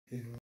Yeah,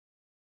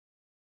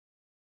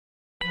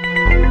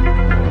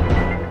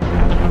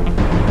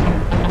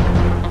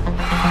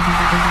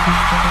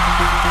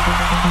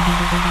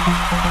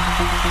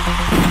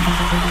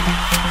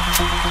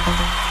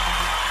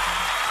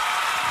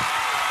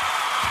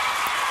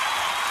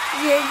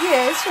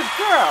 it's your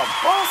girl,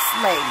 Boss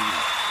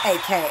Lady,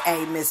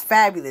 a.k.a. Miss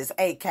Fabulous,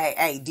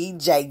 a.k.a.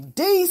 DJ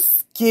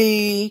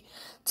D-Ski.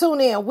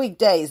 Tune in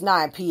weekdays,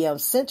 9 p.m.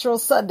 Central,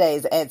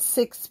 Sundays at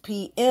 6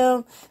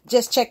 p.m.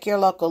 Just check your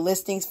local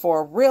listings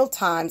for real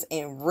times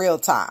in real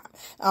time.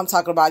 I'm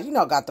talking about,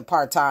 got the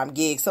part-time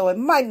gig, so it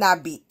might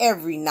not be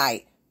every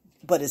night,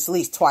 but it's at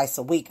least twice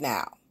a week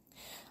now.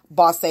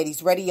 Boss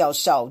Lady's radio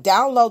show.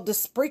 Download the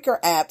Spreaker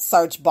app,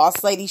 search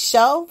Boss Lady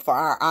Show for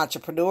our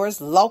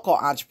entrepreneurs, local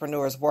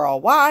entrepreneurs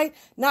worldwide.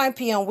 9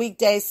 p.m.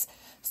 weekdays,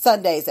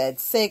 Sundays at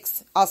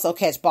 6. Also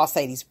catch Boss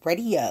Lady's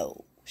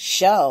radio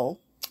show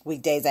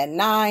weekdays at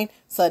 9,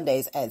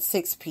 Sundays at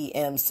 6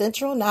 p.m.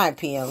 Central, 9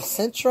 p.m.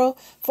 Central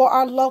for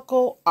our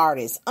local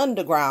artists,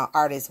 underground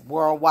artists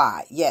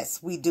worldwide.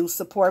 Yes, we do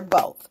support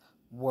both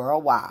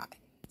worldwide.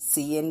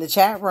 See you in the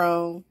chat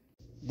room.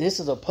 This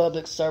is a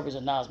public service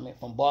announcement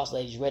from Boss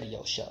Lady's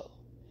radio show.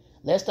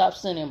 Let's stop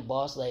sending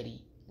Boss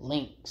Lady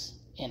links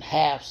and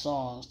half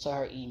songs to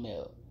her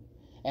email.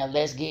 And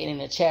let's get in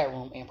the chat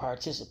room and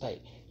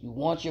participate. You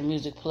want your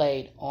music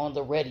played on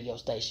the radio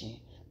station,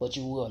 but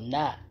you will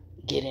not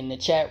get in the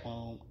chat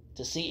room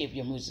to see if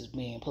your music is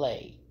being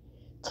played.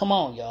 Come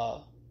on,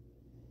 y'all.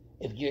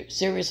 If you're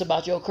serious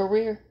about your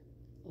career,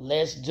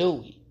 let's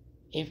do it.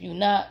 If you're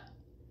not,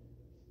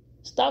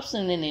 stop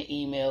sending in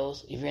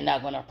emails if you're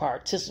not going to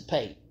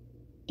participate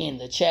in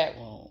the chat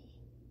room.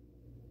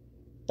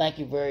 Thank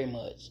you very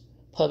much.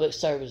 Public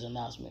service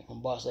announcement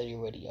from Boss Lady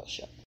Radio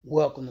Show.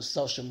 Welcome to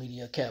Social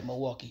Media Cat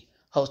Milwaukee,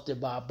 hosted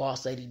by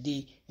Boss Lady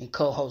D and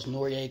co-host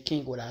Noriega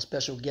King with our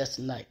special guest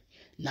tonight,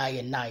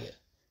 Naya.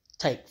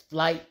 Take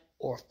flight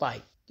or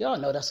fight. Y'all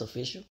know that's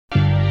official.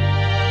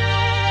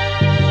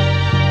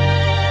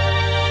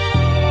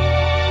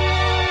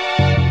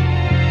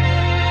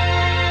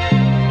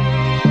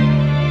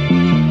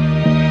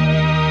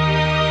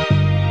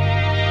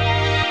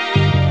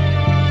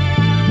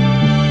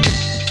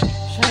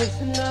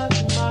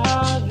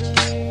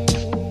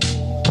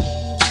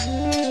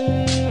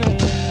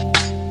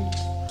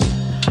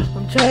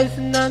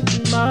 Chasing after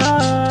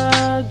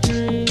my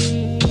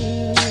dreams.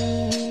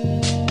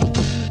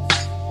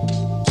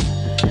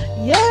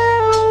 Yeah,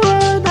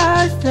 what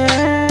I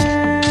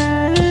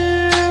say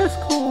is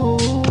cool,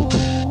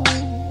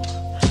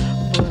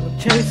 but I'm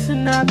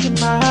chasing after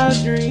my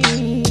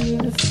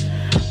dreams.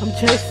 I'm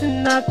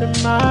chasing after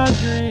my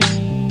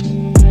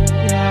dreams.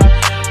 Yeah,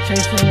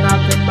 chasing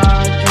after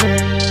my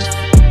dreams.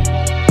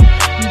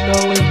 You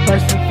know it's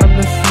bursting from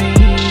the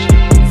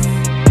seams.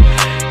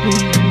 Do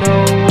you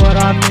know what I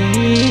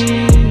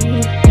mean?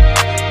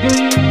 Do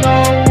you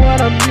know what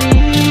I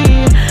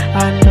mean? I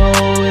know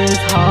it's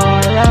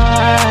hard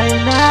right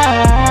now,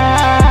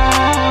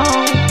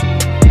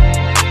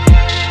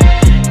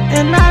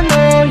 and I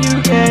know you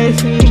can't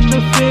seem to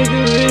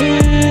figure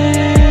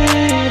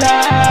it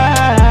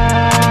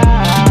out.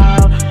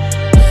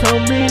 So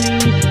many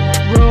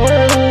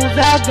roads I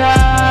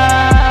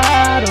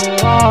gotta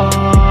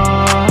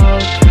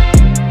walk,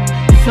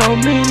 so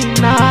many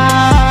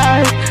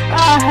nights I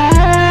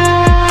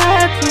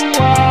had to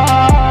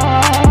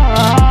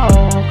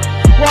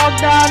walk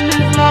down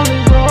this lonely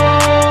road.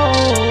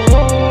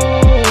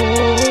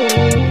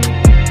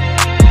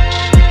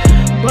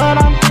 But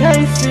I'm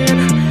chasing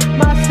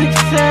my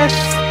success,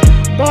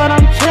 but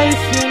I'm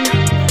chasing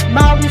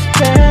my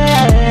respect.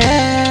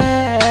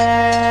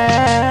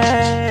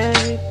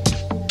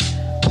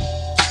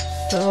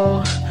 So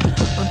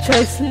I'm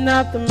chasing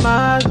after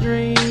my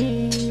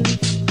dreams.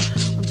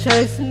 I'm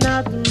chasing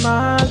after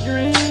my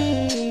dreams.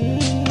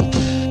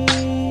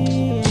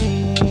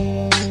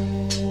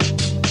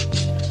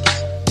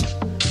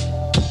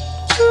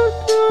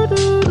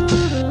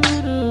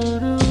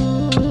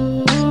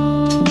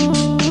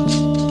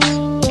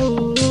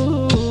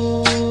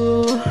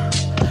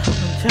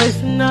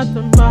 Chasing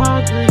after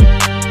my dreams.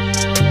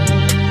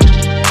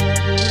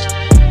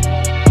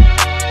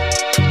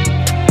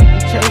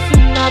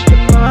 Chasing after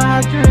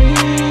my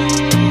dreams.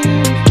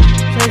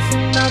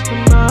 Chasing after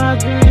my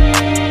dreams.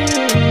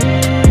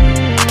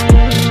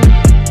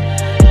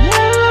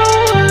 Yeah,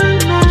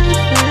 and I'm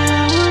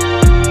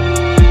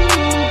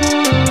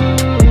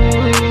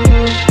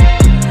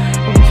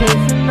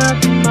chasing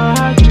after my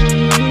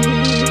dreams.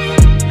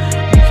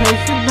 I'm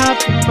chasing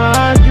after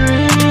my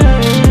dreams.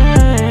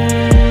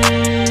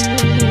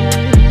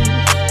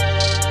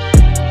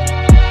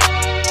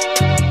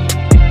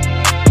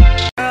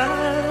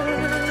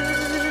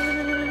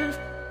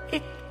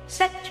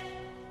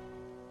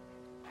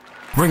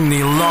 Ring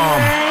the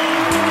alarm.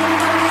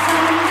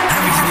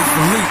 Heavy hit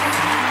the leak.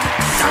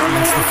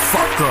 Diamonds the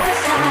fuck up.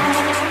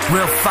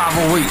 Real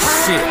 508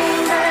 shit.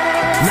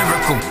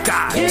 Lyrical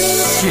god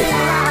shit.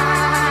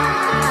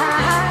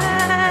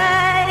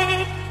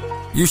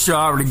 You sure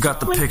already got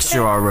the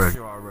picture already.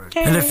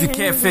 And if you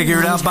can't figure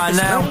it out by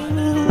now,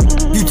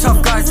 you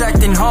tough guys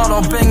hard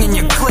on banging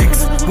your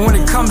clicks. But when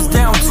it comes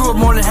down to it,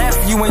 more than half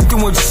of you ain't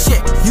doing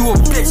shit. You a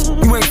bitch,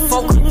 you ain't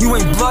folk, you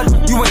ain't blood,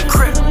 you ain't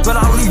crip. But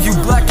I'll leave you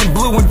black and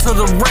blue until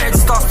the red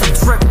starts to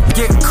drip.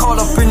 Get caught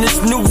up in this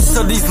noose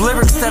of these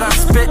lyrics that I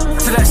spit,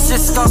 till that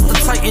shit starts to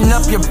tighten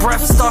up, your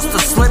breath starts to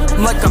slip.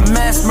 I'm like a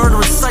mass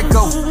murderous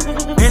psycho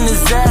in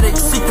his attic,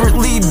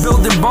 secretly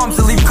building bombs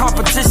to leave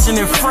competition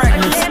in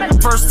fragments.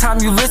 First time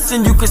you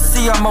listen, you can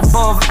see I'm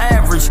above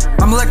average.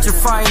 I'm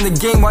electrifying the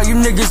game while you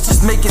niggas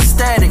just making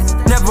static.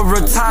 Never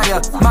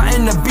retire, my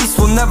inner beast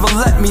will never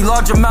let me.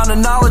 Large amount of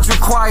knowledge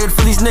required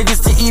for these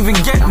niggas to even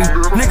get me.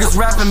 Niggas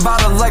rapping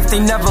about a life they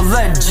never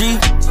led, G.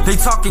 They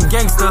talking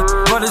gangster,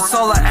 but it's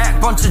all a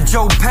act. Bunch of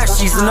Joe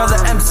Pesci's, another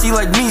MC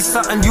like me,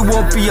 something you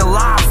won't be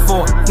alive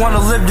for.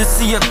 Wanna live to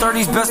see your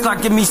 30s, best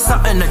not give me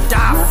something to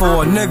die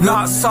for, nigga.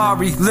 Not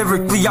sorry,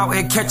 lyrically out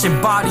here catching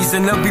bodies,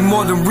 and there'll be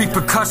more than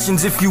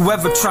repercussions if you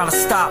ever try to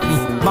stop me.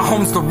 My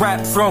home's the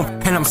rap throne,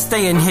 and I'm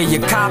staying here. You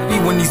copy?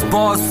 When these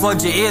bars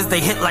flood your ears, they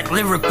hit like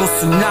lyrical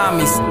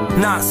tsunamis.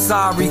 Not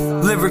sorry,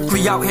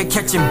 lyrically out here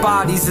catching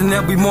bodies, and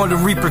there'll be more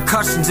than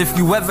repercussions if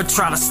you ever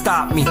try to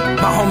stop me.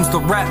 My home's the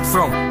rap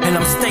throne, and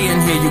I'm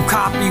staying here. You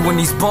copy? When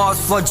these bars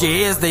flood your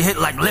ears, they hit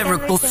like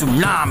lyrical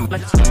tsunami.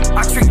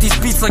 I treat these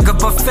beats like a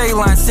buffet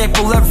line,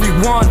 sample every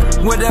one.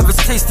 Whatever's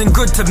tasting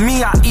good to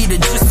me, I eat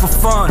it just for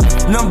fun.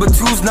 Number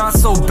two's not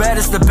so bad,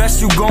 it's the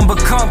best you gon'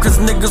 become. Cause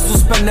niggas will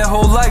spend their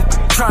whole life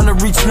trying to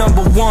reach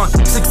number one.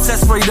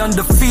 Success rate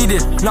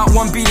undefeated, not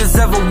one beat has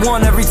ever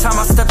won. Every time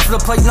I step to the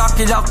plate, knock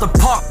it out the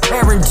park.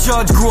 Aaron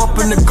Judge grew up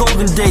in the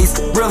golden days,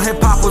 real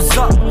hip-hop was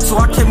up, so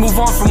I can't move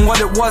on from what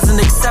it was and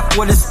accept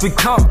what it's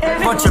become.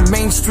 Bunch of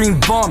mainstream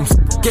bums,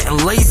 getting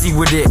lazy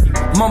with it.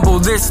 Mumble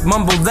this,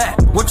 mumble that,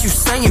 what you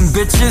saying,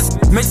 bitches?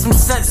 Make some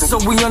sense so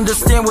we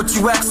understand what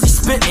you actually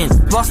spitting.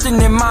 Lost in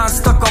their mind,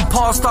 stuck on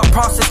pause, thought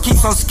process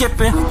keeps on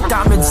skipping.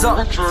 Diamonds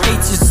up,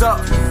 H is up,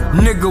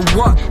 nigga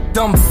what?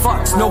 Dumb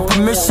fucks, no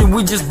permission,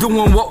 we just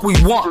doing what we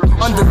want.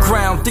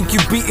 Underground, think you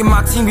beating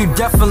my team, you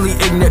definitely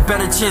ignorant.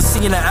 Better chance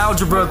seeing an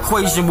algebra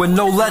equation with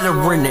no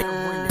letter in it.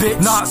 Bitch.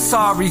 Not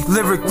sorry,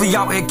 lyrically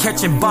out here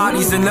catching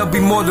bodies, and there'll be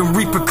more than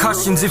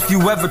repercussions if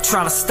you ever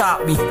try to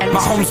stop me. My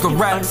home's the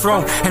rap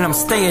throne, and I'm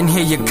staying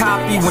here. You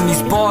copy? When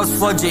these bars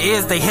flood your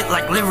ears, they hit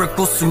like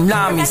lyrical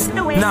tsunamis.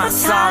 Not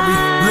sorry,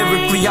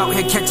 lyrically out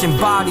here catching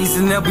bodies,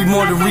 and there'll be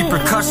more than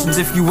repercussions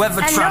if you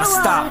ever try to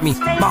stop me.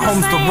 My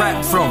home's the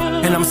rap throne,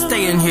 and I'm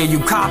staying here. You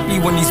copy?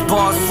 When these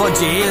bars flood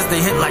your ears,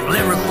 they hit like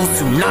lyrical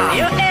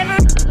tsunami.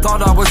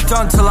 Thought I was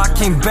done till I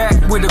came back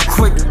with a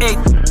quick 8.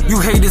 You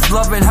haters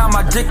loving how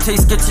my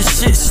dictates get your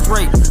shit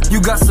straight. You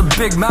got some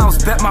big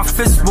mouths, bet my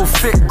fist will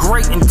fit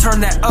great and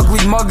turn that ugly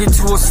mug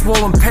into a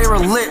swollen pair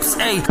of lips.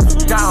 Ayy,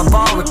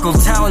 diabolical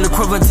talent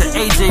equivalent to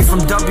AJ from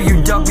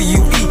WWE.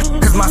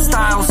 Cause my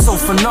style's so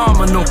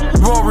phenomenal,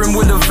 roaring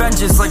with a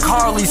vengeance like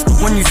Harleys.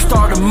 When you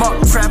start them up,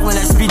 traveling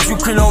at speed you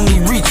can only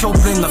reach,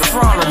 opening the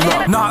throttle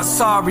up. Not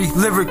sorry,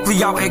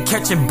 lyrically out here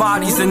catching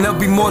bodies, and there'll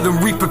be more than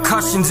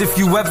repercussions if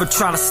you ever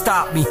try to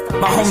stop me.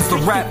 My home's the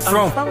rap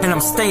throne, and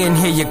I'm staying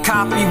here. You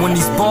copy? When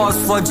these bars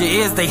flood your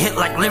ears, they hit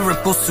like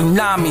lyrical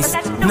tsunamis.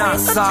 Not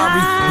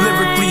sorry,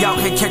 lyrically out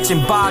here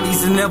catching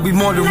bodies, and there'll be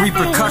more than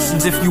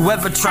repercussions if you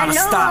ever try to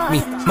stop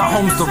me. My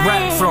home's the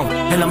rap throne,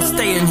 and I'm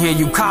staying here.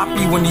 You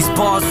copy? When these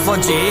bars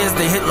flood your ears,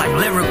 they hit like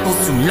lyrical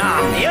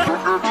tsunami.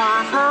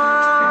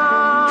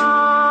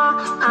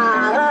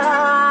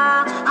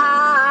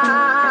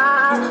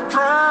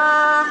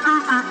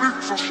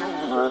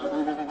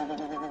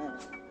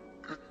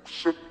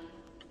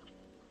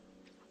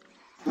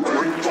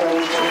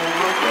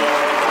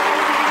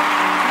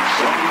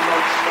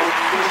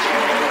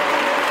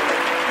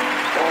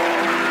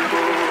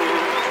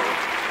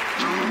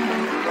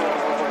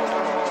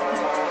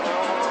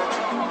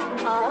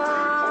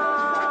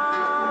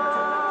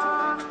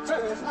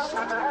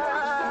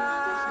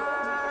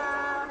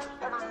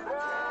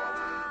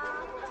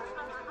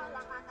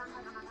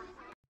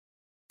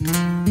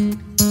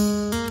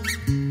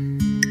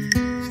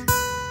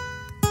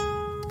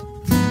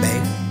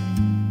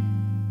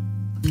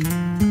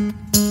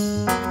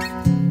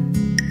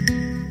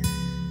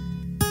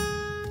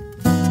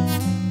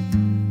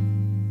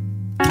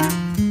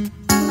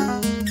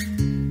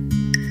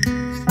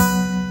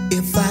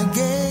 If I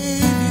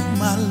gave you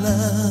my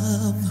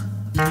love,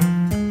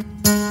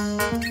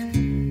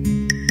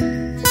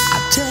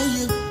 I tell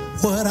you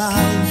what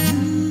I'll do.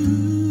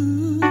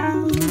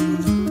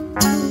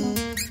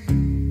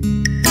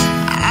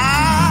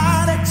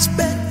 I'd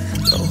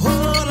expect a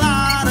whole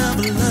lot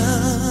of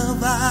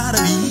love out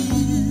of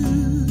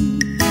you.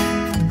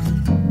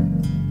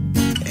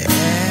 Hey,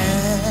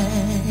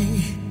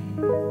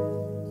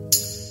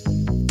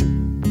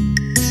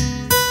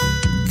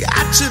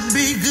 got to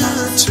be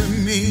good to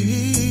me.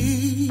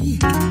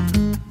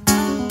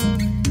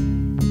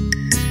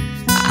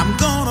 I'm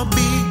gonna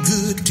be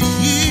good to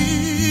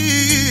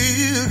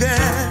you,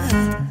 girl.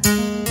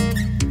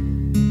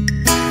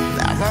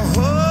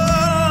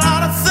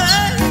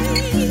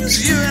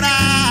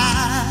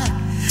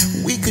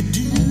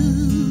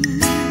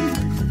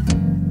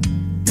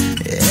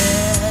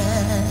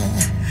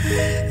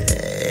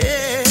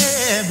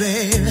 Yeah,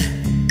 baby.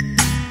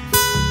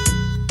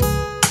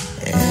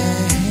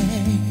 Yeah.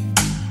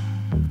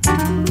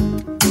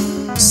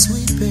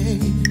 Sweet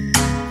baby.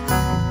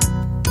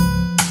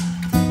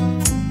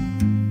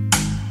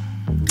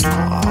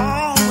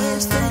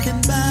 Always thinking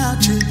about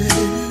you,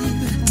 baby.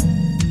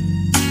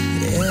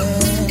 Yeah.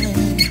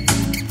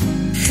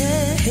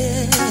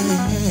 Hey.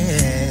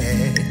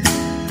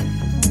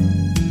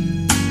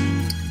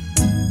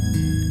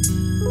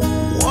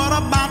 What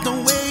about the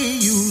way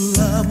you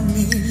love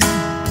me?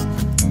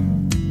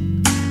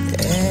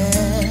 Yeah.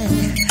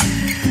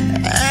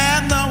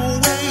 And the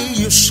way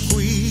you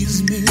squeeze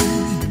me.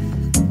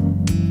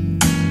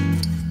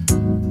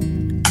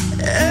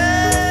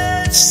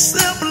 It's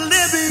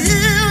simply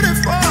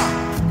beautiful.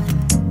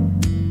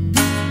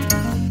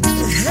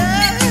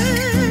 Hey,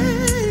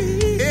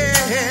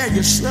 yeah,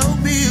 you're so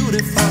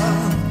beautiful.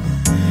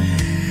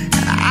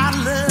 I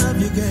love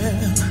you,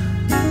 girl.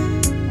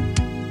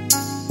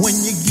 When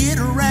you get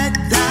right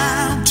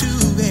down to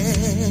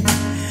it.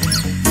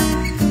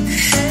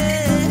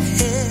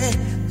 Hey,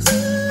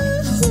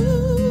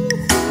 ooh,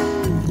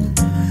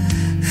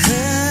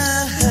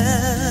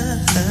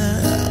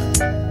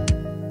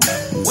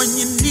 when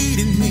you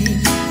needed me,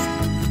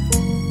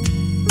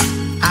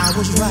 I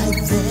was right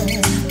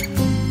there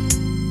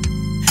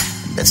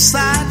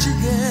beside you,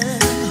 girl.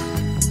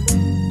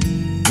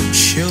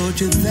 Showed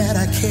you that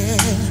I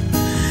care.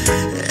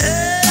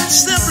 It's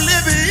simply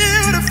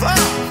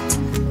beautiful.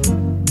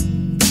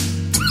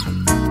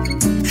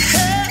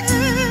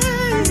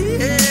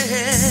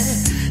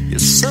 You're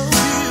so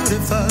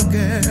beautiful,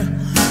 girl,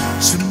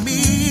 to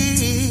me,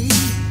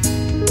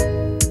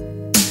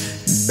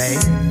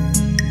 babe,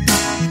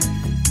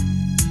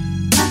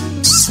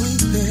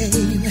 sweet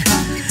baby,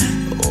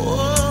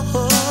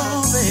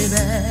 oh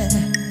baby,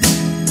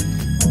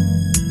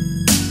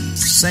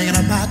 singing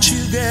about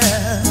you,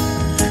 girl.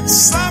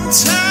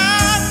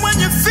 Sometime when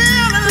you're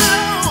feeling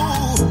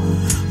low,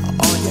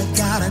 all you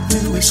gotta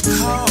do is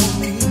call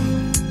me,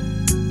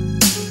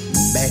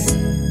 babe.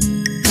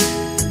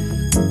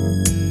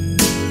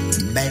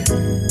 Babe,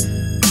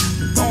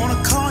 gonna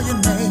call your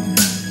name,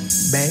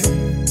 babe.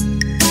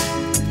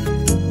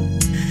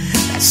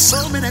 There's so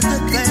many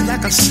good things I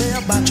can say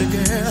about you,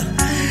 girl.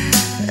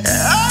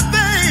 Oh,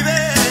 baby,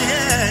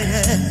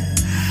 yeah.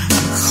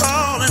 I'm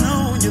calling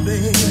on you,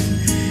 baby.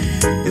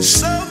 You're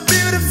so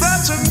beautiful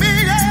to me,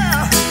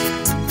 yeah.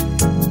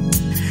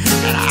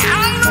 And I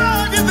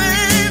love you,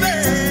 baby.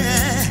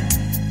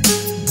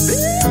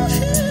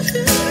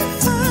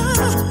 Beautiful.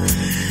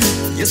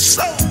 You're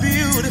so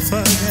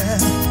beautiful, girl.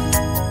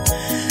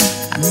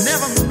 I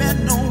never met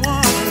no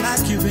one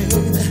like you, baby.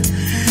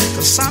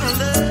 'Cause I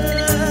love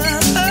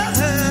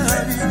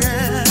you,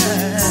 girl.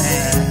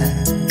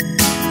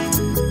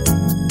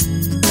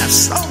 There's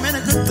so many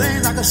good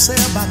things I can say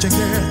about you,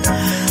 girl.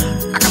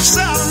 I can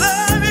say I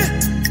love you.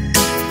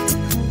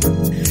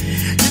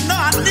 You know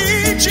I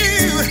need you.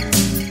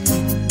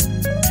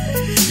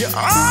 You've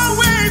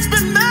always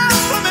been there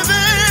for me,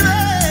 baby.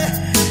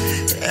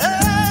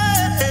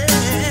 Yeah.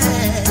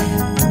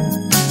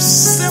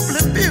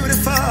 Simply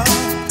beautiful.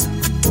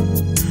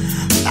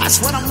 That's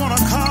what I'm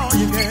gonna call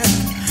you, girl.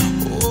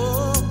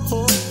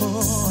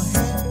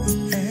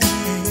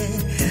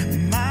 Hey,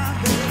 my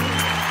baby.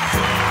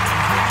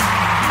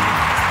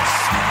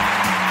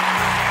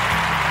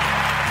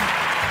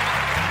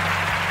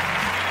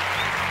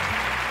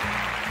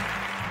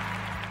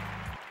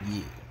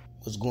 Yeah,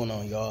 what's going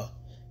on, y'all?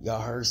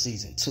 Y'all heard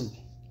season 2.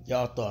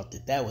 Y'all thought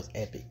that was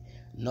epic.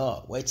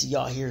 No, wait till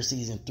y'all hear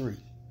season 3.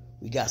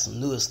 We got some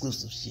new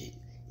exclusive shit.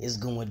 It's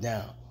going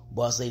down.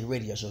 Boss Lady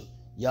Radio Show.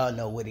 Y'all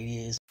know what it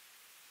is.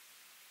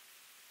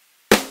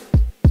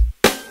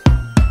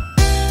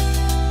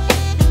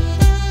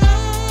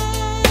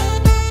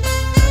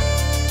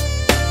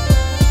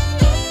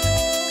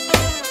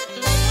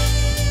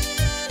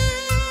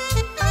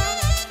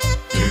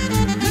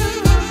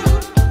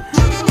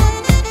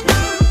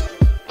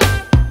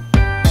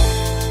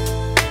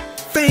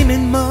 Fame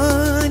and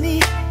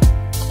money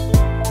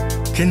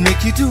can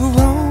make you do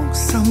wrong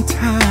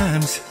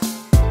sometimes.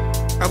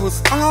 I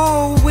was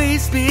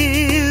always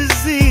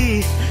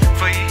busy.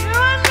 For you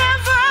I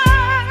never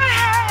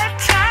had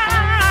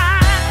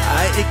time.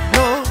 I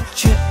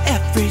ignored you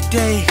every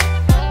day.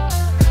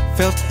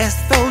 Felt as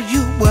though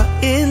you were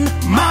in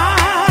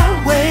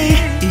my way.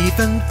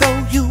 Even though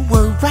you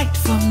were right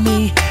for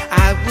me,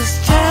 I was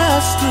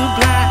just too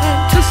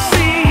blind to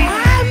see.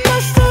 I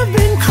must have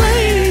been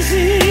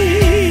crazy.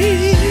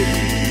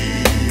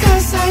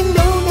 'Cause I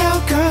know now,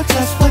 girl,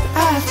 just what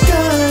I've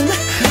done.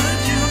 Could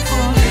you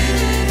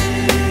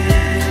forgive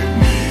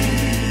me?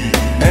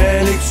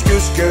 An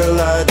excuse, girl,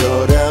 I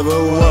don't ever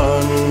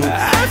want.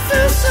 I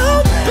feel so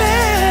bad.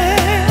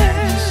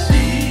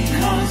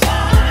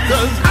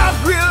 'Cause I've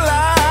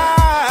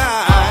realized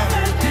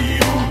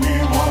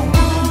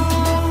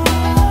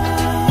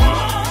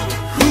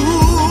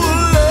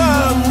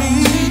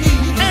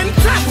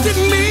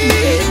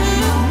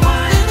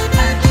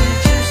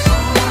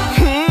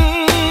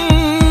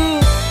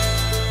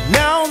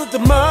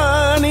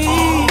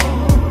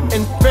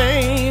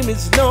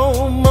friends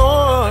no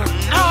more.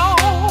 No,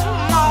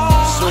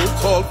 no.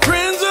 So-called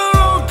friends are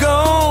all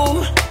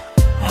gone.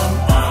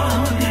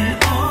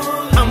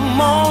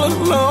 I'm all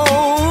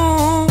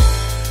alone.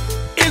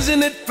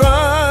 Isn't it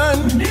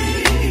fun?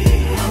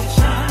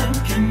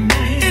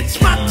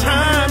 It's my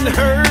time to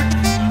hurt.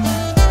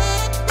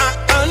 I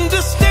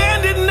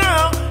understand it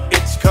now.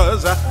 It's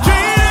 'cause I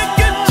treated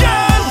you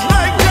just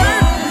like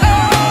dirt.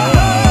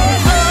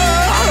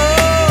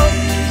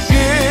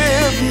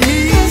 Give me.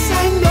 'Cause I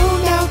know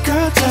now,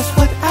 girl, just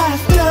what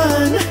I've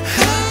done.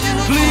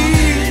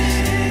 Please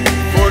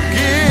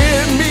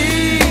forgive me.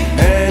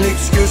 An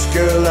excuse,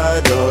 girl, I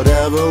don't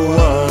ever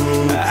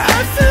want.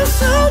 I feel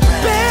so bad.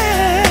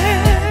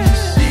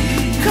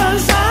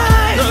 'Cause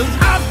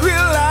I've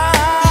realized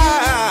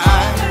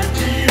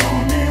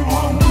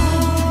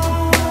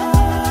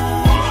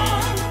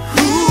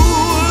who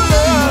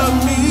loved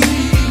me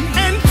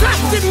and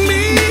trusted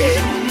me.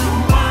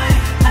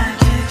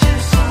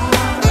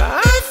 I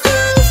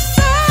feel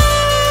so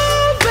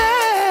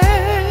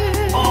bad.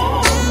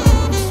 Ooh.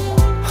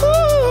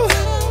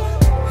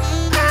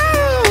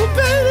 Oh,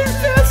 baby,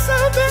 feel so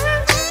bad.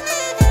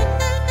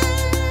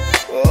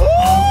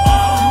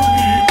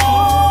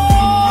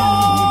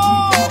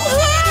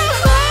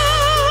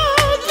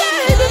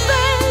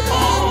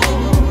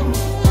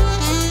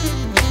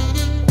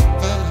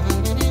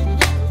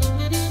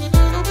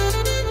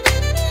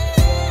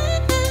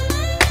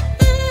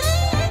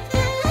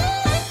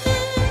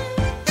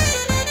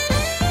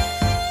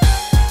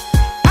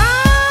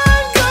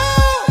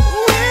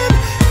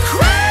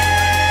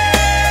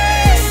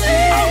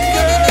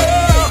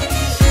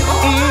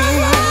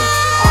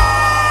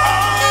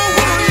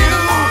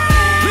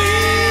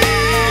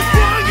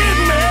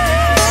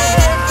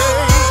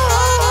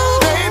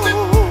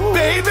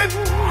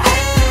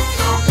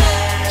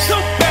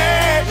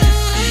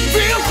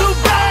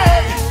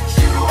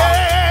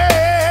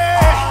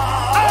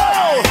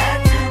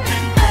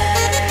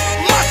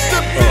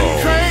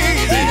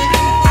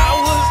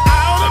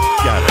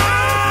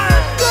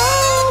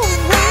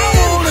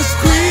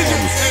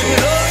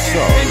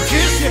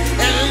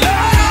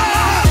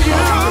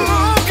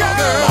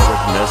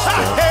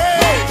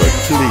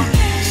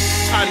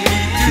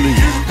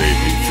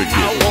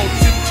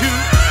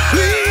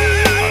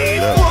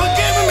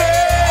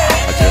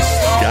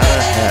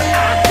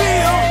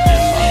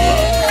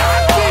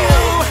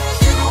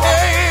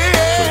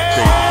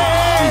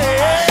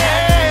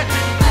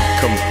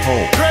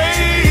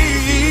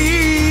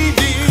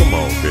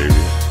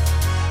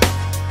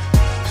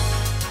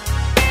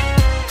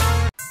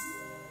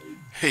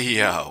 Hey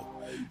yo,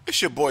 it's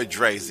your boy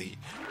Drazy,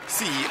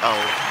 CEO,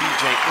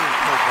 DJ and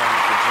programmer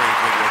for Dre's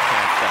Radio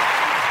Cafe.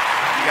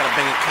 You got a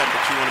banging cut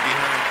that you want to be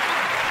heard?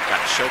 Got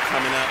a show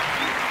coming up?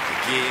 A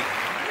gig?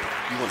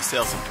 You want to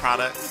sell some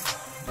products?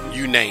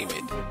 You name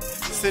it.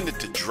 Send it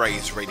to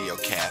Dre's Radio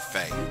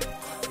Cafe.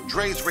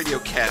 Dre's Radio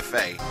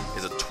Cafe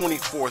is a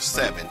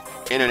 24/7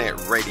 internet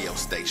radio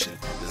station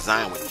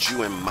designed with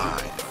you in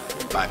mind.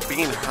 By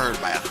being heard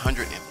by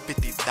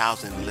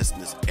 150,000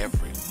 listeners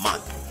every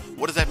month.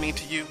 What does that mean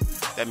to you?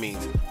 That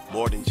means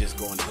more than just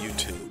going to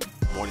YouTube,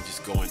 more than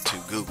just going to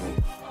Google,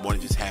 more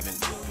than just having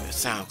the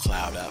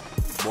SoundCloud up,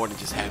 more than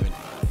just having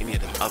any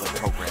of the other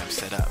programs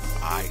set up,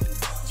 alright?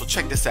 So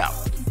check this out.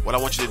 What I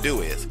want you to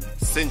do is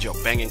send your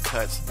banging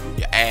cuts,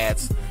 your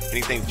ads,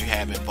 anything that you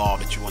have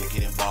involved that you want to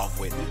get involved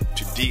with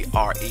to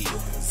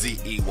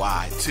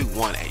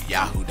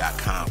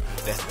DREZEY21@yahoo.com.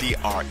 That's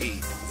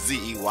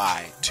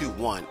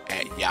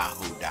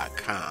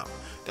DREZEY21@yahoo.com.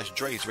 That's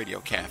Dre's Radio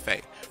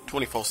Cafe,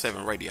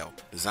 24/7 radio,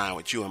 designed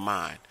with you in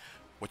mind.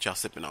 What y'all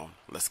sipping on?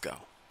 Let's go.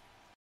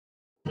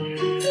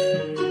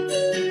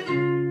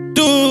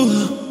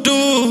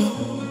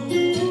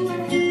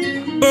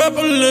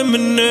 Purple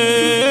lemonade,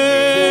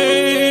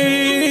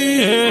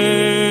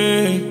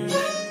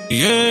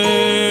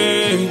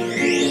 yeah.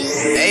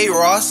 Hey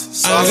Ross,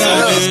 I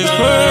got this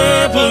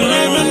purple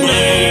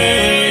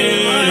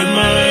lemonade in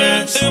my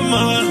hands, in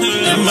my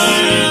hands, in my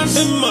hands,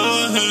 in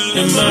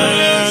my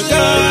hands. I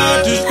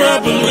got this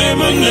purple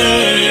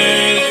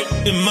lemonade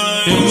in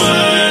my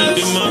hands,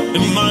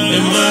 in my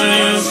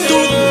hands.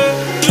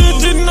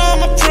 Didn't all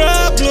my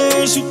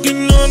problems, you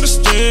can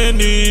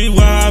understand it.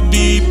 Why I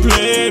be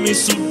playing it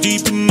so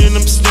deep and then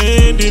I'm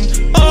standing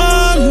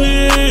all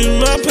in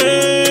my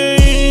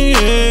pain,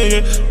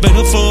 yeah.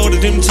 Better for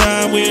them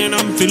time when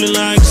I'm feeling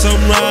like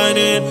some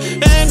riding.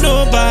 Ain't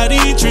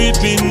nobody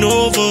tripping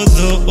over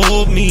the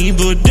old me,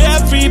 but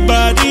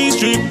everybody's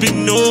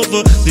tripping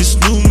over this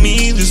new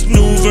me, this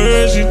new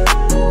version.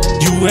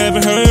 You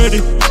haven't heard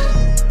it,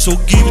 so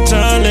give it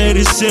time, let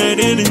it set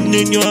in, and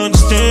then you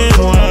understand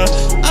why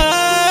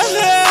I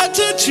had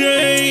to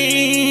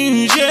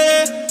change,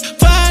 yeah.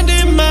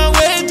 Finding my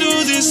way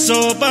through this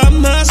all by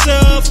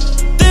myself.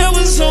 There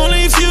was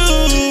only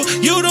few,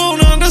 you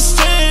don't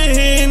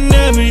understand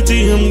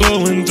everything I'm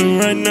going through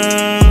right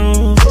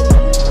now.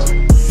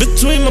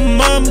 Between my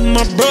mom and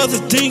my brother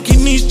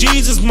thinking he's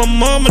Jesus, my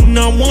mama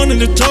not wanting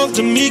to talk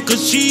to me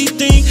cause she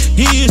think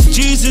he is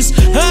Jesus.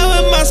 How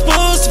am I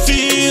supposed to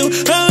feel?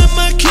 How am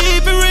I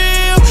keep it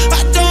real? I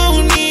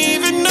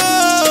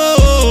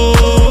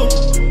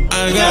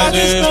got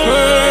this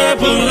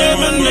purple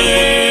lemonade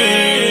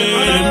in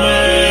my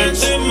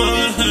hands, in my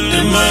hands,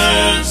 in my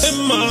hands, in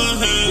my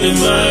hands, in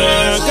my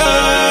hands.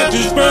 Got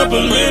this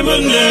purple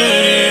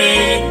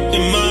lemonade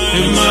in my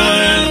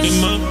hands, in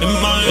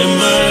my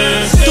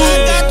hands. I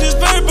got this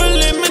purple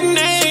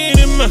lemonade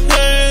in my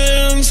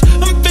hands.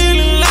 I'm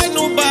feeling like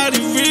nobody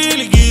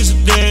really gives a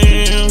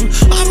damn.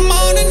 I'm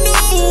on a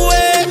new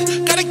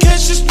wave, gotta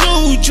catch this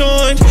new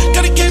joint,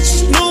 gotta catch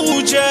this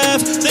new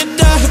drive that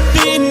I have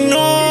been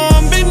on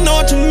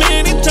too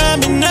many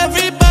times and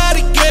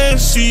everybody can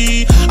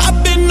see.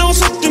 I've been on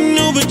something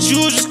new, but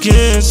you just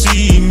can't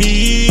see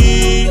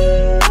me.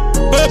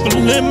 Purple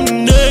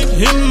lemonade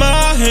in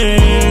my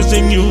hands,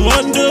 and you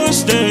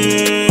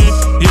understand.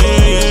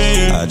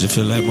 Yeah. I just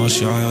feel like most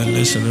of y'all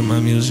listen to my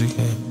music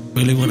and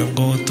really what I'm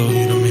going through,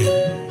 you know what I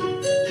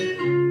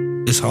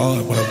mean? It's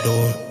hard what I'm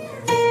doing.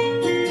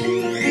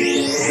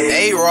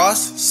 Hey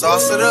Ross,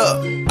 sauce it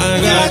up.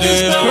 I got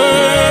this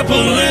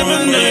purple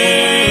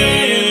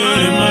lemonade in my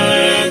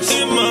hands,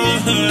 in my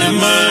hands, in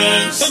my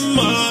hands, in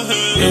my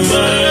hands, in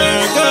my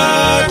hands.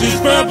 Got this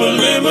purple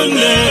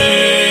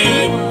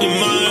lemonade in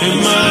my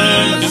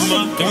hands,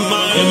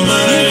 in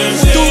my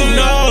hands. Doing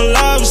all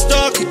I was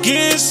stuck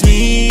against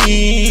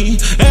me.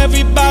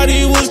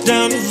 Everybody was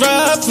down to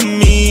ride for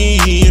me,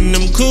 and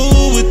I'm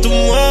cool with the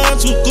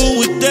ones who cool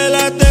with that,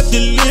 like that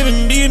they live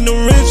and being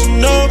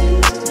original,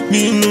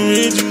 yeah.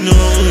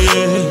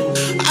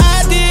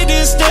 I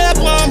didn't step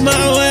on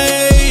my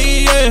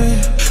way, yeah.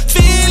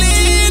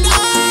 Feeling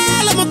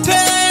all of my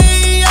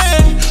pain,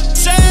 yeah.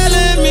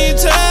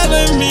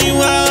 Telling me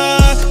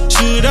why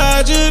should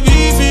I just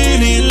be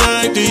feeling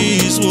like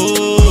this,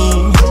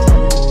 whoa.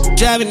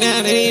 Driving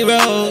down any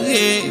road,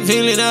 yeah.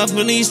 Feeling up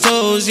on these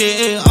toes,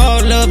 yeah.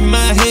 All up in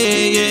my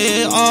head,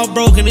 yeah. All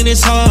broken in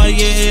this heart,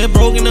 yeah.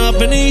 Broken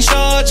up in these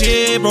shards,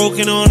 yeah.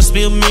 Broken on the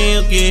spilled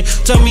milk, yeah.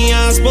 Tell me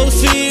how I'm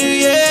supposed to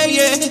feel,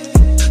 yeah.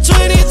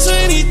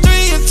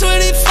 2023 and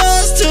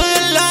 21st to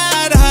a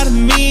lot out of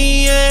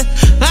me, yeah.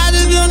 I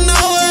just don't know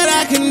what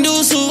I can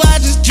do, so I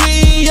just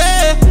dream,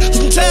 yeah.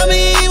 So tell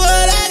me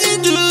what I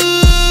can do.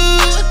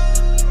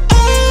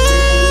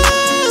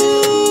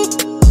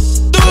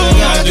 I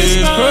got this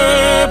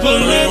purple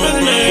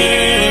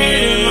lemonade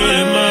in my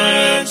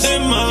hands,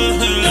 in my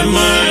hands, in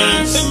my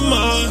hands, in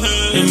my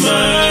hands, in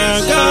my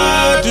hands.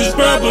 Got this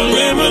purple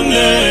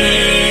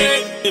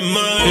lemonade in my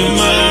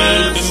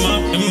hands,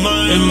 in my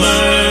hands.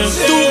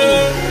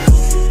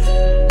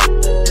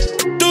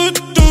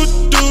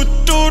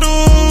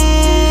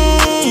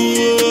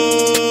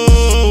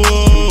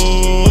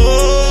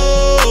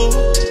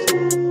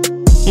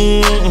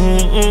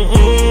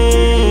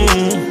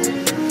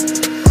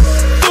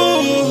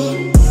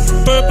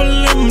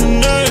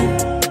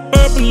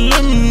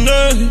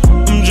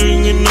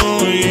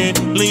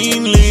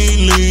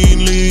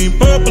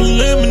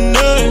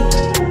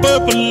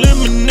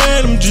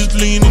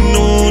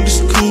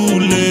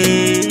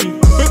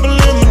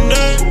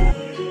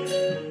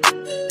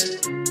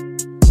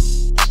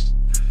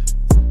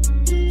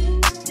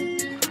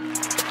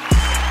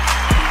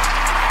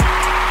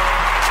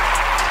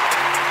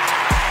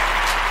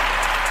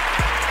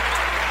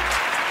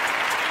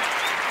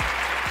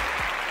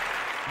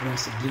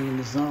 Once again in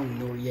the zone,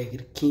 Noriega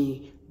the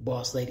King,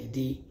 Boss Lady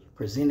D,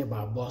 presented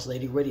by Boss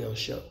Lady Radio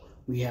Show.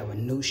 We have a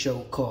new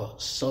show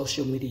called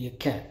Social Media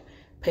Cap.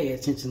 Pay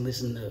attention,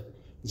 listen up.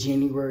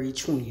 January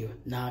 20th,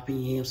 9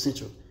 p.m.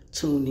 Central.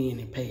 Tune in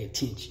and pay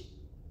attention.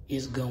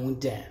 It's going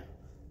down.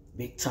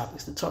 Big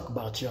topics to talk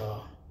about,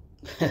 y'all.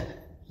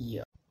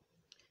 Yeah.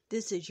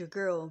 This is your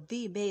girl,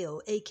 V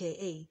Mail,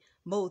 aka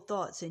Mo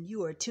Thoughts, and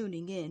you are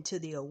tuning in to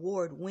the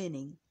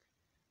award-winning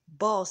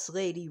Boss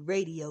Lady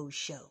Radio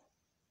Show.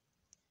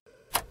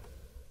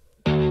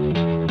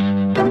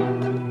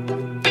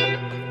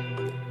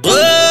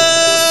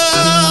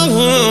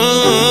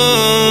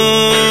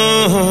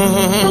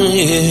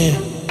 Yeah.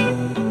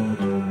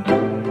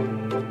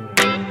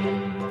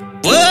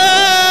 Whoa,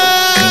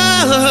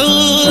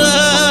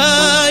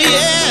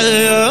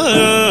 yeah.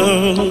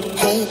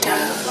 Hey,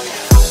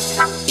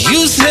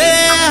 you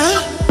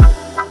said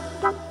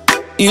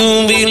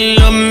you be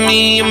love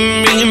me,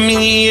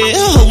 yeah,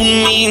 hold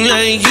me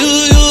like you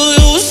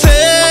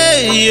say,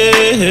 yeah,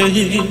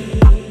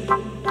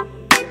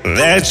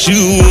 that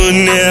you would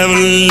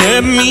never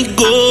let me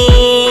go.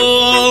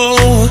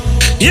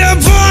 Your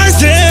voice.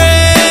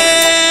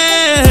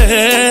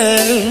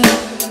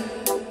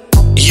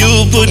 You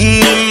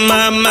putting in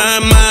my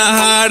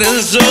heart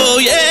and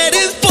soul, yeah,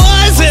 this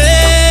poison.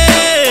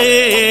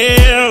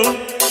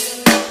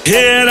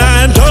 And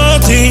I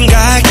don't think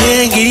I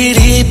can get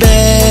it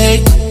back.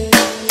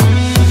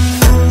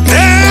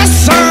 There's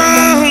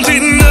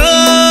something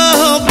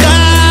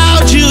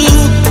about you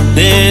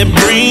that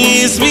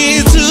brings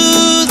me to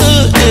the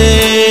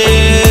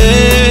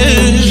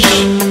edge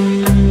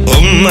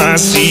of my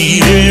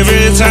seat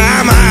every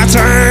time I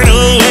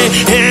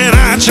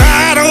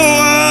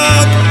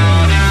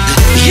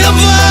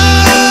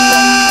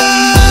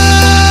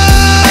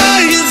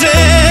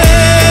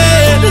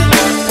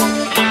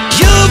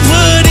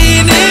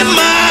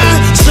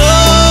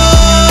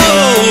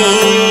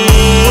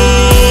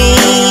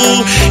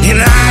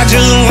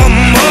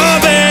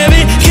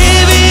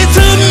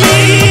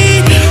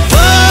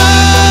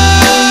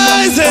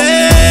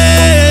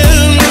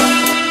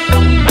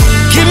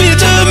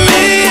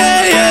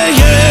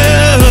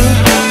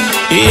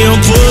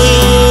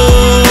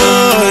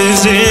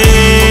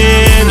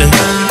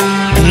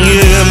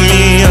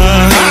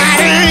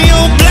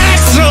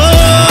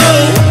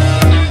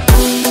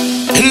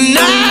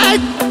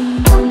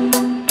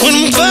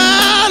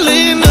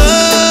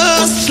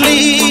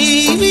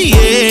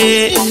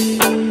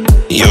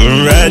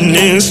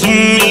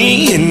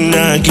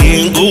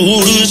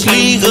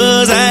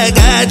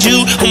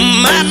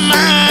my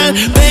mind,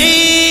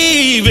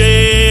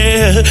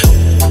 baby.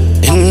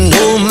 And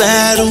no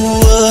matter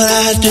what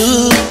I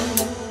do,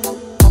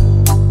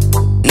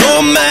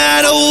 no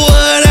matter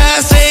what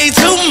I say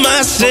to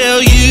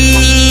myself,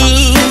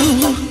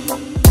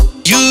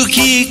 you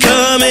keep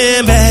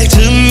coming back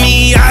to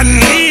me. I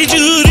need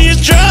you,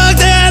 this drug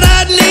that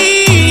I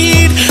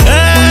need.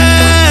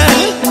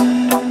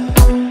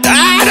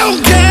 I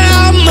don't care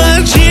how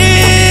much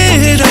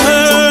it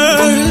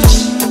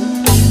hurts.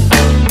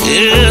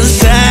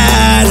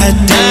 Inside I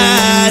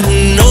die,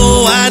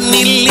 know I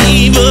need to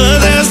leave, but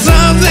there's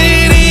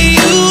something in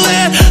you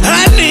that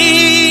I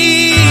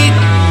need.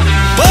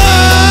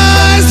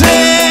 Poison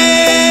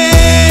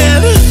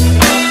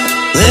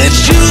that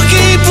you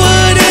keep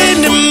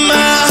putting in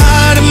my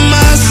heart and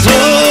my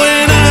soul,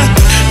 and I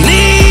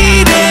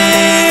need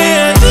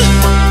it.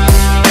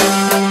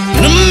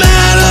 No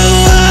matter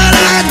what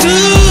I do,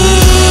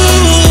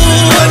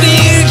 I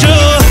need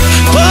your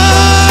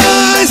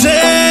poison.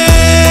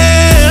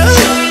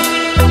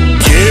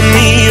 Give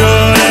me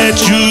all that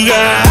you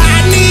got.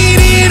 I need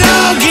it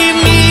all. Give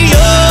me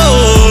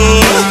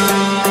your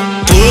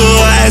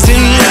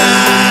poison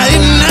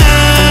right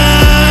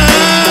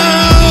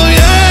now.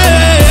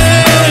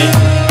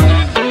 Yeah.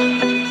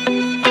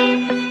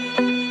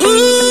 Ooh.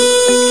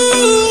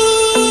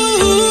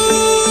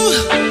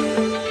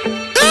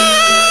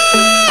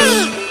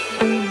 Ah.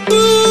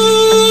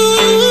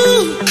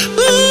 Ooh.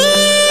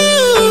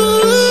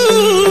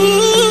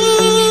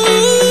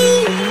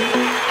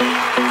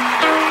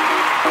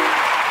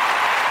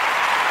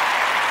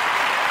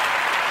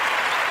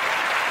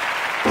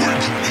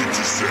 Where'd you get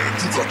this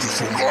at? You got this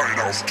from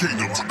Lionhouse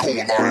Kingdoms, Coal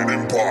Lion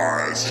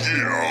Empires,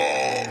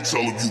 yeah.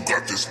 Tell him you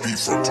got this beef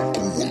from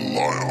Taboo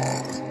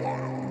Lion.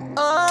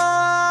 Oh,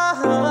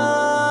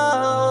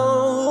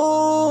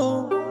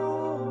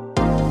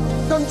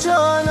 come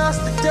join us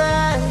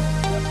today.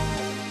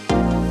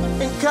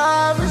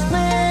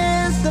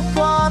 Encouragement,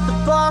 support the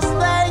Boss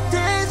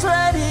Ladies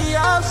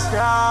Radio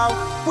Show.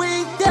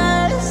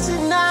 Weekdays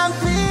at 9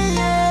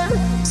 p.m.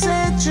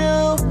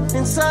 Central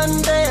and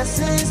Sunday at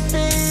 6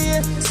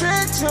 p.m.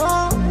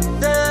 Central.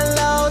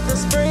 Download the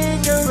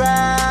Springer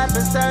app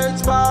and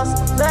search Boss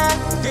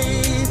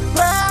Ladies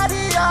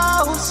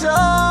Radio Show.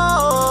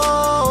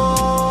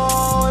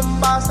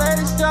 Boss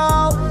Lady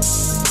Show,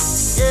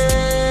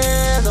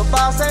 yeah, the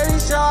Boss Lady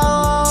Show,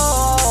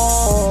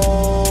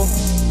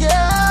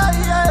 yeah,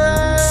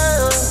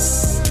 yeah.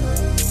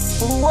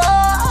 Whoa,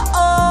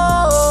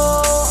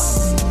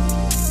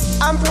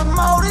 I'm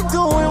promoting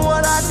doing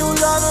what I do,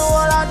 loving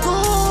what I do.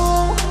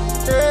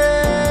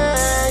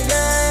 Yeah,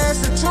 yeah, it's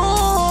the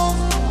truth.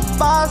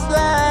 Boss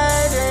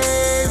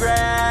Lady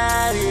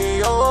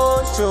Radio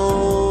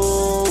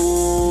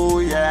Show,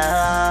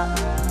 yeah.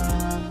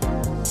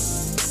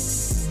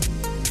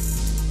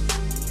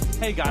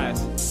 Hey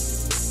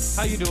guys,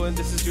 how you doing?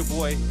 This is your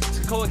boy,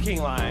 Tacoa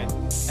King Lion,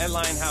 at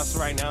Lionhouse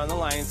right now in the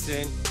Lion's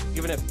Den,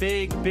 giving a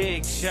big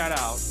shout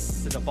out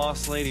to the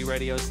Boss Lady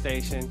radio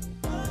station.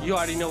 You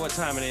already know what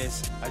time it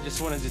is. I just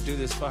wanted to do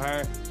this for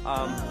her.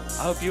 I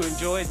hope you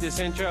enjoyed this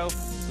intro.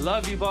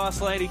 Love you, Boss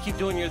Lady. Keep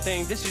doing your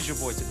thing. This is your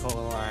boy,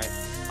 Tacoa Lion.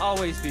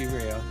 Always be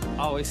real.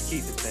 Always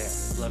keep it there.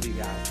 Love you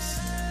guys.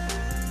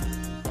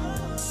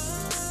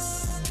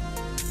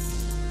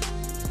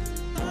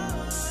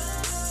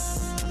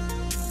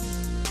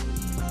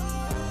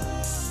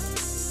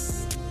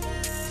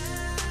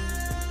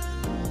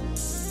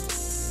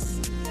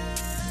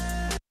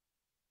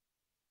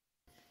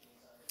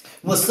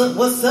 What's up,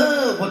 what's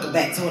up? Welcome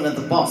back to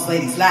another Boss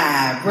Ladies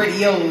Live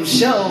radio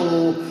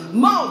show.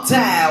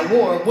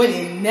 Multi-award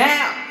winning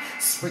now.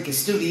 Springer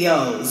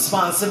Studios,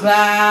 sponsored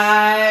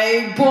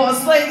by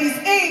Boss Ladies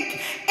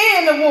Inc.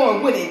 and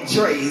award winning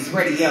Dre's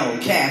Radio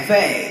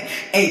Cafe,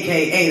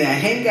 aka The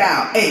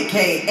Hangout,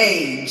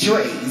 aka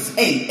Dre's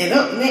 8. And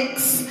up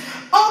next,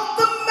 off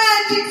the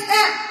Magic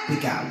app, we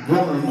got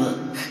Warm Up.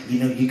 You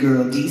know your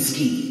girl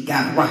D-Ski,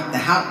 gotta rock the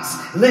house.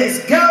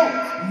 Let's go,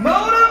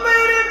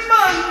 Motivated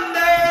Monday.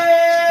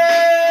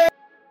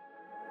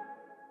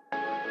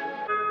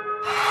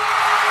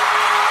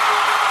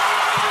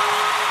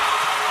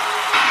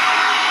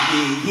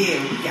 Yeah,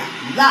 we got a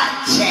lot of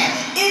chat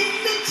in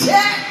the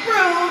chat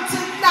room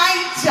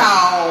tonight,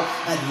 y'all.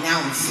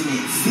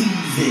 Announcements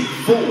season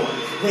 4.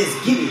 Let's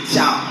get it,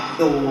 y'all.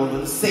 Know what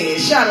I'm saying?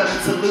 Shout out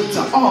and salute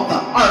to all the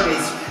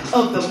artists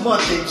of the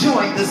month and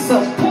join the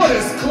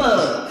Supporters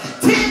Club.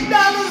 $10 a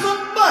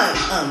month,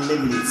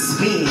 unlimited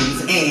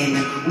spins,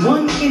 and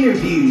 1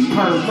 interview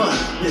per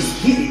month. Let's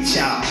get it,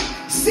 y'all.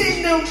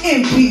 Send them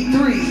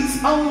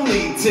MP3s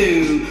only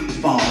to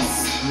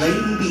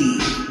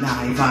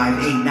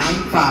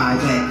BossLady95895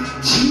 at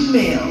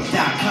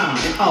gmail.com.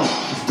 And oh,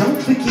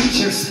 don't forget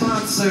your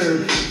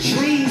sponsor,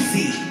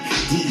 Dreezy,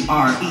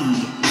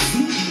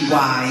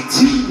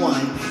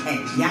 DREZEY21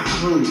 at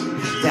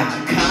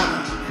yahoo.com.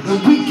 And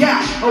we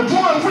got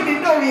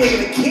award-winning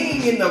Noriega the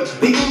King in the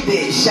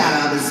building. Shout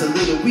out and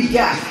salute. We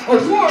got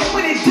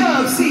award-winning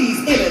Dub C's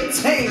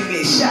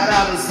Entertainment. Shout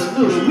out and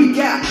salute. We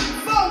got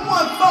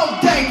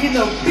 414 Dank in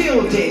the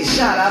building.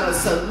 Shout out and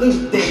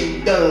salute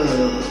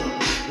them,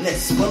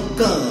 Let's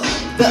welcome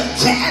the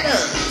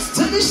chatters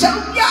to the show,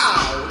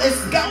 y'all.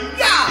 Let's go,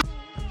 y'all.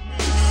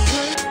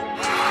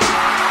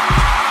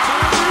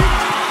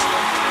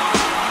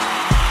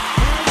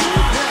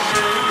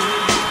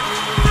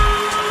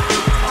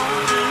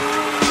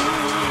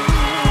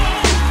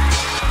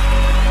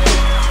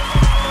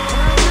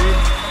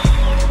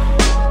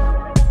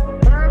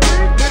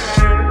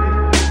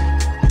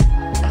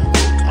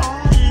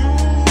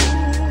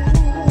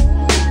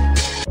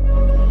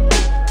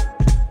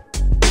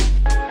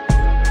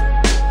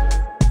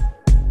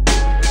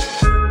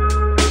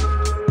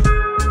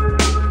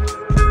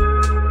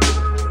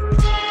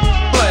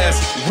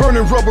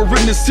 Burning rubber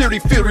in the city,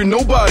 fearing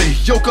nobody.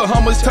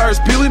 Yokohama's tires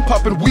peeling,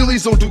 popping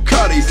wheelies on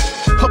Ducatis.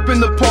 Up in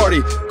the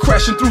party,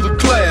 crashing through the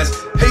glass.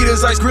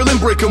 Haters ice grilling,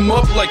 break them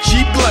up like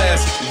cheap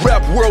glass.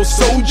 Rap world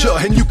soldier,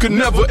 and you can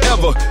never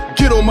ever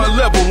get on my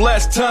level.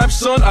 Last time,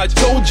 son, I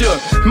told ya.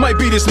 Might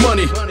be this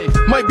money,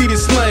 might be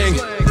this slang,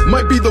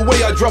 might be the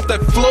way I drop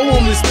that flow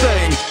on this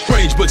thing.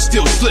 Range but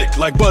still slick,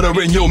 like butter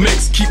in your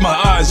mix. Keep my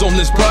eyes on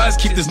this prize,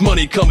 keep this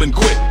money coming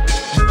quick.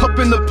 Up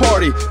in the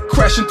party,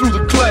 crashing through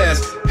the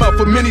glass. Out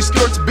for mini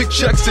skirts, big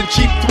checks, and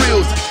cheap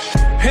thrills.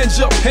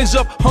 Hands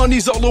up,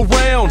 honeys all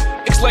around.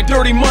 It's like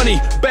dirty money,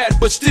 bad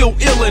but still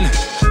illin'.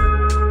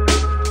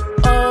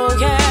 Oh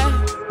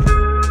yeah.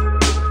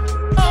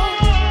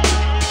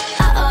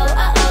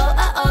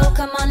 Oh,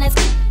 come on, let's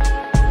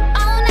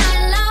all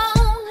night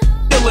long.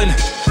 Illin'.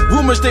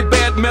 Rumors they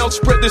bad mouth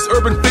spread this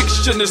urban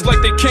fiction. It's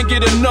like they can't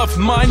get enough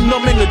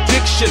mind-numbing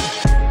addiction.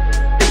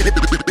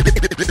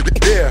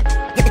 Yeah.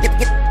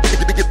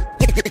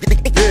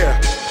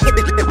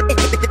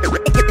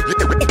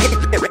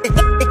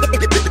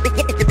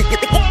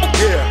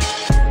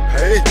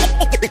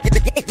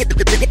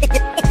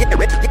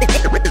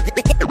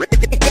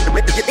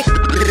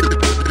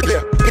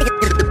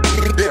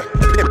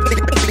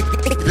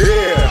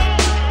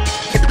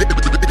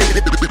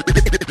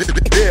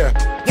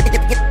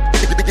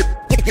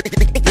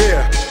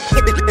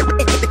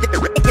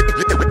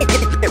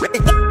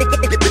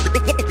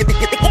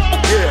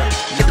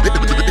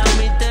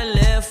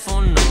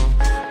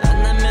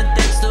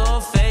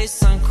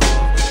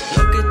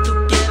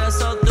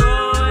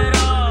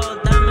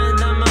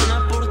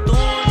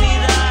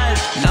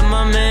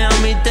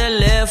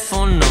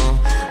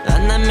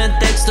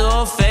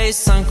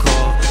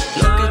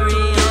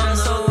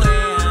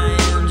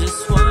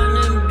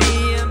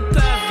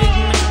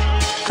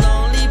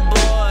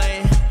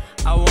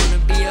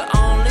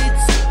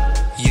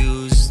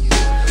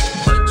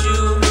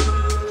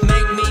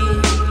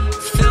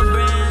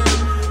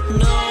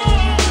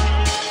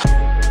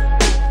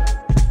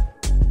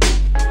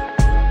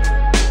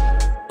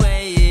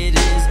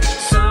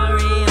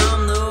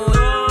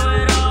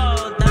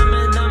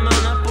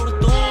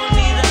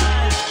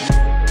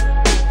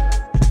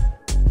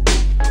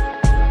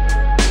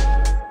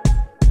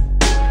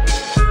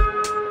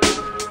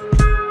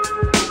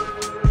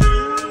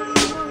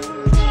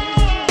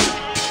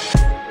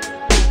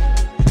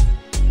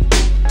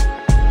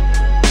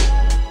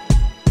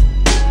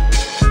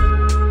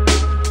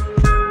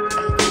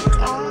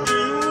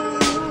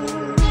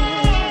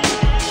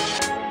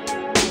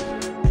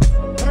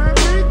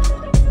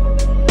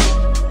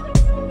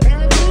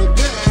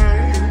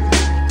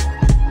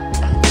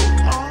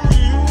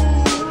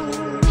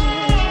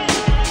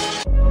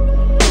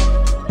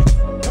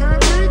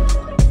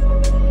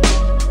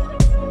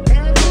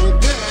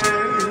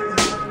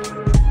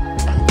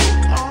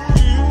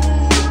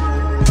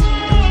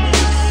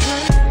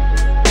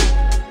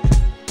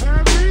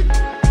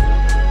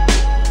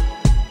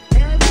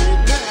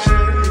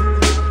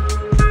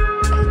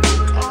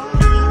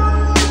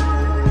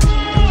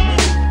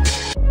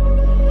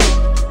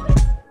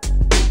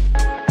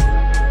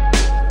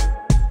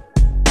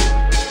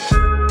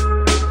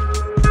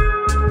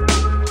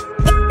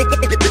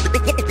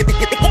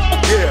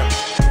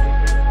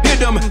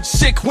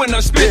 When I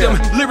spit them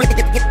lyrics,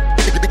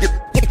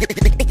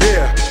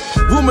 yeah.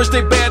 Rumors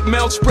they bad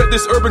mouth spread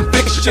this urban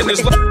fiction.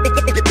 It's like,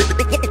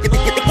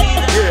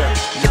 yeah.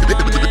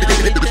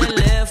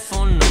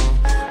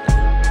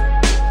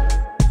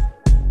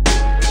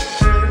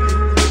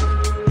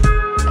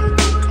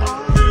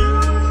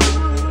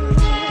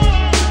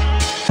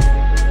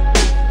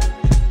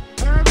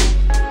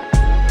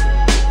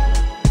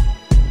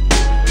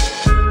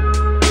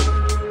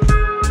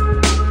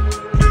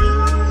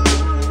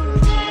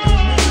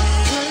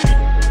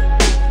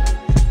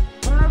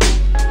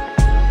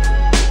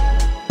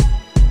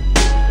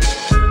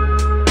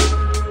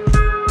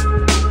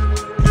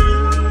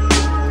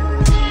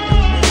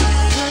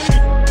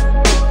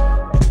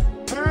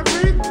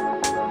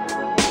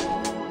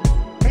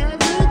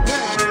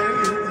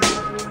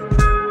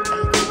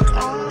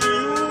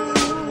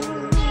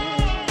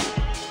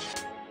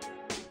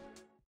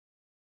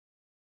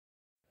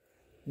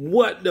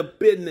 What the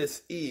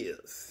business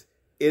is,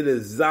 it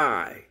is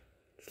I,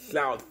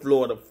 South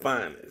Florida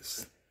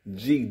finest,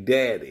 G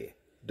Daddy,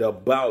 the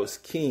Boss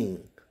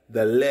King,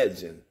 the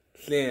legend,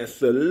 saying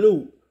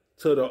salute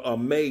to the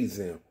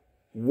amazing,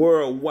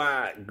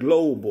 worldwide,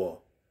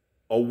 global,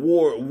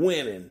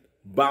 award-winning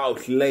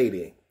Boss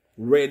Lady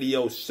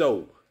radio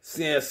show.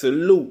 Saying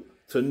salute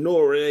to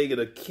Noriega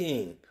the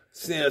King.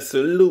 Saying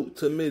salute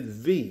to Miss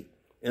V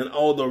and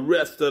all the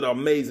rest of the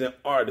amazing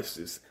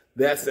artists.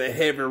 That's a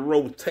heavy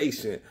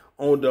rotation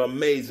on the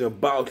amazing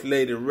Boss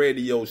Lady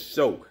radio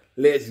show.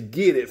 Let's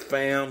get it,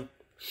 fam.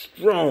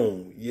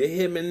 Strong. You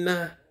hear me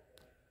now?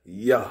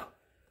 Yeah.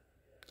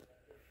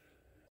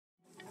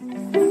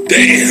 Damn,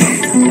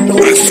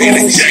 I see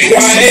the game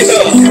right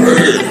up.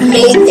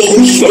 No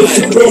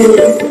bullshit.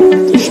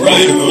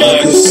 Right,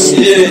 my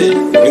shit.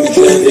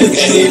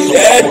 Niggas ain't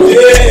that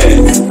bad.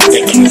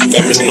 There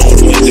is no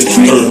one to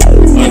disturb.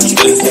 I'm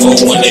just for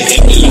when they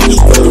hit me like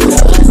the bird.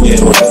 Yeah,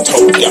 I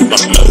told you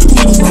my mouth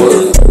to the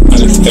word. I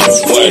just never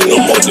swear no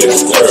more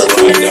disturb.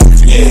 Right now,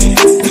 yeah.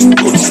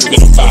 Good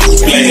spin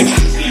fast flame.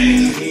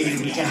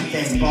 We got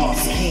that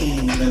Boss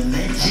King, the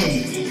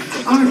legend,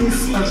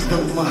 artist of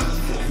the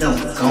month. No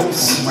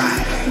Ghost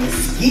Rider.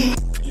 Let's get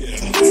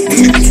it.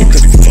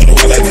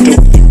 What I do,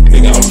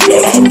 nigga, I'm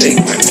float all day.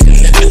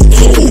 Let me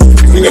go.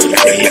 Nigga,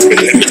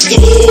 let me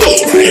go.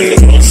 And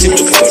nigga, don't see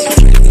me cause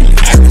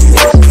I can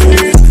work.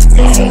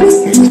 No,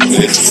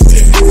 nigga,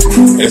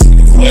 this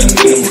what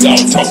nigga,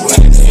 dog talk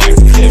like that. I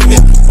can hear me.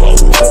 Oh,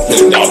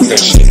 nigga, dog that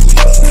shit.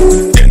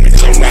 Then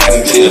nigga, I'm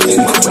riding till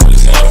nigga,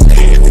 I'm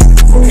dead.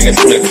 Nigga,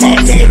 spit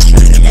cars in the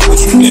tree and I was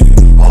split.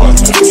 I'm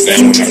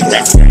saying when I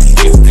rap,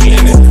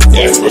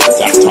 yeah,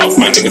 first I talk,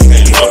 my niggas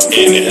saying I'm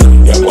in it.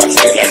 Yeah, boy,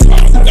 say like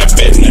that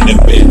bed in the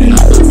bed.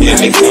 Yeah,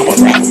 niggas, I'm a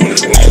rap when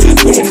it's night.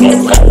 I don't know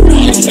how.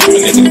 I say my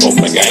niggas go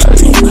for gang.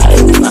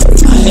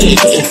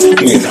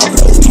 Niggas, I'm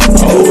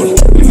cold.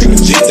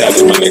 Niggas, G-Dot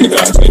is my nigga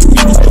that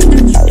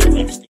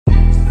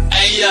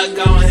Hey, y'all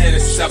go ahead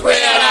and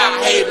spread out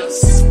haters.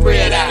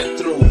 Spread out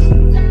through.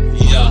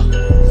 Yeah,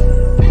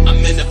 I'm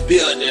in the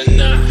building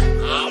now.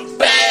 I'm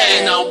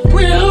bad, I'm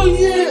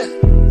brilliant.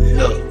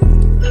 Look.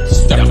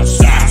 Step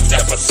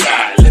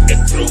aside, let me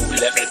through,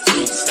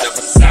 step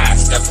aside,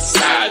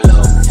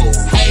 love fool.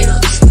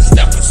 Haters,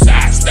 step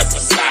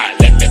aside,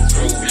 let me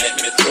through,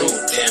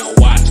 then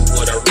watch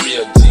what a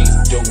real G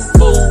do,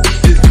 fool.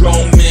 This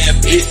grown man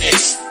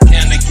business,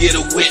 can I get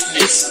a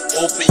witness?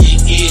 Open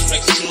your ears,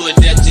 make sure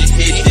that you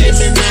hit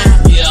this.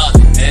 Yeah,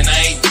 and I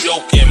ain't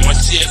joking, my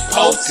shit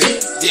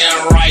potent.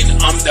 Damn right,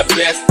 I'm the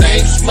best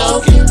thing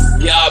smoking.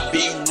 Y'all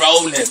be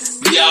rolling,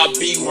 y'all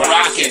be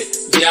rocking,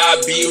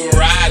 y'all be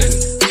riding.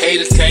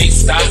 Haters can't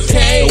stop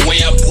the way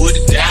I put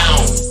it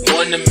down.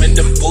 Want them in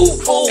the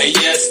booth. And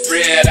yeah,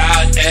 spread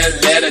out and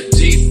let a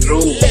G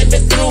through. Let me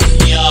through.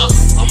 Yeah,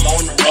 I'm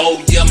on the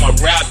road. Yeah, my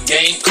rap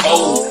game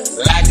cold.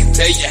 Like I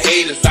tell you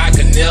haters, I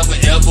can never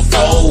ever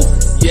fold.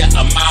 Yeah,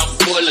 I'm out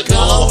full of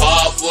gold,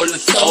 heart full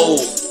of soul.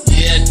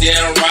 Yeah,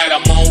 damn right,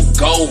 I'm on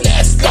go.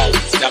 Let's go.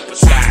 Step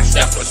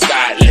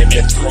aside, let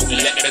me through.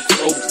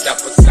 Step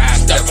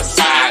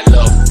aside,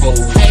 love fool.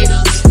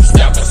 Haters,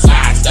 step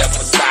aside,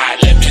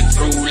 let me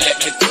through.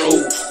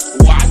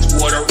 Watch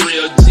what a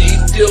real G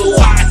do.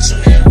 Watch,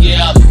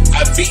 yeah,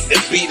 I beat the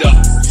beat up.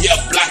 Yeah,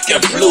 black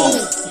and blue.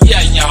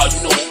 Yeah, y'all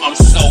know I'm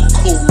so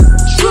cool.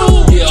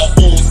 True. Yeah,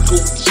 old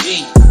school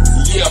G.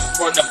 Yeah,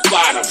 from the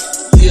bottom.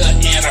 Yeah,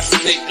 and I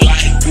stick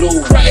like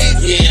glue.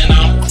 Crazy. Yeah, and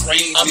I'm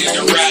crazy.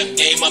 The rap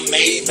game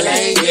amazing.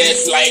 Yeah,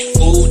 it's like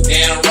food,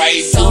 damn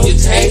right. So you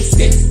taste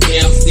it.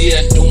 Yeah, I'm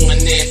still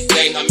doing this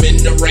thing. I'm in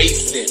the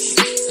races.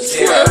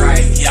 Yeah,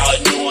 right. Y'all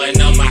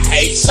knowing I'm a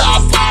hate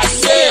shop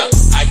myself.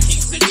 I keep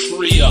the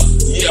trio,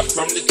 yeah,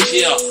 from the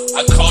chill.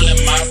 I call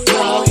it my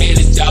throne.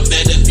 Haters, y'all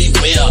better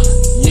beware.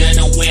 Yeah,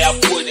 the way I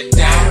put it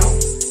down.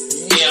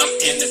 Yeah, I'm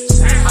in the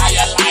town. How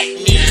you like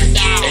me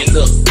now? Hey,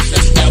 look,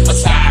 step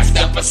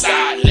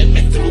aside, let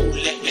me through.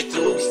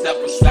 Step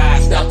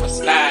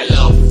aside,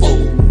 little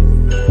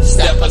fool.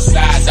 Step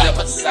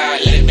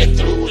aside, let me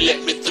through.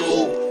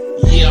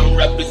 Yeah, I'm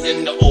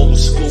representing the old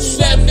school.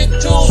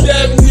 72.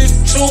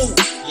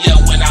 Yeah,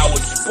 when I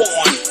was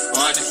born,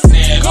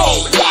 understand me,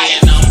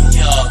 and I'm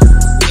here.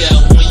 Yeah,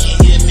 when you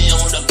hear me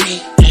on the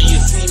beat and you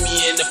see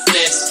me in the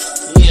flesh,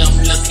 yeah, I'm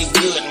looking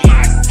good,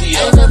 my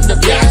dear.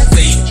 Yeah, I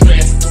stay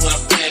dressed to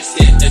impress,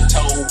 head to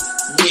toe.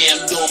 Yeah,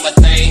 I'm doing my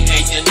thing,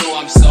 and you know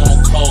I'm so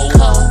cold.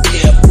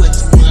 Yeah, put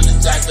you on the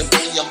jacket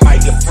on your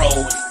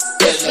microphone.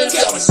 Yeah, look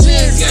at my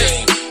shit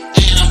game,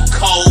 and I'm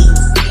cold.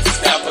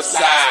 Step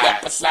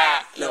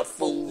aside, little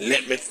fool.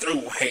 Let me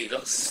through,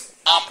 haters.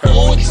 I'm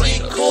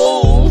OG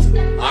cool.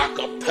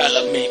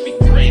 Acapella made me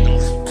greater.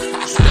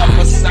 Step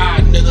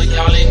aside, nigga,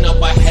 y'all ain't no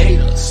but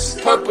haters.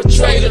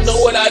 Perpetrator, know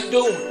what I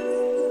do.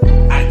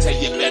 I tell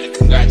you better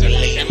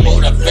congratulate and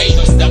motivate.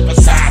 Step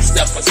aside,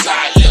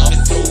 let me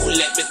through.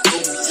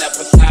 Step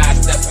aside,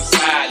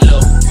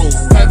 little fool.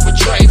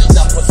 Perpetrator,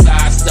 step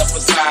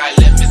aside,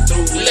 let me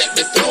through.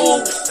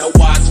 Now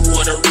watch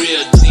what a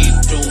real G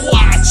do.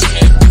 Watch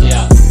me.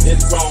 Yeah,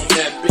 it's grown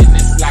man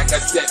business like I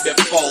said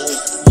before.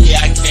 Yeah,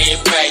 I came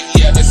back,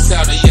 yeah, the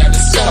cellar, yeah, the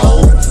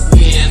soul.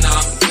 Yeah, and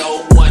I'm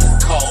so one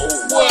cold.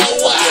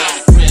 Worldwide,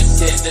 yeah,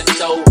 Prince in the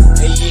toe.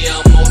 And yeah,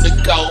 I'm on the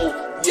go.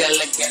 Yeah,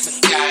 look at the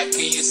sky.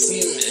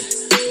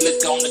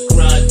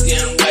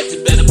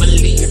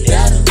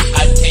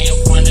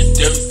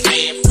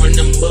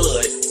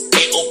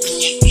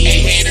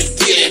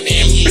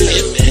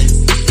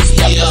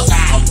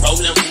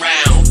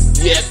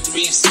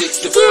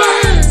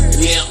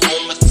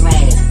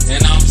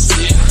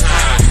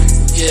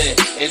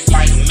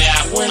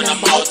 gonna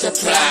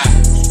multiply.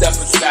 Step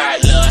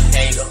aside, little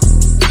hater.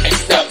 And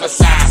step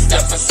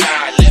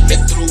aside, let me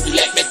through,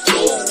 let me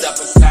through. Step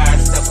aside,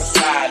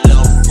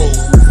 little fool.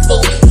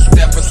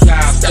 Step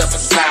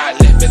aside,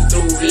 let me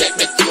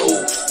through,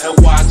 and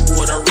watch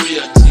what a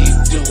real G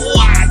do.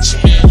 Watch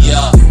it.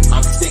 Yeah,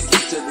 I'm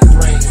sticking to the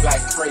grain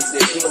like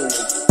crazy glue.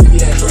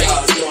 Yeah,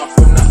 y'all know I'm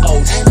from the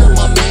ocean. And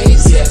I'm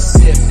amazing. Yeah,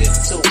 shifted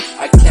too.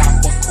 I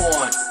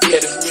Capricorn. Yeah,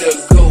 this real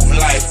good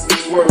life.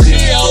 Word is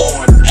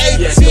born.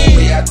 Yeah, the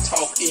way I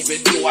talk, even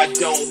though I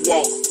don't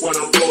walk. When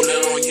I'm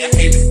rolling on your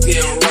head, it's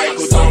damn right,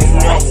 cause I'm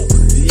roll.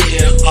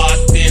 Yeah,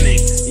 authentic.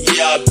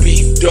 Yeah, I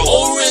be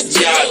dope.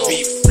 Yeah, I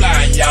be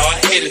flying. Y'all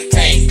haters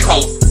can't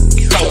cope.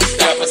 So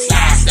step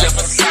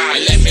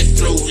aside, let me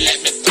through.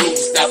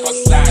 Step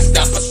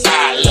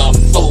aside, little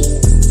fool.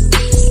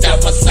 Step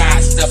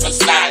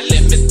aside,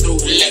 let me through,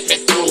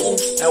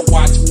 and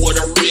watch what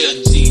a real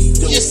G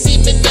do. You see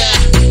me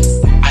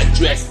now? I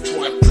dress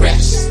to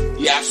impress.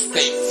 Yeah, I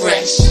stay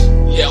fresh.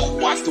 Yeah,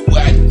 watch the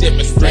way I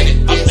demonstrate it.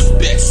 I'm the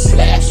best.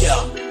 Yeah,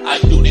 I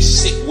do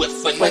this shit with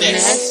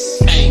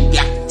finesse. Ain't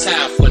got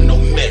time for no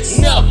mess.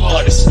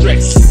 Or the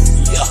stress.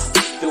 Yeah,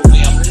 the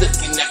way I'm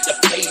looking at the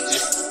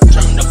pages.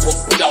 Turn the book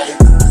down.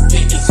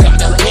 It's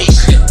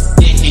calculation.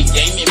 Yeah, he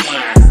gave me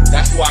mine.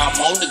 That's why I'm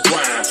on the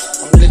grind.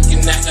 I'm looking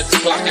at the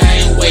clock.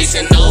 I ain't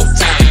wasting no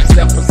time.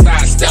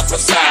 Step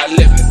aside,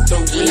 let me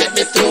through.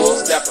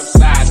 Step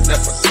aside,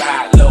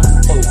 little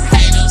fool.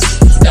 Haters.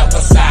 Step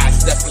aside,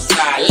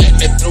 let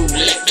me through,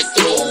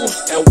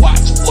 and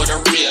watch what a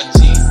real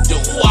G do.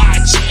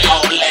 Watch it.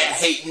 All that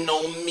hating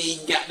on me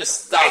got to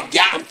stop.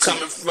 I'm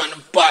coming from the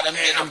bottom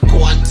and I'm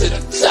going to the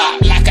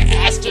top like an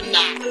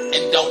astronaut.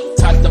 And don't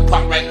touch the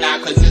pot right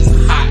now cause it's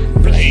hot.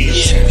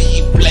 Yeah,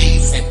 me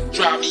blazing,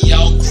 drive me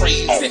all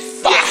crazy.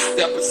 Yeah,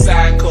 step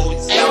aside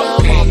cause y'all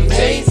can't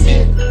take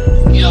me.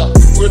 Yeah,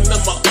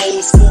 remember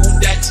old school,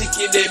 that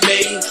chicken they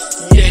made?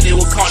 Yeah, they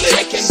would call it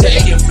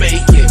shake and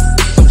bake it.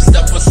 So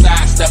step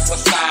aside,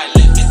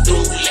 let me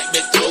through.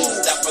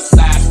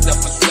 Step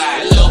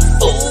aside, little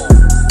fool.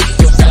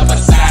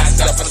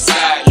 Step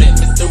aside, let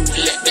me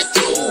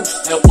through,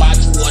 and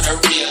watch what a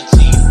real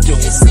G do.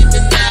 You see me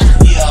now?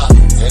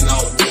 Yeah, and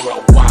I'm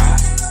worldwide.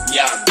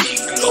 Yeah, I be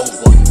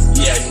global.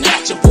 Yeah,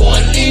 natural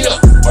born leader.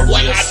 Or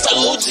what I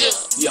told you.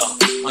 Yeah,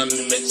 I'm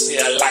in the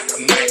chair like a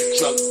Mack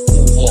truck.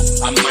 Or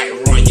I might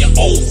run you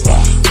over.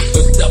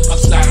 So step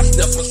aside,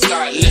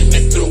 let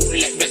me through.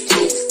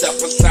 Step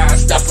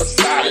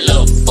aside,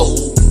 little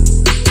fool.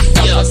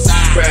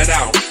 Spread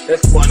out,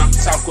 that's what I'm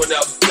talking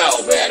about.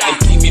 And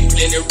give me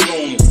plenty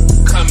room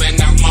coming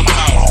out my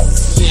mouth.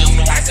 Yeah, I'm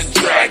like a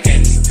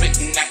dragon,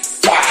 spitting that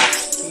fire.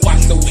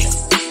 Watch the way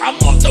I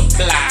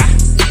multiply.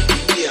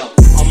 Yeah,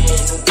 I'm on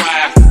the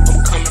ride,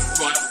 I'm coming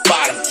from the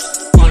bottom.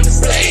 On the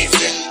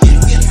blazing,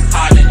 getting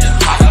hotter and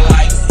hotter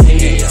like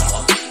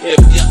hell.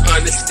 If you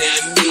understand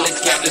me, look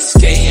at the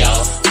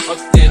scale. I'm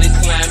steady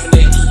climbing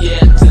in the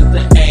air to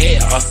the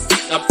air.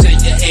 Up to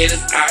your haters,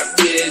 I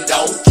really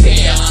don't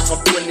care. I'm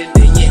putting it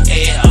in your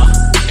air.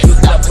 And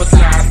step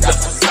aside,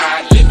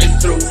 let me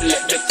through.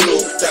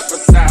 Step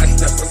aside,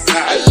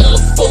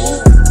 little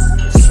fool.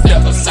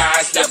 Step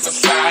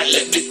aside,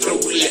 let me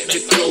through,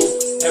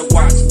 and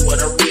watch what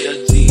a real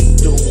G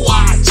do.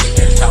 Watch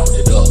and count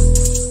it up.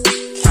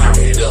 Down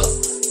it up.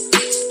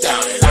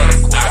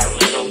 I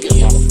don't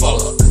give a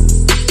fuck.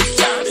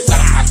 Count it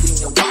up. I see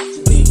you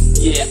watching me,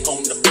 yeah,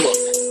 on the book.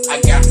 I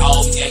got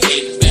all your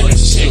haters better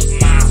shake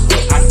my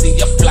hook. I see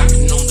you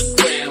plotting on the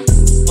gram.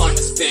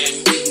 Understand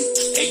me,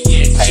 and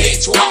yeah,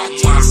 change watch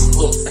my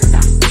hook.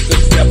 So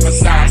step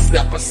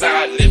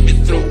aside, let me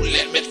through.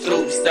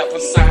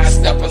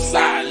 Step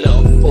aside,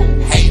 little fool.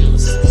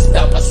 Haters.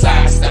 Step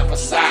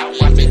aside,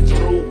 watch me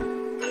through.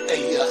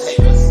 Hey, you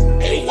haters.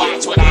 Hey,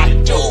 watch what I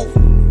do.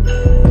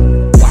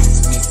 Watch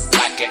me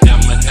like an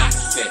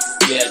Announcement.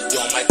 Yeah,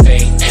 doing my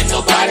thing. Ain't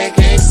nobody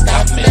can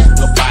stop me.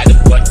 Nobody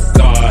but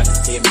God.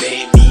 It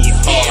made me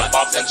hard.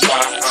 Off the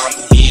drop, I'm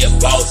here,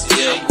 boss.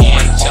 Yeah,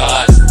 I'm in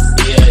charge.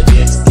 Yeah,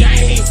 this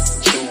game,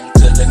 true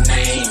to the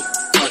name.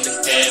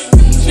 Understand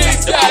me,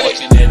 like the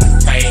fortune and the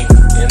fame.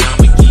 And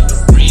I'ma keep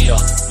it real.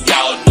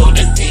 Y'all know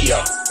the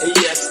deal. And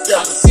yeah,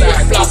 step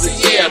aside, flossy,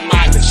 yeah,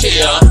 my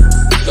chill.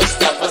 So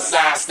step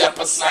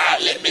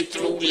aside, let me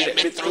through.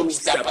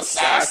 Step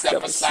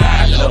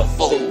aside, little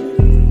fool.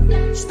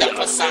 Step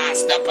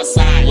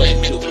aside, let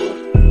me through.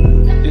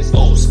 This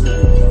old school.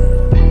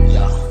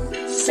 Yeah.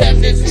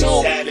 72.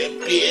 Daddy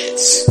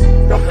bitch.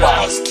 The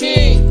boss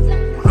king.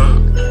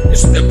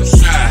 Step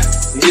aside.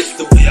 It's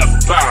the way I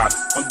vibe.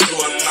 I'm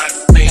doing my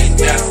thing.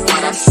 That's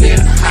what I'm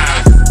sitting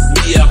high.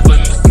 Yeah, up on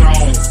the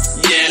throne.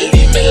 Yeah,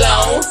 leave me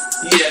alone.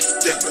 Yeah,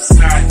 step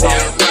aside. Yeah,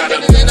 right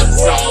up in the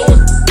zone.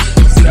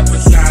 Step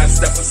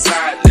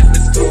aside, let me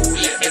through.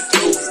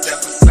 Step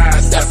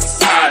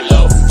aside,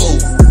 little fool.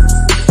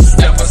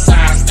 Step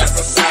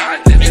aside,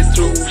 let me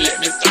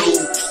through,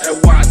 and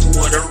watch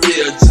what a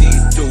real G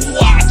do.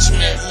 Watch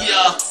me,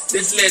 yeah,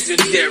 this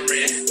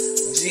legendary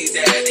G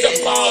Daddy, the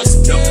boss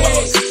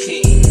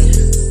king,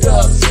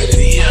 Dub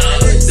City, yeah,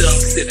 Dub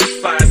City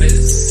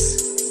Finest.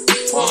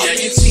 Yeah,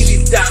 you see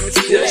these diamonds I'm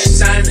still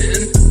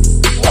shining.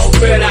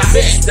 Spread out,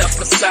 step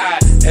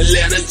aside, and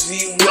let a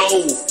G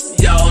roll.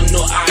 Y'all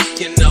know I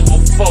can never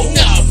fold.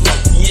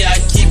 Yeah, I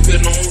keep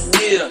it on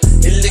real.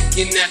 And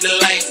looking at the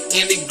light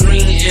in the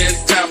green, and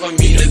it's time for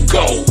me to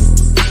go.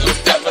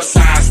 Step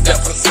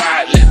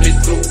aside, let me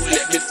through,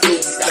 let me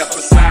through. Step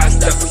aside,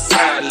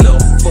 little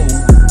fool.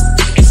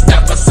 And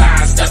step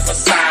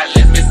aside,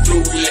 let me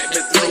through,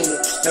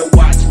 and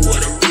watch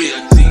what a real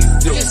G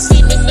do. You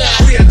see me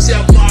now? Real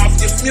jump off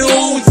your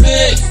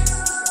music.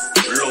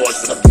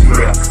 Lords of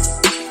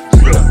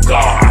real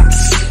gods.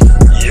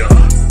 Yeah,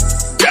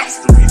 that's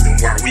the reason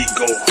why we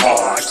go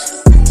hard.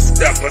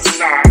 Step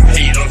aside,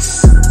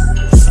 haters.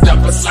 Step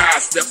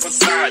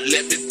aside,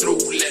 let me through.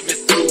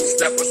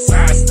 Step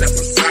aside,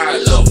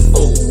 little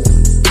fool.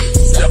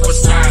 Step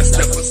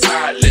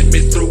aside, let me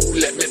through,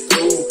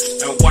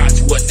 and watch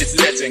what this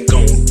legend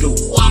gon' do.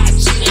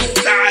 Watch me.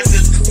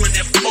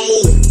 2024.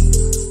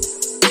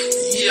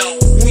 Yo,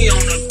 we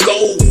on the go.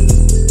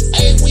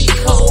 Hey, we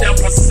cold. Step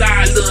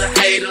aside, little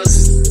haters.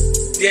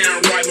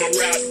 Damn right, my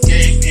rap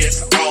game is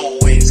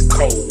always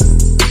cold.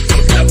 So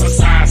step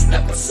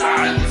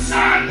aside.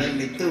 Let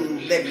me through.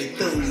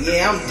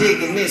 Yeah, I'm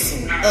digging this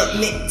one. Up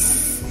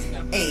next,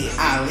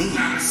 A.Ali,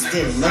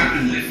 Still Love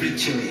You,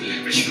 featuring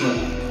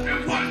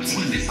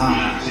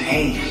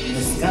T.R.A.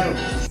 Let's go.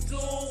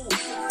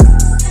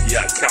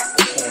 Yeah,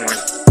 Capricorn,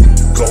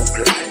 go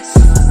blind.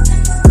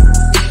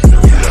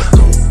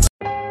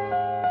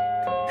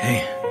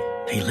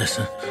 Hey,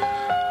 listen.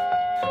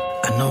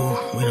 I know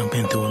we done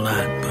been through a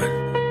lot, but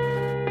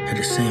at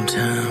the same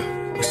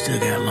time, we still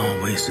got a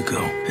long ways to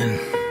go. And,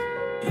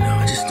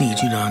 I just need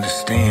you to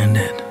understand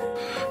that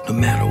no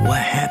matter what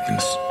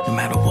happens, no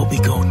matter what we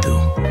go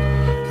through,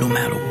 no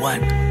matter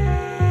what,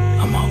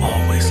 I'ma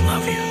always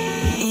love you.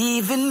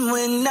 Even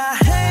when I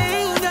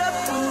hang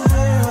up and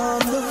we're on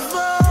the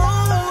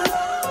phone,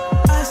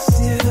 I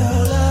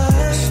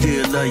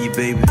still love you,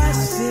 baby. I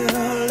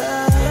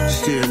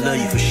Still love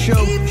you for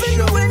sure.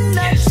 Even when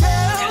I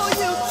tell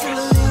you to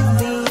leave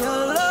me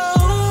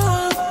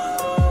alone,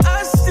 I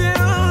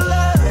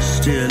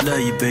still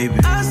love you, baby.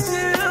 I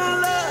still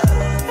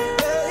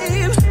love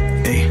you,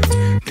 babe. Hey,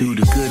 through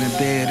the good and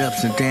bad,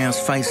 ups and downs,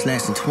 fights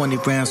lasting 20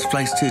 rounds,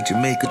 flights to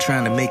Jamaica,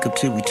 trying to make up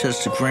till we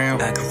touch the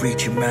ground. I can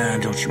read your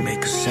mind, don't you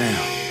make a sound.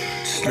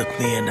 Just look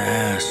me in the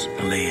eyes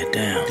and lay it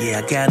down. Yeah,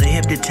 I got her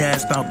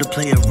hypnotized, about to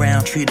play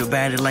around. Treat her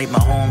body like my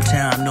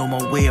hometown. I know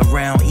my way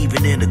around,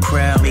 even in the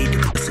crowd. Made the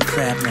pussy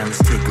clap, now let's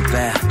take a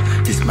bow.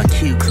 This my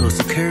cue, close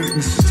the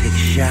curtains, let's take a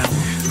shower.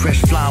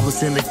 Fresh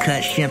flowers in the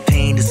cut,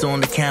 champagne is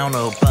on the counter.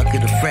 A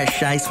bucket of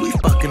fresh ice, we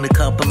fucking a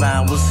couple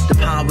hours. The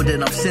power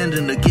that I'm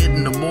sending her,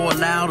 getting her more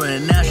louder.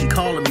 And now she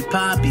calling me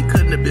Poppy,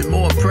 couldn't have been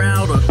more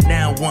prouder.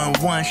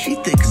 911, she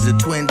thick as the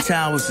Twin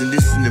Towers. And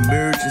this is an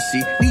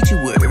emergency, need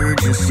you with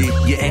urgency.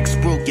 Your ex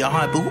broke your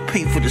heart, but who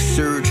paid for the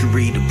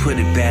surgery to put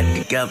it back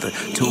together?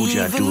 Told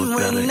you I'd do it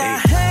better.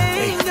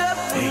 Hey.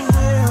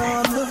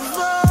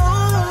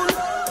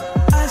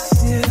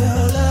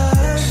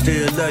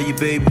 Still love you,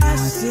 baby.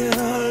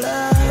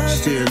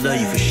 Still love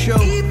you for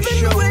sure.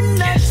 Even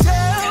when I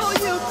tell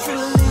you to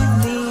leave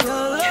me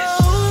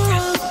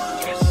alone,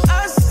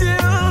 I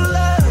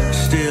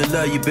still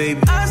love you,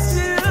 baby. I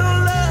still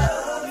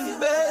love you,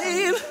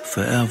 babe.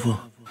 Forever.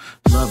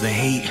 Love and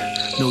hate,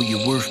 know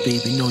your worth,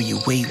 baby, know your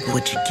weight.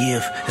 What you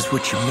give is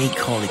what you make,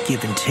 call it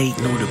give and take,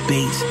 no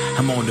debates.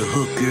 I'm on the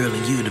hook, girl,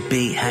 and you the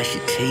bait, how she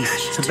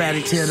taste.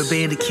 Somebody tell the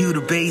band to cue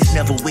the bass,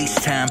 never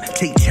waste time,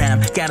 take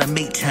time, gotta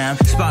make time.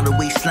 Spot a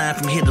waistline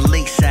from here to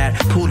lakeside,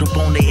 pulled up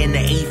on it in the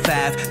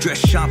A5,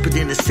 dressed sharper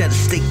than a set of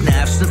steak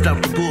knives, slipped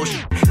out the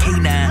bullshit.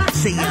 K9,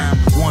 say I'm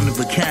one of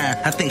a kind,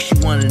 I think she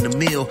one in a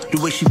meal.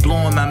 The way she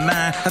blowing my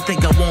mind, I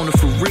think I want her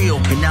for real.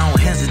 And I don't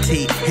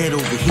hesitate, head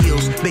over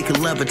heels, make her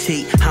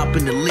levitate, hop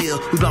in the Lil,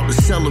 we about to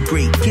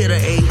celebrate. Get her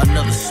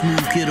another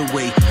smooth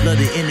getaway. Love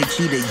the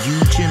energy that you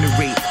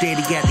generate.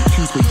 Daddy got the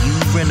keys, but you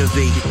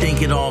renovate. You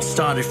think it all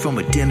started from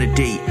a dinner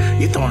date.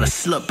 You thought I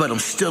slept, but I'm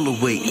still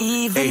awake.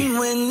 Even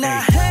when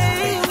I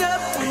hang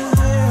up and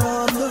we're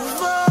on the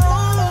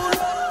phone,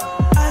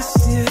 I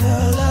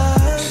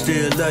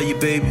still love you,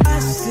 baby. I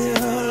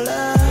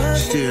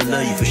still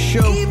love you for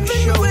sure.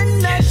 Even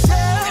when I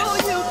tell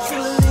you to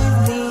leave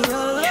me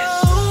alone,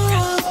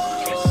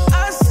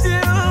 I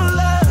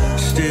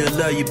still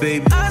love you,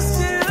 baby. I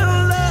still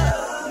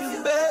love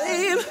you,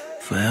 babe.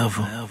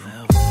 Forever.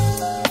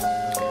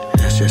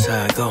 That's just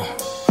how I go.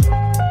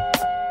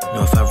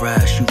 Know if I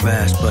rise, you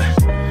rise, but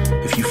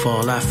if you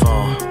fall, I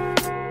fall.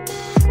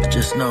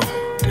 Just know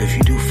that if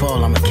you do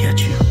fall, I'ma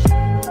catch you.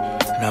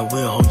 And I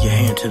will hold your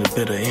hand to the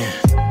bitter end.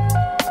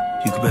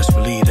 You can best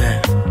believe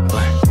that.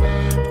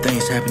 But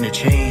things happen to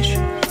change,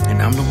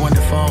 and I'm the one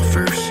to fall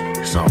first.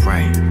 It's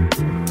alright.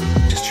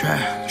 Just try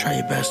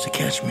your best to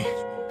catch me.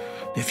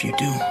 If you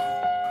do,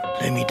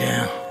 lay me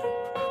down.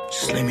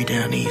 Just lay me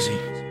down easy.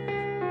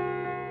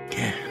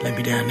 Yeah, lay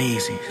me down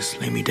easy. Just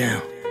lay me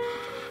down.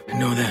 And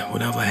know that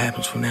whatever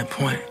happens from that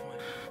point,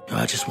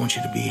 I just want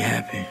you to be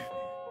happy.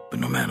 But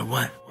no matter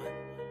what,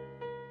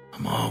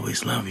 I'ma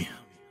always love you.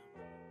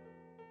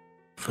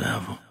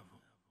 Forever.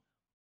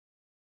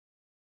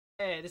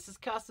 Hey, this is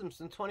Customs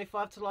from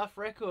 25 to Life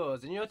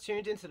Records, and you're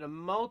tuned into the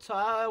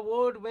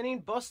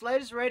multi-award-winning Boss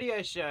Ladies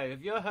radio show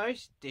with your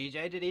host,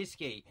 DJ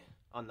Didiski,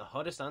 on the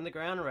hottest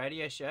underground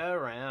radio show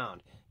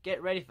around.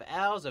 Get ready for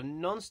hours of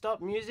non-stop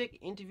music,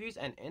 interviews,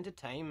 and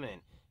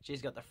entertainment.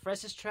 She's got the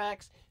freshest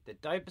tracks, the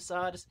dopest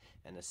artists,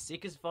 and the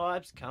sickest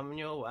vibes coming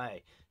your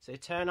way. So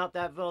turn up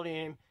that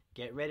volume,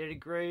 get ready to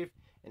groove,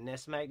 and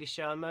let's make this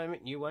show a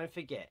moment you won't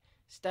forget.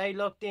 Stay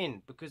locked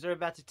in, because we're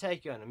about to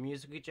take you on a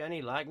musical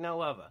journey like no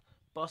other.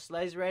 Boss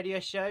Ladies radio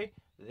show,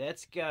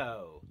 let's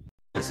go.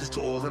 This is to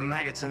all the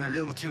maggots and the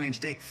little 2-inch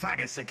dick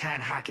faggots that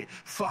can't hack it.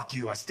 Fuck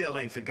you, I still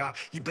ain't forgot.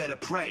 You better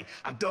pray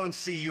I don't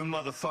see your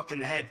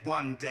motherfucking head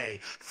one day.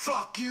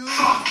 Fuck you.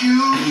 Fuck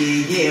you.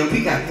 Yeah,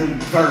 we got them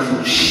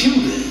verbal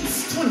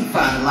shooters.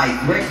 25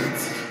 Life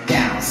Records.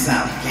 Down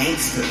South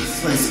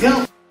gangsters. Let's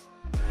go.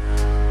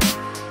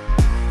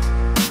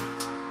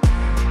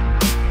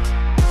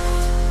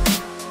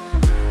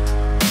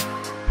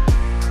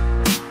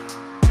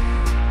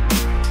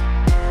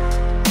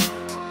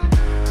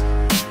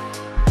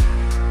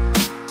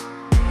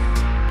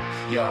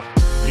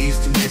 They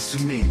used to mess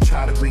with me,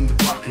 try to bring the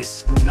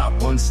ruckus, but not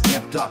one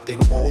stepped up, they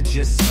were all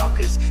just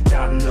suckers.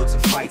 Down in loads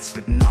of fights,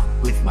 but not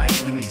with my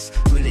enemies.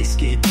 Were they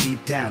scared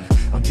deep down?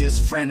 I'm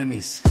just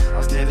frenemies. I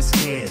was never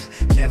scared,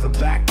 never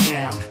back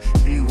down.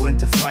 Knew when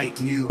to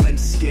fight, knew when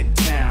to skip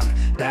town.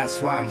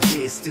 That's why I'm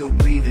here, still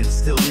breathing,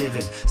 still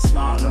living.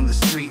 Smart on the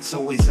streets,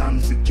 always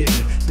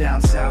unforgiving.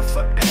 Down south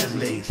for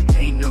Adelaide,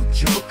 ain't no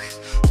joke.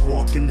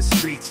 Walk in the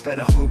streets,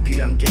 better hope you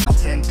don't get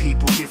 10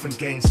 people, different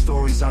gang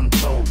stories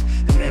untold.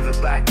 I never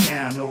back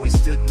down, always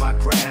stood my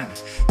ground.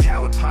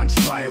 Coward punched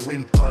by a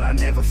wimp, but I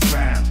never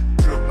frowned.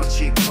 Broke my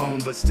cheekbone,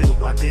 but still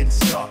I didn't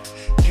stop.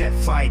 Kept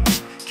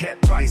fighting,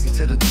 kept rising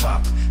to the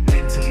top.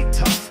 Mentally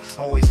tough,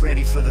 always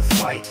ready for the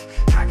fight.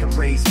 Hack and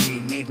raised me,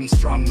 made me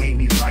strong, made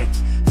me right.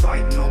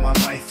 Fighting all my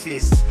life,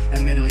 fists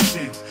and mentally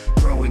too.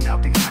 Growing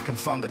up in hacking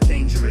fun, but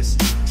dangerous.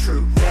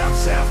 True, down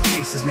south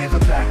cases never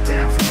back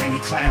down from any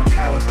clown.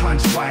 Coward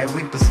punched by a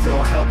whip, but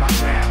still held my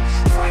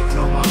ground. Fighting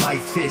all my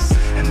life, fists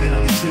and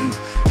mentally too.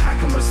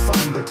 Hacking was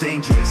fun, but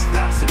dangerous,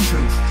 that's the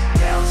truth.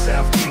 Down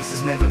south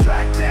cases never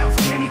back down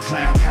from any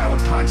clown.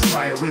 Coward punched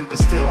by a whip, but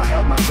still I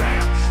held my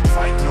ground.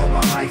 Fighting all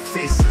my life,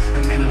 fists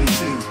and mentally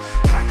too.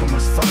 Hacking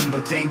was fun,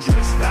 but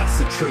dangerous, that's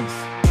the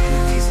truth.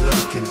 Enemies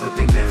lurking, but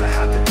they never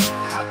happen.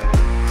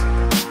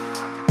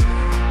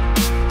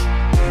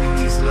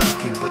 Enemies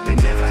lurking, but they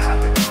never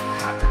happen.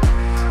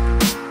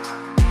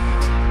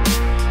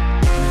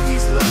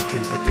 Enemies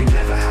lurking, but they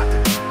never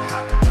happen.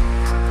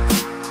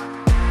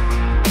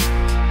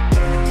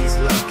 Enemies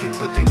lurking,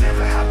 but they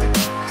never happen.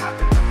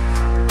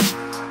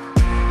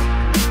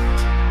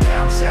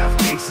 Down south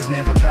cases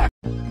never back.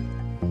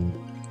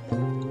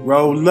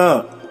 Roll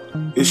up.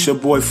 It's your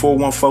boy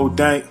 414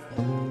 Dank,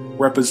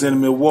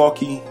 representing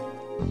Milwaukee,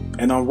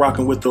 and I'm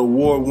rocking with the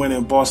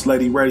award-winning Boss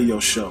Lady Radio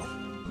Show.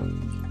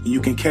 And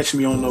you can catch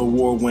me on the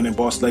award-winning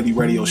Boss Lady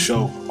Radio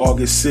Show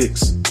August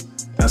 6th.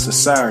 That's a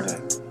Saturday.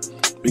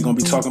 We're going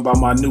to be talking about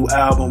my new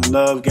album,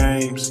 Love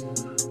Games.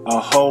 A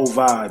whole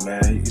vibe,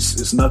 man.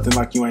 It's nothing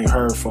like you ain't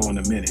heard for in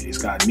a minute. It's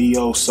got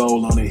neo,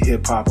 soul on it,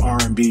 hip-hop,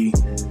 R&B.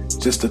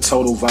 Just a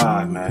total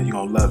vibe, man. You're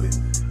going to love it.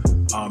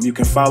 You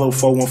can follow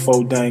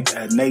 414 Dank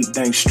at Nate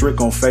Dank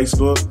Strick on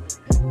Facebook,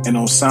 and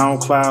on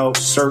SoundCloud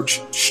search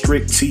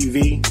Strick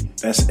TV.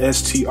 That's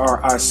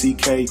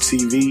STRICK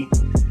TV,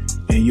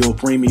 and you'll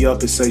bring me up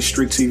and say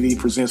Strick TV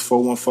presents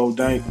 414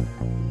 Dank.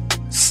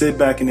 Sit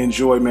back and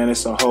enjoy, man.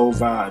 It's a whole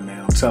vibe,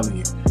 man. I'm telling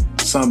you,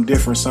 something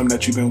different, something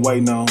that you've been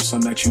waiting on,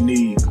 something that you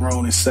need,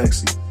 grown and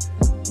sexy.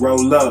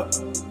 Roll up,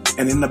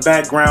 and in the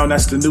background,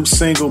 that's the new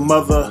single,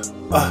 Mother.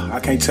 I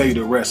can't tell you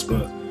the rest,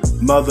 but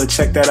Mother,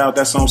 check that out.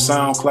 That's on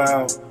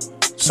SoundCloud.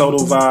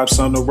 Total vibe,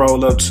 something to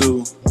roll up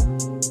to.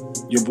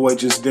 Your boy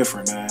just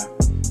different, man.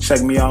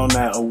 Check me out on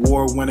that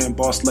award-winning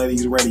Boss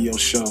Ladies Radio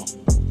Show.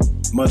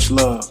 Much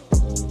love.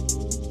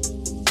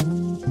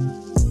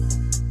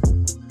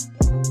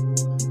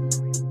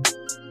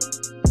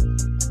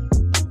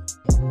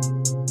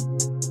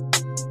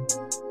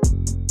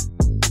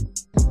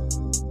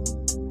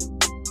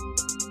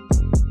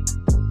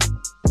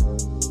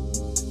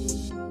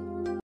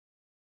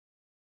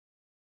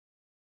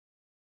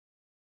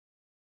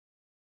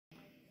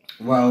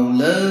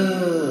 Roll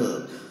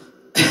up.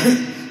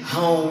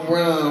 Home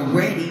run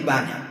ready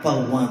by that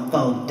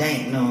 414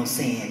 Dank, know what I'm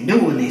saying?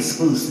 New and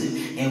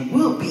exclusive. And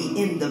we'll be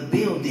in the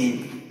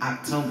building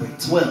October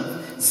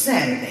 12th,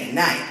 Saturday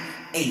night,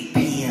 8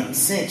 p.m.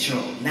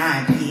 Central,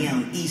 9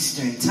 p.m.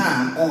 Eastern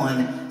Time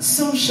on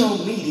Social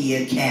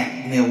Media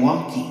Cap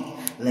Milwaukee.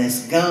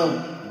 Let's go.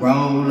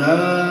 Roll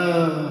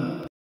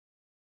up.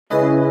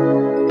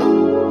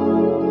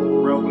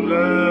 Roll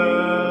up.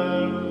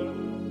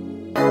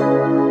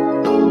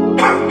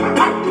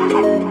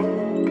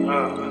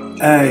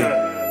 Hey,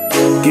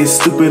 get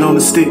stupid on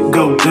the stick,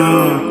 go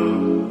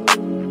dumb.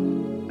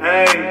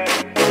 Hey,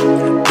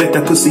 let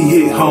that pussy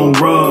hit home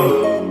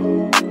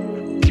run.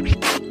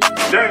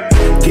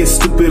 Get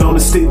stupid on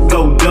the stick,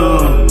 go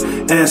dumb.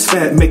 Ass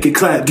fat, make it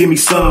clap, give me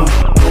some.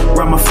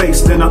 Ride my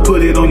face, then I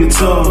put it on your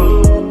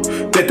tongue.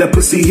 Bet that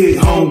pussy hit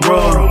home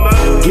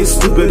run. Get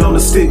stupid on the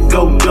stick,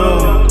 go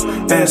dumb.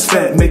 Ass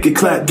fat, make it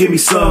clap, give me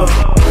some.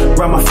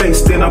 Ride my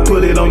face, then I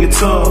put it on your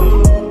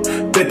tongue.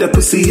 Bet that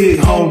pussy hit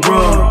home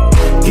run.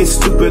 Get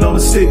stupid on the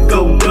stick,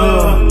 go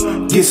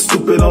dumb. Get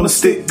stupid on the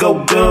stick,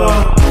 go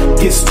dumb.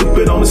 Get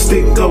stupid on the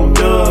stick, go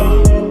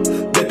dumb.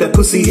 Bet that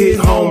pussy hit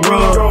home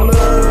run.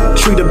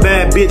 Treat a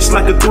bad bitch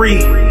like a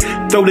 3.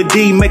 Throw the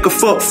D, make a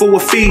fuck for a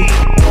fee.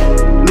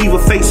 Leave her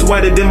face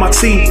whiter than my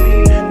teeth.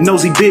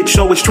 Nosy bitch,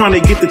 always trying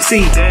to get the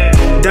tea.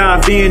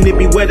 Dive in, it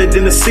be wetter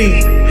than the sea.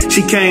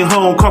 She came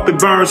home, carpet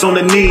burns on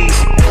the knees.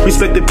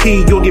 Respect the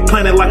P, you'll get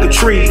planted like a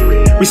tree.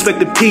 Respect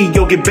the P,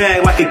 you'll get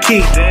bagged like a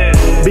key.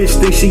 Bitch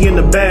think she in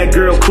the bad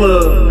girl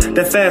club.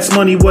 That fast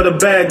money, what a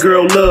bad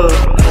girl love.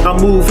 I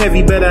move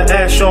heavy, better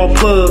ash all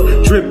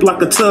plug. Drip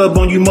like a tub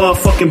on you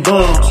motherfucking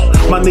bums.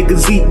 My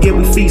niggas eat, yeah,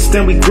 we feast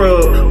and we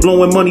grub.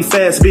 Blowing money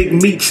fast, big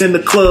meats in the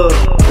club.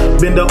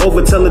 Bend her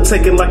over, tell her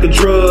take it like a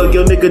drug.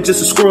 Your nigga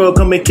just a scrub,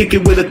 come and kick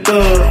it with a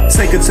thug.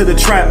 Take her to the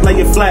trap,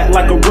 lay it flat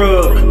like a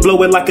rug.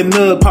 Blow it like a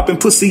nug, popping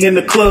pussy in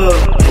the club.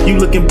 You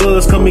looking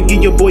buzz, come and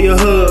give your boy a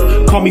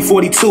hug. Call me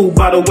 42,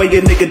 by the way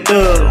a nigga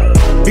thug.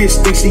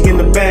 Bitch think she in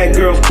the bad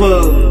girl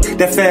club.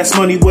 That fast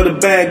money, what a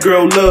bad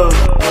girl love.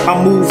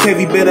 I move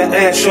heavy, better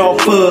ash all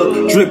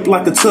plug. Drip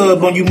like a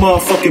tub on you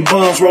motherfucking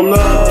bums, roll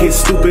up. Get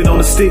stupid on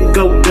the stick,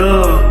 go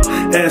dumb.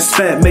 Ass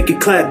fat, make it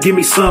clap, give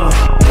me some.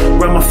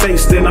 Ride my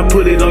face, then I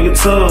put it on your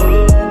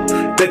tongue.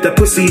 Bet that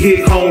pussy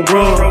hit home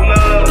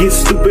run. Get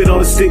stupid on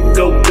the stick,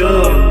 go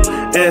dumb.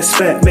 Ass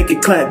fat, make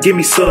it clap, give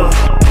me some.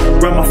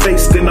 Ride my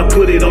face, then I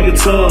put it on your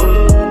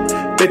tongue.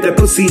 Bet that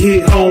pussy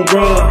hit home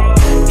run.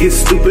 Get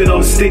stupid on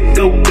the stick,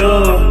 go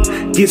dumb.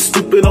 Get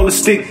stupid on the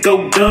stick,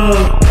 go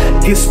dumb.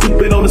 Get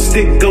stupid on the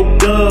stick, go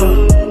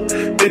dumb.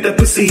 Bet that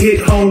pussy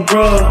hit home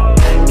run.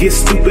 Get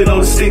stupid on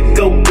the stick,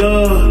 go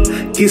dumb.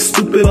 Get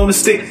stupid on the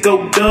stick,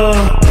 go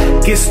dumb.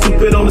 Get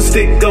stupid on the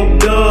stick, go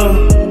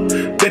dumb.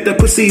 Bet that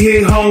pussy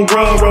hit home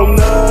run, roll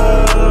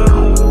up.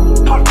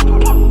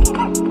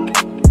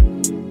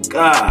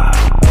 God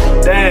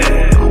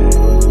damn.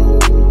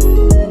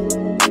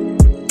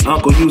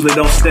 Uncle usually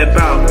don't step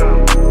out,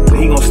 but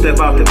he gonna step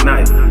out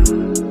tonight.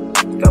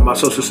 Got my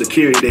social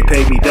security, they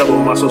paid me double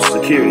my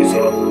social security,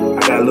 so I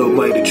got a little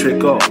money to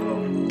trick off.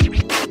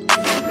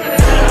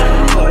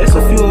 Oh, it's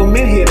a few of them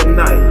in here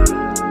tonight.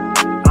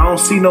 I don't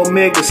see no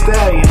Meg the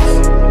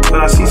Stallions, but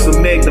I see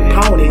some Meg the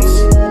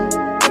Ponies,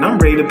 and I'm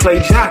ready to play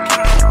jockey.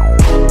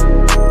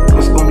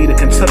 It's gonna be the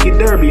Kentucky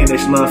Derby in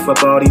this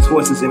motherfucker, all these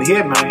horses in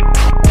here, man.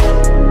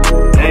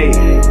 Hey,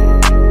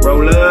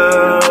 roll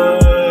up.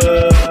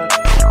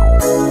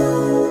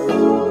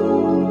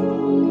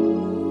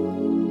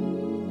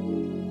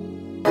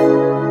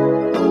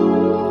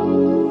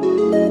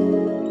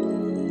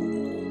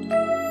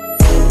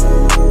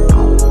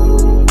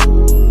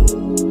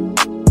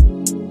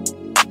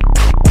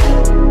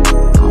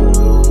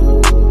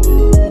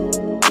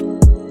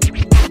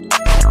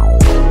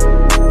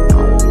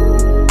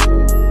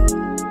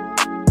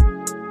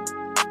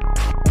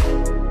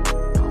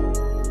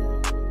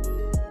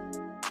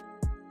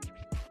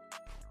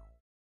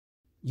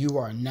 You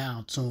are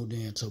now tuned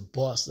in to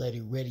Boss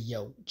Lady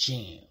Radio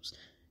Jams.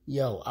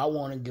 Yo, I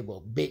want to give a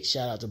big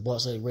shout out to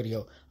Boss Lady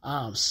Radio.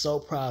 I'm so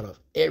proud of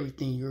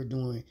everything you're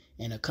doing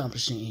and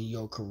accomplishing in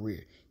your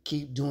career.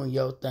 Keep doing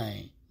your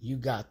thing. You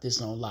got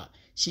this on lock.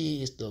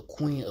 She is the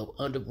queen of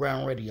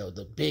underground radio,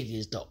 the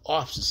biggest, the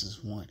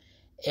obsessive one.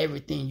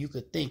 Everything you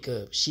could think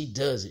of, she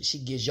does it. She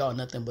gives y'all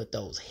nothing but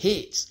those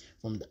hits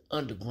from the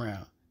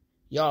underground.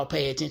 Y'all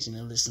pay attention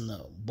and listen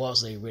to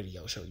Boss Lady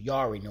Radio Show. Y'all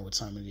already know what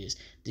time it is.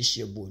 This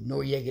your boy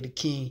Noriega the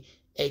King,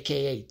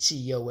 a.k.a.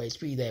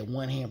 TOHP, that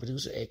one-hand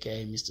producer,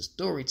 a.k.a. Mr.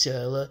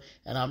 Storyteller.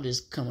 And I'm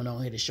just coming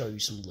on here to show you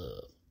some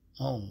love.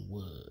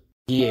 Onward.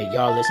 Yeah,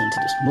 y'all listen to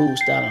the smooth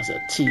stylings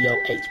of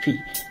TOHP,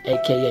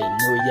 a.k.a.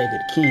 Noriega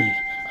the King.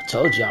 I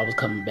told you I was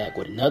coming back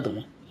with another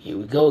one. Here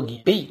we go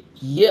again. Beat.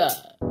 Yeah.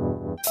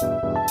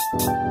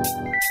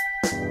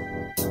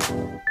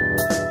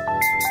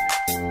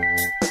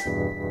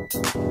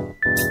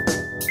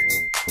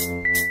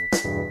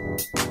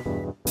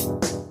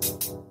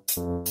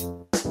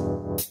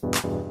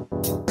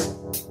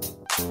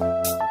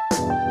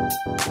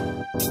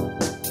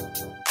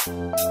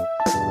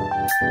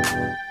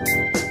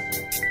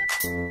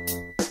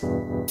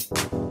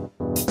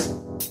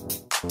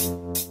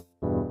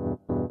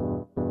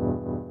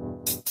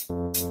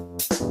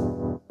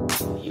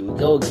 Here we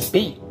go again.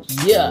 Beat.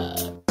 Yeah.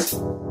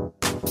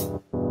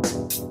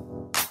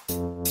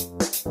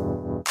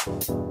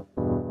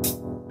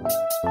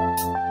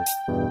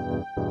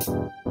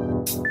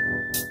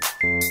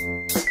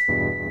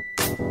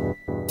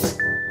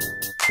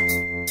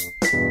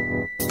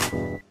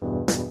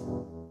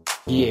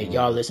 Yeah,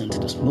 y'all listen to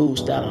the smooth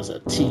stylings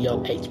of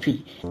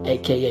TOHP,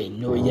 a.k.a.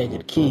 Noriega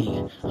the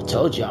King. I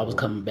told you I was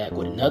coming back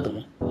with another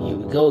one. Here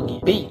we go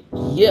again. Beat.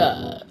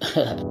 Yeah.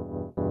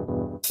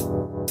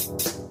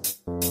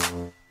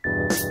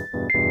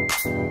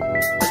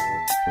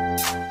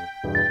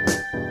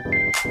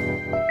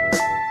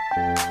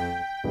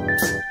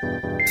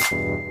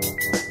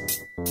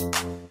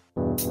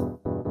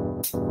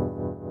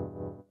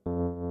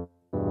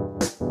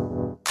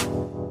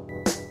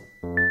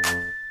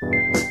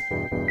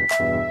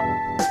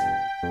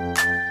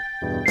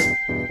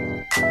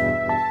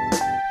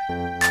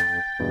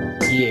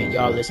 Yeah,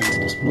 y'all listen to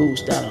the smooth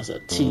stylings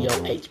of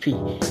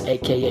TOHP,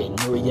 aka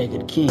Noriega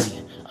the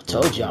King. I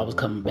told you I was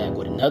coming back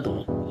with another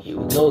one. Here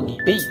we go again.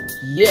 Beat,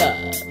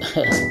 yeah.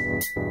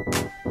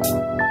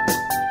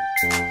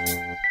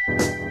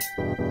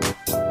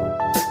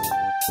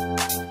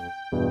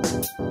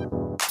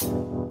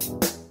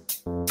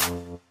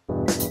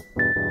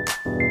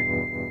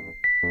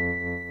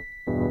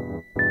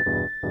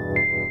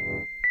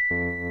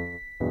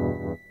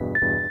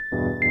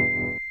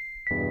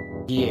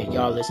 Yeah,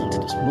 y'all listen to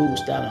the smooth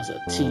stylings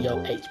of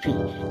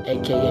TOHP,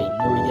 aka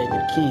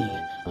Noriega the King.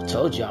 I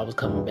told you I was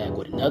coming back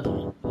with another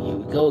one. Here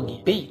we go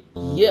again. Beat,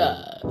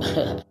 yeah.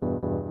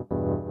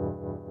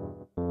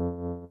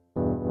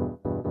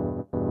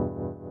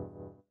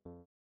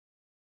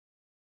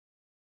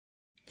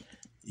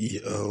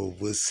 Yo,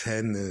 what's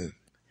happening?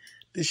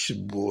 This your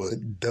boy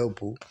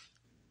Double,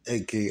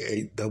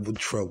 aka Double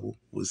Trouble.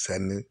 What's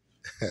happening?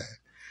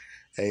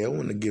 Hey, I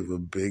want to give a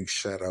big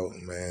shout out,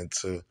 man,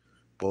 to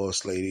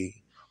Boss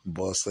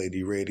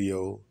Lady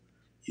Radio.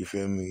 You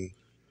feel me?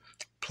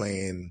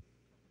 Playing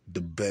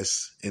the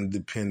best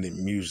independent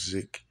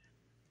music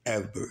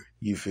ever.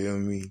 You feel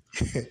me?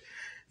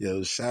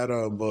 Yo, shout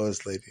out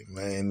Boss Lady,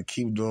 man.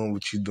 Keep doing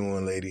what you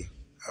doing, lady.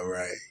 All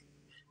right.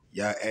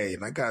 Yeah, hey,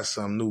 and I got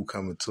something new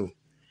coming too.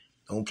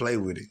 Don't play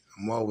with it.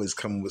 I'm always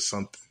coming with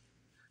something.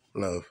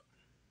 Love.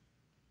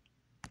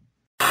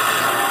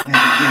 And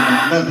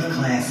another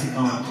classic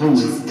on Who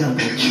is Double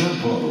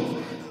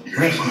Trouble.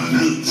 Record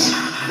hits,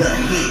 the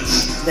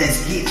hits.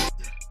 Let's get it.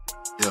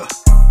 Yeah.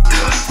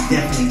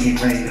 Definitely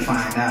get ready to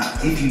find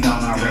out if you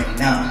don't already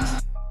know.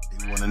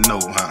 You wanna know,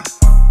 huh?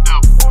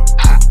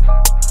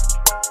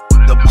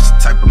 Double's the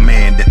type of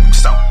man that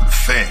looks out for the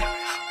fam.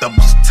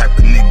 Double's the type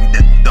of nigga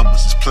that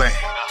Doubles is playing.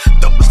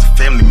 Double's the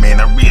family man,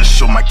 I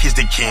reassure my kids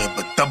they can.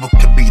 But Double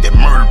could be that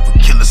murderer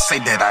killer, say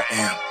that I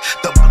am.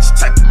 Double's the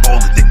type of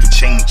baller that can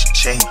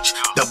change.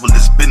 Double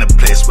has been a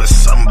place where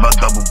something about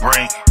double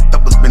brain.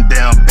 Double's been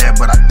down bad,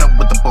 but I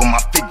doubled up on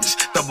my figures.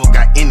 Double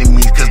got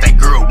enemies, cause that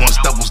girl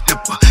wants Double's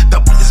dipper.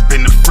 Double has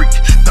been a freak,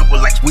 Double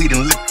likes weed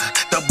and liquor.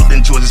 Double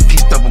enjoys his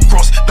peace, Double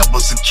cross,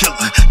 Double's a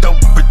killer. Double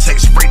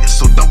protects raiders,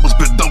 so Double's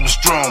good, Double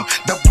strong.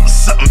 Double is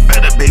something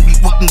better, baby,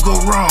 what can go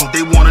wrong?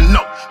 They wanna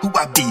know who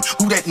I be,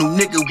 who that new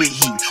nigga with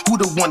heat, who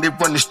the one that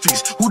run the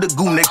streets, who the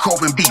goon they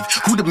callin' beef,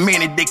 who the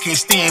man that they can't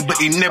stand but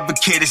they never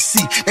care to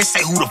see. They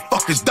say who the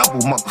fuck is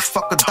Double,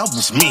 motherfucker,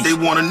 Double's me. They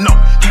wanna know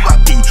who I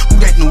be, who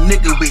that new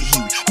nigga with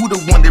heat, who the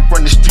one that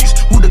run the streets,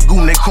 who the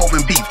goon they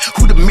callin' beef,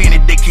 who the man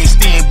that they can't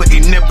stand but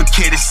they never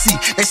care to see.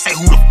 They say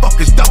who the fuck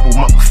is Double,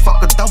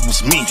 motherfucker,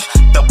 Double's me.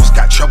 Double's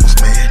got troubles,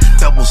 man.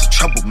 Double's a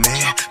trouble,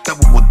 man.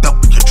 Double will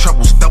double your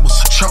troubles. Double's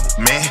a trouble,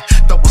 man.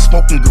 Double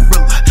smoking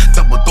gorilla.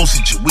 Double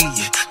dosage of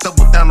weed.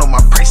 Double down on my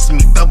price to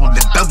me. Double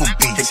the double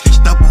B. It's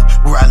double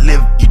where I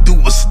live. You do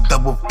what's a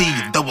double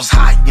feed. Double's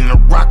high in the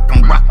rock.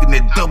 I'm rocking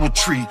that double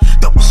tree.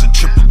 Double's a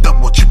triple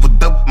double. Triple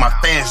double my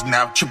fans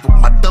now. Triple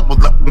my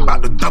double up. I'm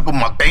about to double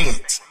my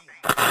bands.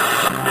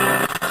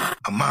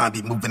 My mind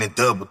be moving in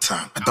double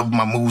time. I double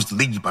my moves to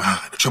leave you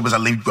behind. The troubles I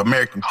leave you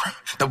American crime.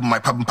 Double my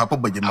pop and pop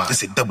over your mind. They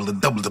say double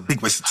is a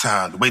big waste of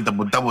time. The way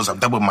double doubles, I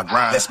double my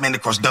grind. Last man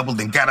across double,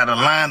 then got out of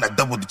line. I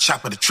double the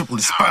chopper, the triple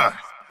is spine.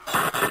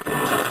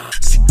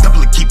 See,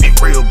 double keep it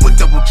real, but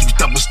double keeps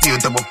double still.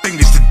 Double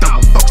fingers to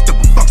double fucks to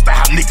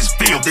how niggas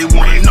feel. They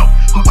wanna know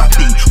who I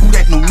be, who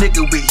that new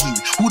nigga with heat,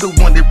 who the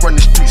one that run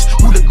the streets,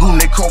 who the goon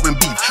they callin'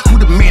 beef, who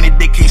the man that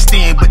they can't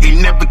stand but they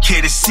never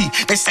care to see.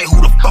 They say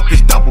who the fuck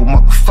is Double,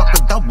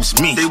 motherfucker, Double's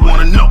me. They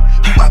wanna know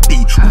who I be,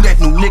 who that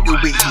new nigga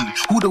with heat,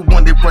 who the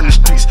one that run the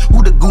streets,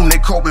 who the goon they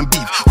callin'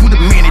 beef, who the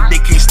man that they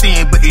can't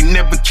stand but they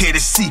never care to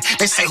see.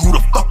 They say who the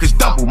fuck is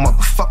Double,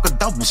 motherfucker,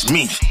 Double's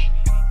me.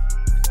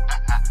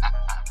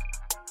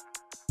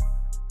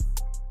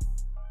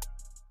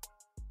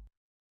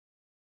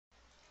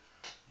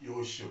 Yo,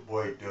 it's your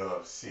boy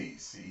Dub C,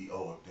 CEO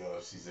of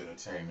Dub C's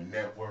Entertainment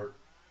Network.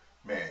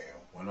 Man,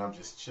 when I'm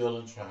just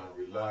chilling, trying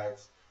to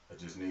relax, I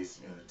just need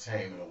some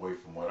entertainment away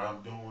from what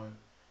I'm doing,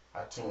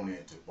 I tune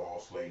in to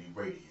Boss Lady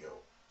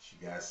Radio. She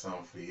got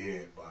something for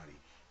everybody.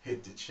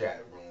 Hit the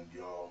chat room,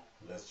 y'all.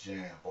 Let's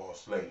jam.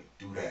 Boss Lady,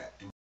 do that.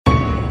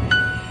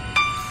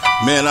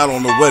 Man, I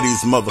don't know where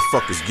these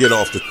motherfuckers get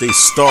off that they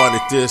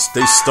started this,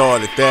 they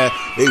started that,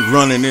 they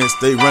running this,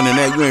 they running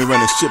that. You ain't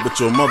running shit but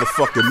your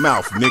motherfucking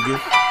mouth, nigga.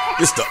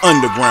 It's the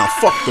underground,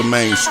 fuck the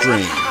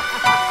mainstream.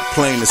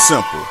 Plain and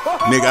simple.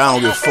 Nigga, I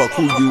don't give a fuck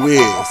who you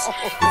is.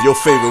 If your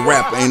favorite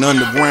rapper ain't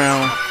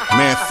underground,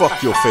 man,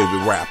 fuck your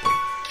favorite rapper.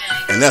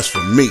 And that's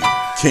for me,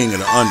 king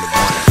of the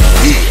underground.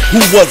 Yeah. Who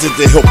was it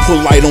that helped pull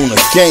light on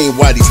the game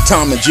while these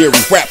Tom and Jerry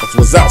rappers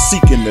was out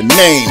seeking the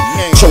name?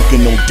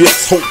 Choking on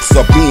dicks, hopes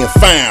of being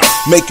found,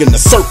 making the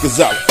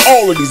circus out of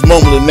all of these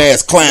mumbling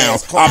ass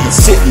clowns. I've been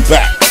sitting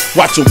back,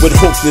 watching with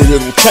hopes that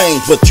it'll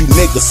change, but you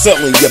niggas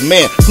selling your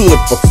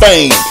manhood for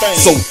fame.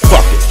 So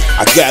fuck it,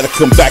 I gotta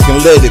come back and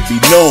let it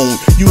be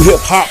known. You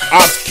hip-hop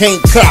ops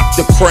can't cop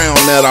the crown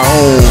that I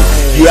own.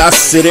 Yeah, I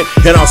said it,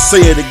 and I'll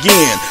say it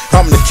again.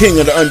 I'm the king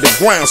of the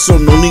underground, so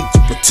no need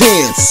to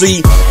pretend.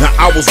 See, now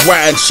I was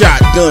riding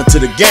shotgun to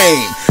the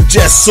game,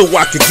 just so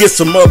I could get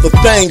some other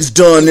things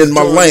done in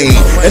my lane.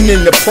 And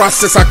in the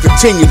process, I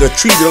continue to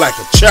treat it like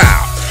a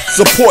child,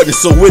 supporting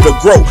so it'll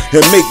grow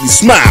and make me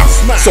smile.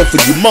 So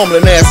for you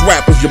mumbling ass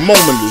rappers, your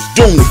moment is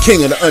doomed. The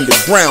king of the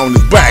underground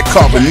is back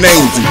carving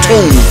names and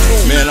tunes.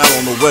 Man, I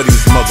don't know where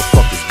these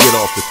motherfuckers get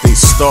off. If they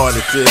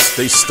started this,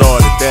 they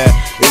started that.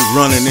 They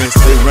running this,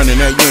 they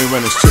running that. You ain't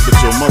running shit with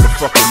your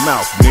motherfucking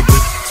mouth, nigga.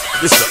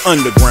 This the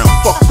underground,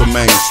 fuck the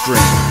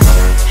mainstream.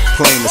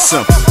 Plain and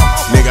simple,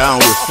 nigga, I don't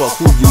give a fuck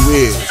who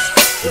you is.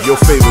 If your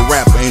favorite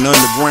rapper ain't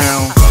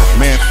underground,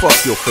 man, fuck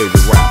your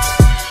favorite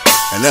rapper.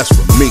 And that's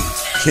for me,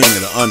 king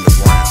of the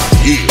underground,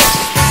 yeah.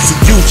 So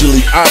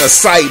usually out of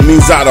sight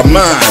means out of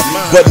mind,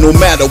 but no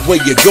matter where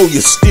you go,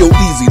 you're still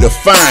easy to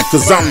find.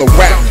 Cause I'm the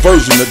rap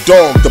version of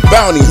Dog the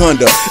Bounty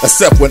Hunter.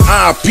 Except when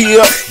I appear,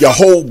 your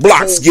whole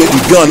block's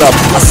getting gun up.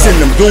 I send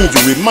them goons to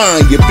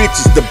remind you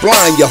bitches to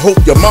blind. You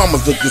hope your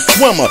mama's a good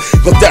swimmer,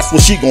 cause that's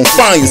what she gon'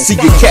 find you. See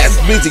your cats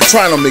busy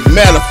trying to make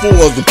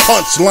metaphors and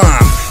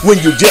punchline,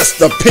 when you just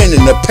a pen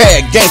and a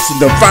pad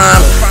gangster divine.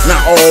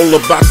 Not all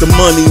about the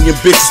money and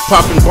bitches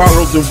popping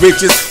bottles and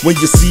riches. When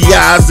you see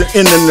eyes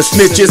and in the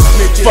snitches,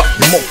 fuck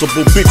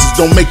multiple bitches,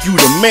 don't make you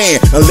the man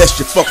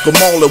unless you fuck them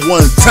all at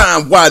one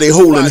time while they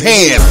holding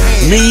hands.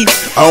 Me,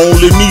 I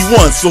only need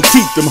one, so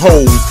keep them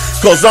hoes,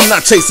 cause I'm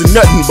not chasing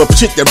nothing but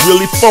shit that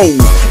really folds.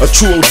 A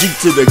true OG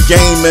to the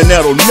game, and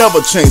that'll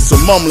never change. So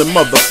mumbling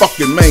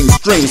motherfucking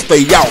mainstream,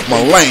 stay out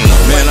my lane.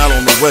 Man, I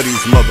don't know where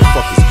these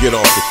motherfuckers get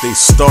off. If they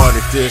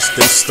started this,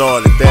 they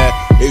started that.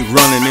 They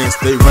running this,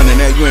 they running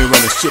that. You ain't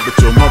running shit with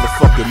your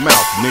motherfucking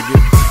mouth, nigga.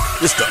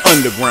 It's the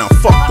underground,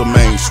 fuck the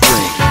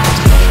mainstream.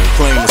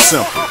 Plain and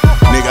simple,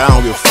 nigga, I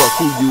don't give a fuck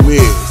who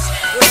you is.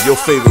 If your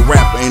favorite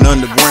rapper ain't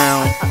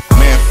underground,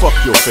 man, fuck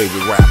your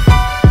favorite rapper.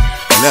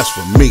 And that's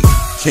for me,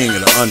 king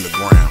of the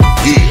underground,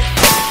 yeah.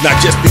 Not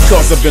just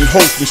because I've been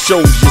hosting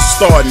shows, you're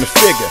starting to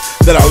figure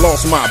that I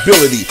lost my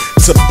ability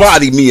to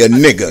body me a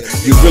nigga.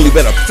 You really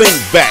better think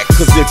back,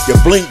 cause if you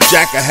blink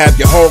jack, I have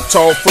your hog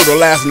tall for the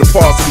last in the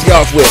parts of the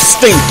yards where it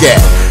stink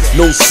at.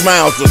 No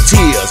smiles or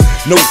tears,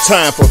 no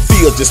time for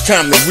fear, just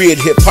time to read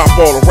hip-hop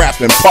all the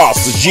rap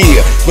imposters,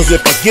 yeah. Cause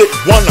if I get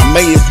one, I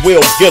may as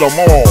well get them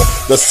all.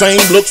 The same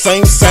look,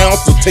 same sound,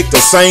 so take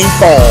the same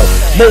fall.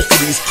 Most of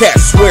these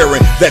cats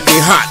swearing that they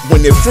hot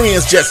when their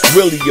friends just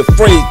really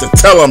afraid to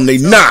tell them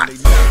they not.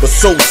 But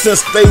so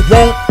since they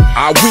won't,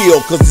 I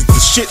will, cause the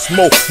shit's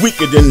more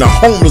weaker than the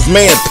homeless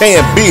man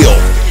paying bills.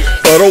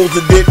 For those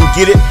that didn't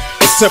get it,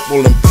 it's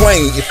simple and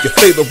plain. If your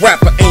favorite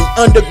rapper ain't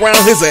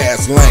underground, his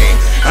ass lame.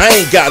 I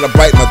ain't gotta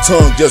bite my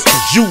tongue just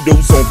cause you do.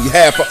 So on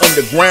behalf of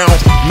underground,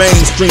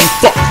 mainstream,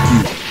 fuck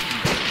you.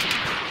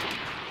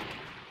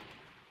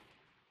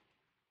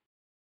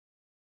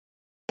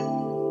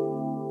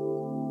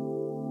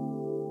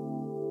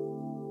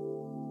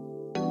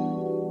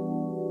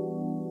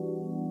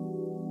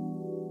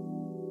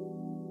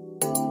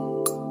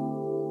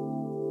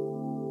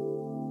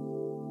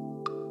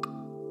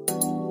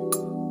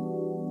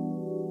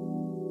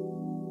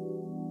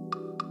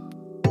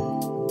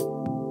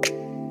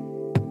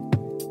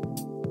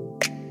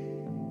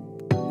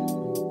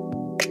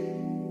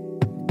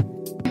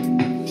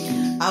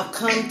 I've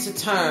come to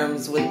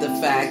terms with the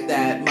fact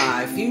that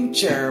my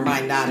future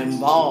might not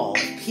involve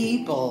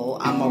people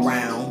I'm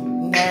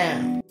around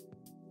now.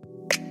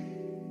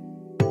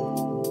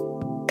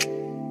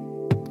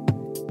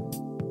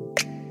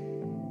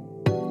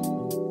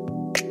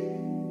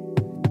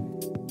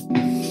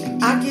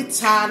 I get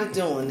tired of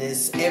doing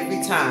this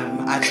every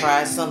time I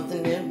try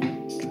something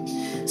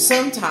new.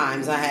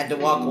 Sometimes I had to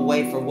walk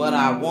away from what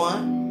I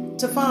want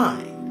to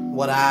find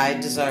what I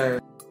deserve.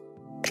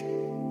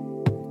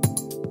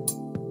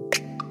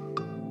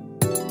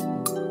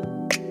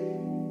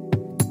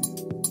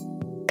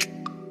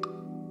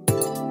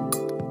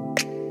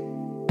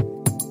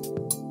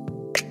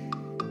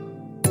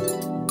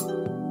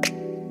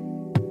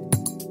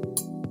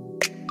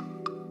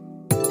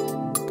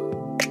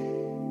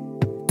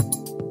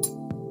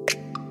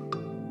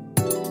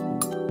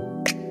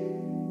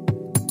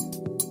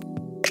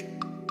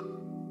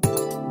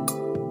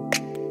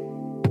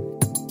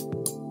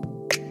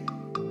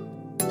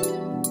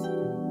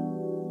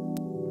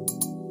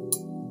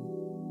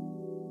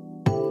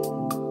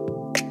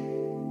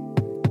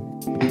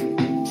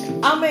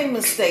 I made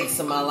mistakes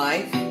in my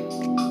life.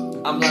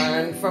 I've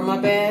learned from my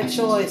bad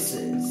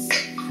choices.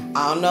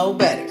 I'll know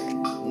better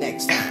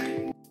next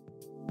time.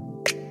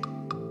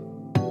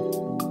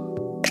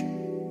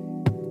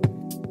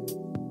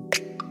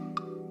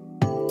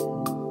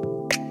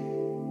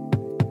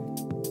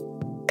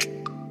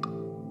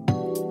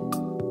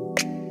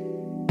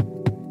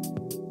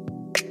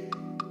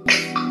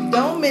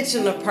 Don't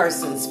mention a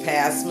person's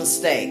past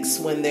mistakes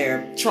when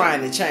they're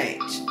trying to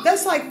change.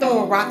 That's like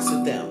throwing rocks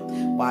at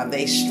them while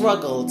they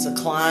struggle to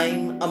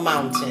climb a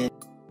mountain.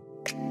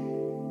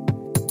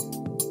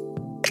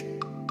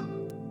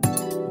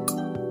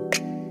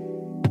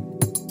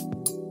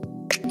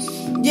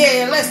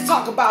 Yeah, let's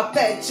talk about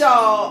that,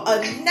 y'all.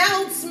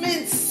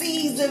 Announcements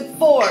season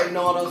 4,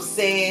 know what I'm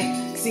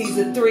saying?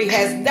 Season 3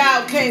 has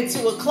now came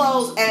to a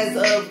close as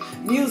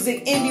of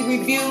Music Indie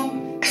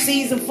Review.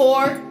 Season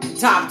 4,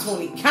 Top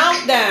 20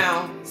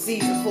 Countdown.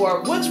 Season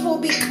 4, which will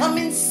be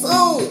coming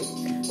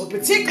soon. But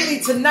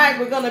particularly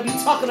tonight, we're going to be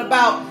talking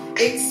about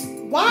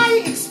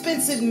why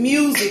expensive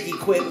music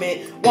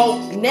equipment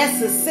won't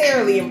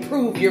necessarily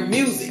improve your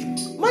music.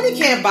 Money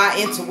can't buy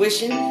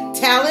intuition,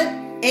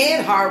 talent,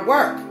 and hard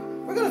work.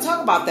 We're going to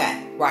talk about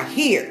that right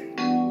here.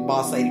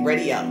 Boss Lady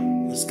Radio.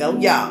 Let's go,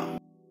 y'all.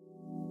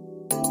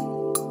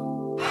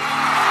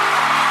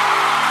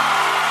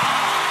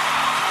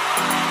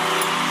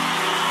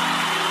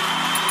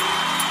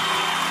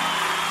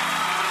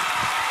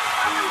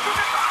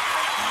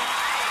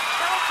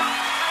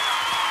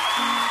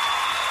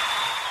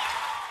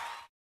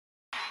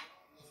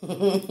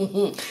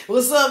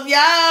 What's up,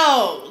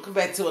 y'all? Welcome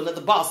back to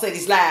another Boss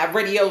Ladies Live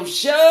radio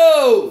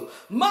show.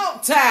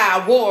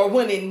 Multi-award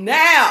winning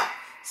now.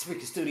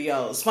 Speaker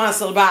Studios,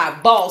 sponsored by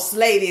Boss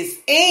Ladies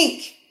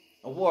Inc.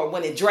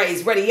 Award-winning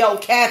Dre's Radio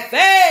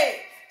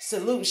Cafe.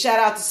 Salute, shout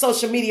out to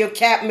Social Media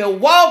Cap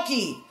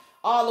Milwaukee.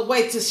 All the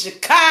way to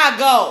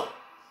Chicago.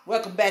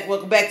 Welcome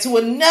back to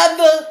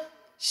another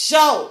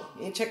show.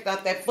 You checked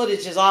out that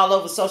footage. It's all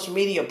over social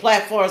media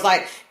platforms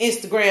like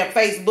Instagram,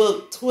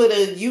 Facebook,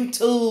 Twitter,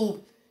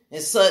 YouTube,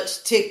 and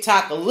such.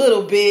 TikTok a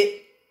little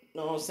bit. You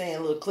know what I'm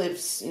saying? Little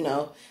clips, you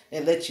know,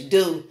 that let you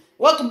do.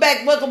 Welcome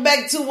back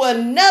to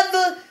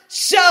another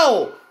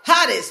show.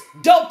 Hottest,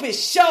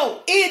 dopest show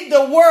in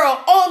the world,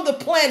 on the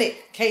planet.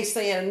 Can't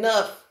say it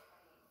enough.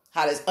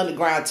 Hottest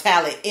underground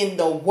talent in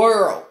the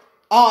world.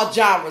 All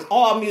genres,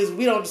 all music.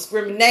 We don't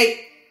discriminate.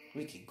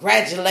 We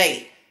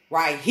congratulate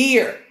right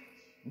here.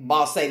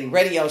 Boss Lady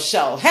Radio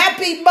Show.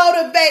 Happy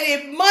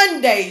Motivated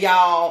Monday,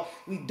 y'all.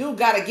 We do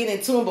got to get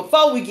into them.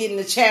 Before we get in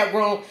the chat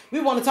room, we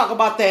want to talk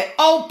about that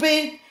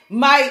open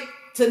mic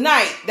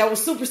tonight. That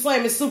was super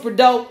slam and super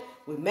dope.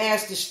 With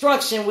Mass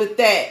Destruction with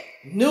that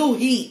new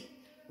heat.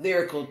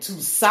 Lyrical to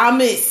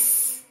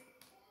Tsunamis,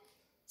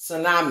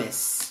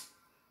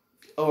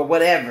 or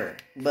whatever,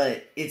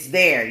 but it's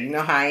there. You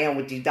know how I am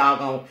with these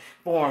doggone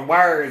foreign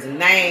words and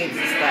names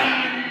and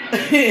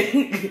stuff.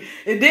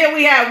 And then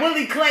we have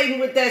Willie Clayton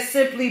with that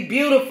Simply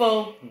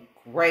Beautiful.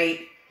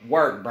 Great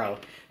work, bro.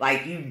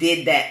 Like, you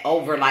did that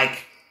over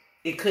like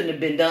it couldn't have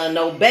been done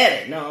no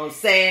better. Know what I'm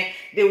saying?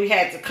 Then we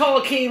had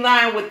Takoa King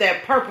Lion with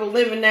that Purple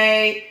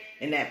Lemonade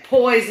and that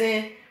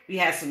Poison. We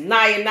had some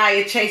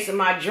Naya Chasing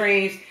My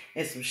Dreams.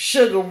 And some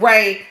Sugar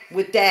Ray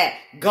with that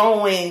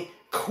Going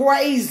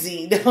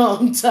Crazy. You know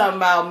what I'm talking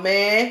about,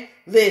 man?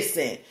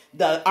 Listen,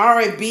 the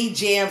R&B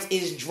jams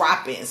is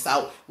dropping.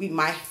 So we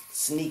might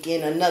sneak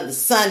in another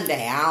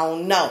Sunday. I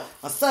don't know.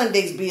 My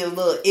Sundays be a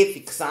little iffy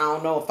because I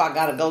don't know if I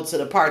got to go to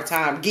the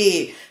part-time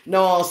gig.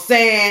 Know what I'm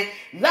saying?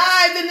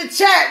 Live in the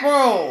chat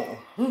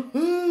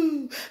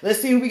room.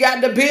 Let's see who we got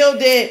in the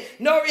building.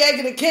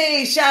 Noriega the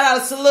King. Shout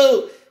out,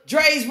 salute.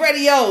 Dre's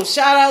Radio.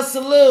 Shout out,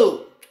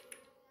 salute.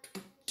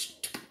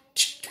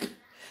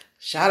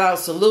 Shout out,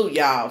 salute,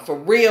 y'all. For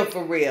real.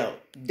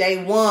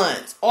 Day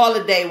ones. All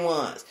the day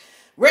ones.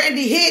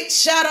 Randy Hicks,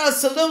 shout out,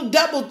 salute,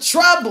 Double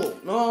Trouble.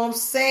 Know what I'm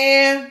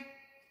saying?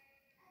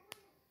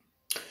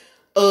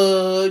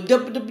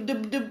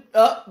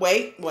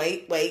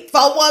 Wait.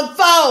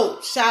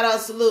 414. Shout out,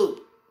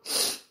 salute.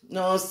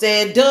 Know what I'm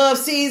saying? Dub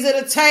C's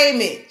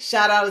Entertainment.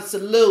 Shout out and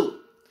salute.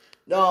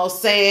 Know what I'm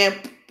saying?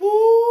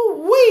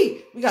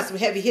 Woo-wee. We got some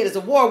heavy hitters,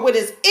 award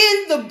winners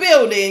in the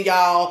building,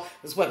 y'all.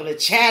 Let's welcome the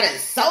chatters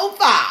so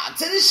far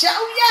to the show,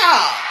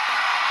 y'all.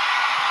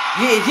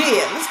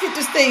 Yeah. Let's get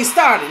this thing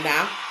started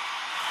now.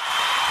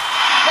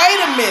 Wait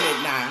a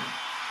minute now.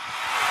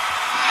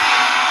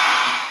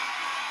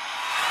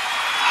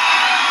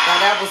 Now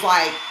that was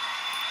like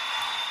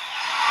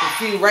a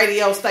few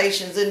radio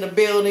stations in the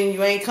building.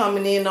 You ain't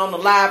coming in on the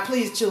live.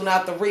 Please tune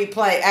out the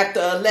replay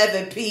after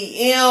 11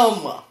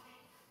 p.m.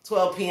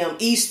 12 p.m.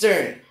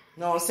 Eastern.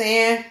 You know what I'm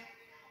saying?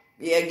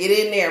 Yeah, get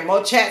in there.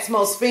 More chats,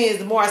 more spins.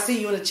 The more I see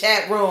you in the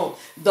chat room,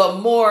 the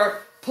more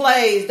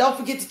plays. Don't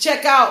forget to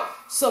check out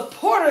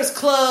Supporters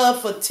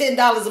Club. For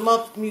 $10 a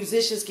month,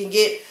 musicians can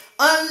get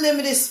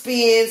unlimited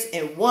spins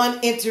and one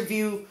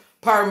interview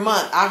per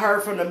month. I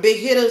heard from the big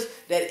hitters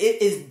that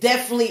it is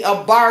definitely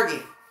a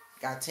bargain.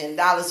 Got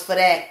 $10 for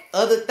that.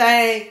 Other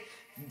thing,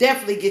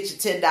 definitely get your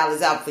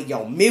 $10 out for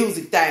your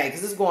music thing,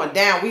 because it's going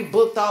down. We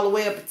booked all the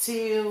way up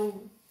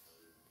until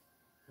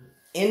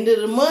end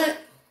of the month.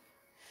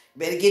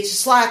 Better get your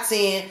slots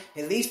in,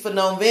 at least for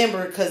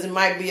November, because it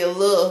might be a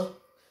little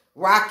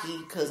rocky,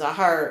 because I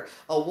heard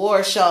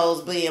award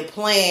shows being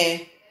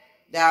planned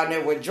down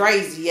there where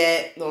Drazy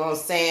at. You know what I'm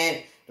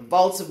saying? The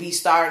votes will be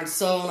starting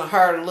soon. I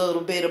heard a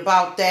little bit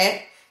about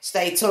that.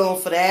 Stay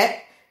tuned for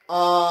that.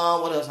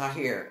 What else I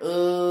hear?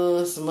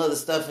 Some other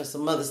stuff.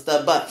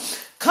 But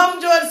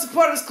come join the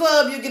Supporters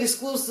Club. You'll get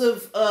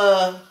exclusive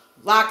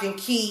lock and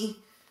key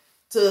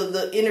to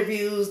the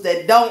interviews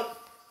that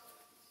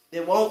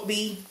won't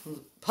be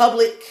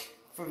public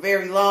for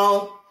very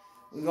long.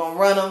 We're going to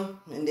run them.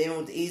 And then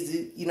with the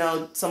easy,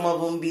 some of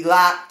them be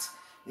locked.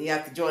 You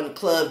have to join the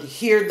club to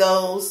hear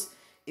those.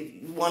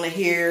 If you want to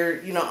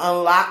hear,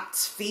 unlocked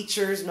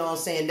features, what I'm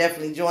saying,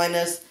 definitely join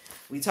us.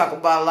 We talk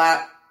about a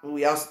lot.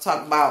 We also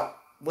talk about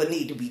what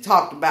need to be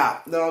talked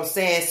about. What I'm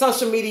saying?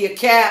 Social media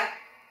cap,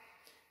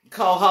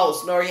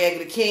 co-host Noriega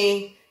the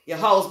King, your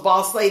host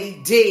Boss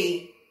Lady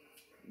D.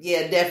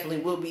 Yeah, definitely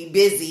will be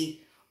busy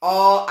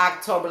all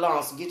October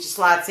long. So get your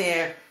slots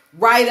in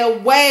right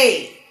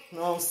away. You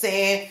know what I'm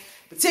saying?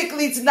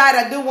 Particularly tonight,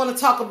 I do want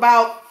to talk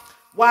about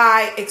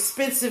why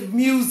expensive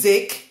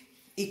music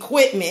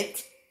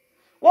equipment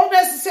won't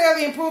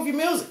necessarily improve your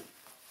music.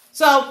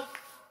 So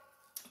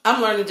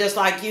I'm learning just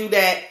like you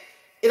that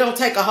it don't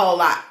take a whole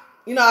lot.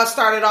 I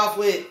started off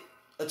with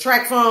a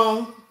track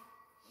phone,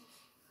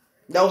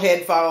 no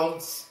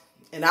headphones,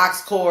 an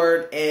aux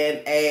cord, and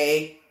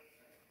a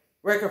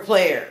record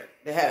player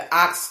that had an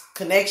aux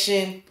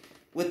connection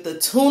with the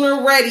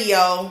tuner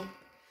radio,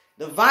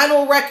 the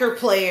vinyl record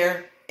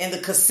player, and the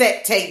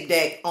cassette tape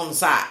deck on the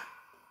side.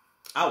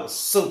 I was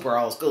super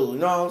old school, you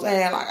know what I'm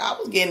saying? Like, I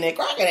was getting that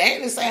cracking,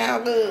 and it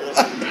sound good.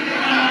 So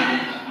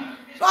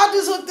I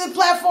just hooked the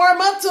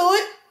platform up to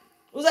it,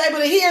 was able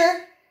to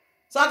hear,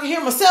 so I could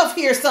hear myself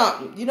hear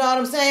something, you know what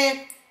I'm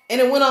saying? And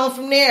it went on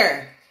from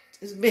there.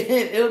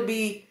 It'll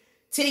be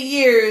 10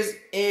 years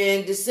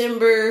in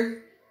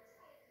December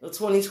of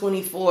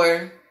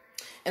 2024.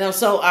 And I'm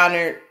so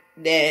honored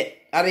that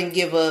I didn't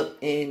give up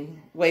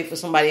and wait for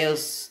somebody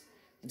else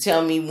to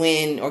tell me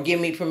when or give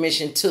me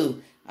permission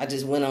to. I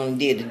just went on and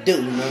did the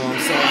do, you know what I'm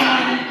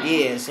saying?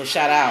 Yeah, so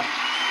shout out.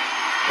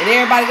 And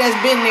everybody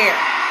that's been there,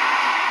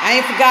 I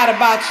ain't forgot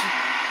about you.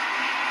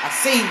 I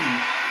see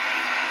you.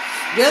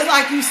 Just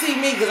like you see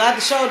me, because I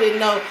sure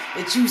didn't know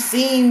that you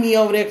seen me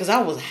over there, because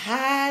I was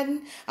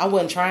hiding. I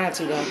wasn't trying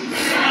to, though.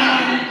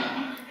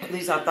 At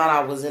least I thought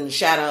I was in the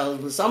shadows,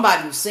 but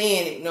somebody was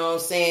seeing it, you know what I'm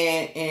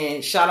saying?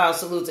 And shout out,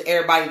 salute to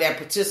everybody that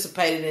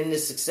participated in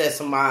this success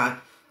of mine.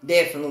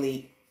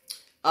 Definitely.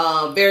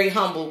 Very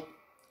humble.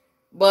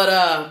 But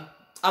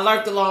I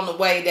learned along the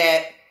way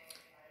that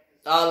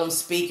all them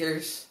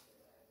speakers,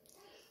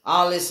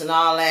 all this and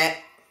all that,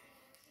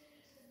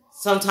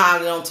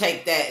 sometimes it don't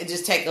take that. It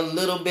just take a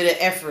little bit of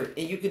effort.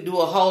 And you can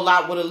do a whole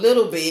lot with a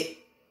little bit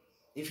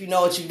if you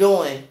know what you're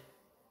doing.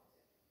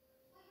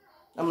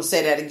 I'm going to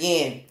say that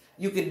again.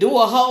 You can do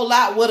a whole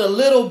lot with a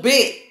little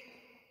bit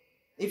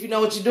if you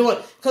know what you're doing.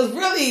 Because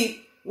really,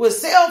 with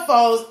cell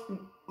phones,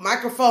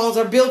 microphones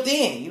are built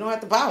in. You don't have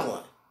to buy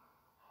one.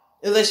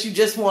 Unless you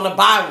just want to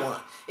buy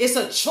one. It's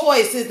a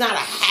choice. It's not a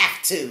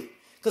have to.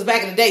 Because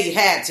back in the day, you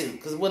had to.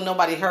 Because when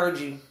nobody heard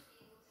you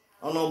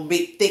on no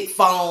big, thick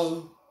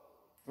phone.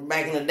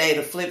 Back in the day,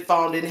 the flip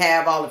phone didn't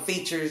have all the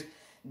features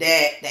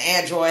that the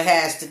Android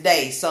has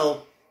today.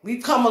 So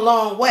we've come a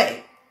long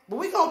way. But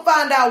we're going to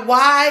find out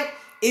why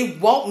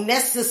it won't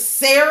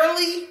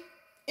necessarily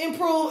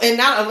improve. And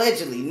not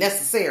allegedly,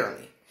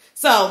 necessarily.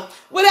 So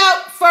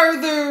without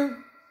further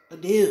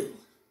ado,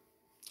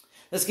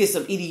 let's get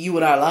some EDU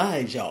in our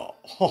lives, y'all.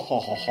 Ha ha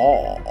ha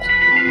ha.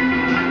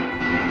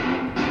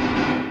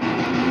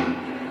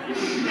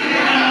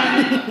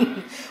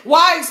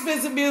 Why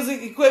expensive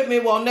music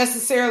equipment won't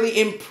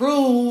necessarily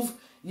improve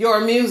your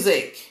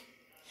music.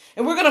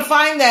 And we're going to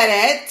find that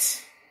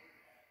at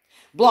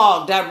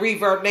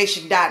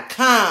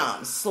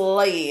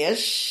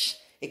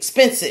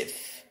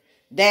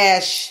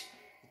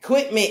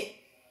blog.reverbnation.com/expensive-equipment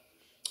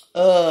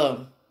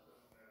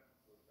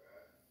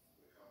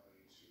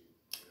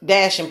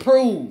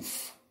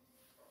improve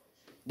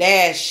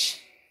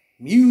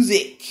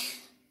music.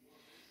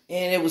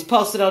 And it was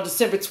posted on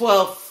December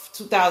 12th.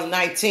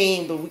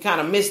 2019, but we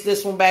kind of missed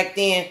this one back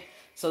then.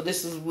 So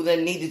this is what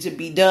needed to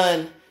be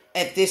done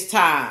at this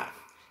time.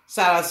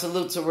 Shout out,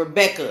 salute to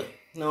Rebecca,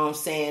 you know what I'm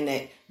saying,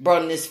 that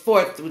brought this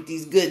forth with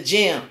these good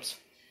gems.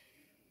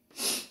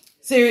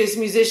 Serious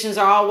musicians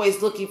are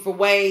always looking for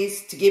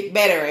ways to get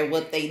better at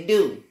what they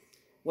do,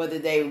 whether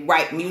they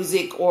write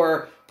music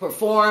or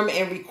perform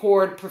and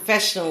record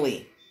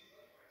professionally.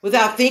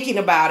 Without thinking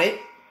about it,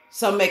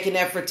 some make an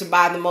effort to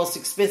buy the most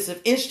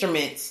expensive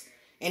instruments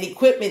and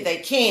equipment they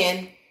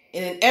can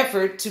in an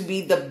effort to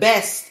be the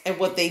best at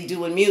what they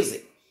do in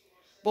music.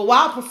 But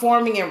while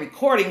performing and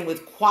recording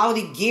with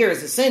quality gear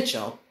is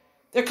essential,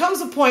 there comes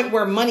a point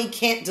where money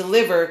can't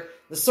deliver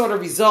the sort of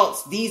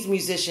results these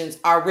musicians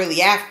are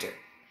really after.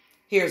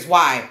 Here's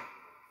why.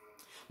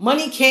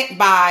 Money can't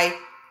buy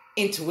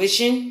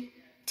intuition,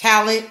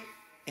 talent,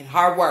 and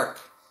hard work.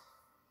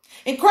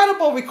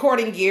 Incredible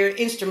recording gear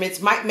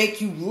instruments might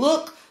make you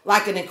look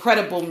like an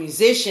incredible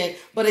musician,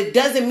 but it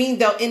doesn't mean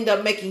they'll end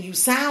up making you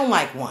sound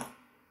like one.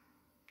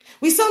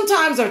 We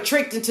sometimes are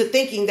tricked into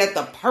thinking that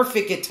the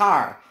perfect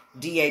guitar,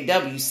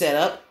 DAW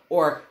setup,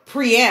 or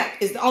preamp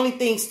is the only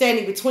thing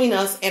standing between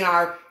us and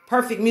our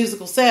perfect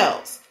musical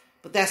selves.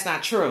 But that's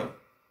not true.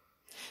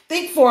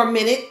 Think for a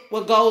minute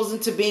what goes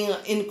into being an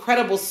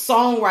incredible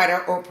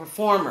songwriter or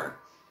performer.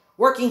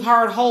 Working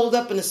hard holed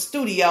up in a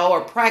studio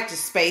or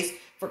practice space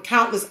for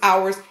countless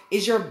hours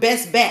is your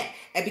best bet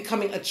at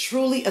becoming a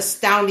truly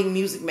astounding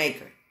music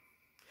maker.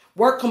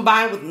 Work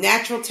combined with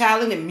natural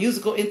talent and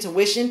musical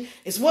intuition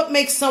is what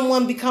makes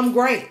someone become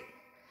great.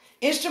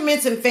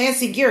 Instruments and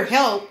fancy gear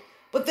help,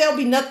 but they'll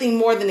be nothing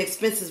more than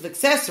expensive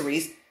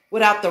accessories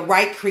without the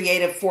right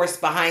creative force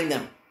behind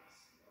them.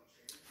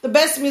 The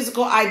best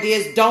musical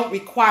ideas don't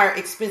require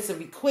expensive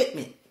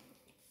equipment.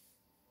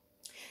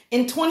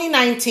 In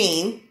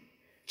 2019,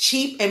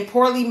 cheap and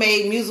poorly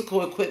made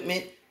musical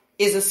equipment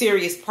is a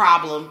serious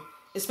problem,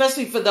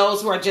 especially for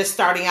those who are just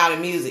starting out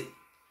in music.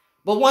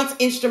 But once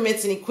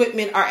instruments and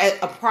equipment are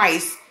at a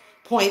price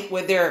point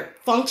where they're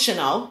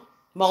functional,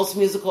 most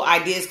musical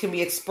ideas can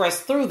be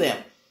expressed through them.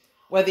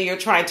 Whether you're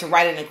trying to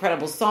write an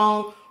incredible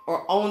song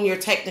or own your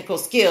technical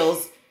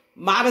skills,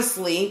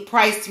 modestly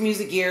priced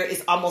music gear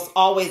is almost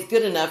always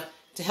good enough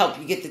to help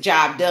you get the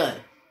job done.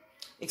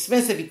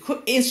 Expensive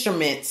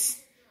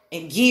instruments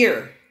and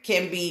gear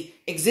can be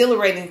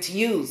exhilarating to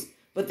use,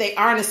 but they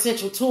aren't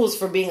essential tools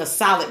for being a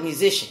solid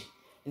musician.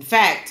 In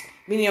fact,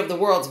 many of the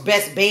world's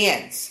best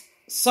bands,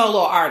 solo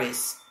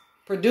artists,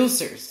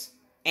 producers,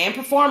 and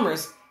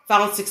performers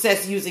found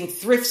success using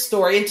thrift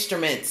store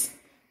instruments,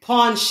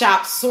 pawn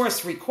shop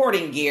source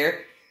recording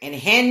gear, and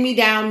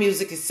hand-me-down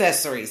music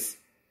accessories.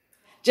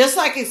 Just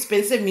like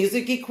expensive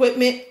music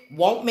equipment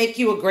won't make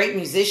you a great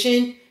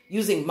musician,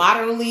 using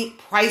modernly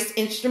priced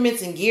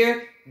instruments and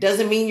gear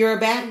doesn't mean you're a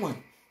bad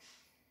one.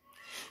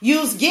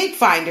 Use Gig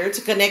Finder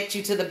to connect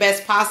you to the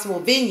best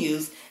possible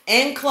venues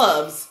and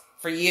clubs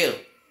for you.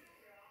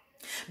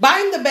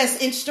 Buying the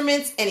best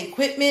instruments and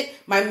equipment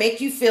might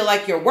make you feel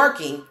like you're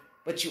working,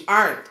 but you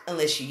aren't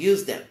unless you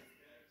use them.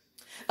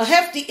 A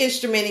hefty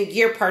instrument and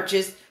gear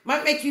purchase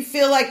might make you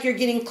feel like you're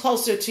getting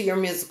closer to your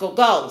musical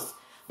goals,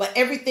 but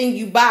everything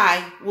you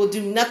buy will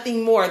do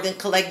nothing more than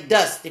collect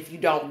dust if you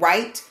don't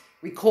write,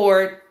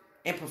 record,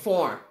 and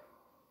perform.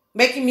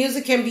 Making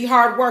music can be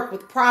hard work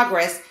with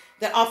progress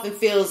that often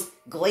feels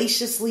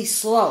graciously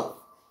slow.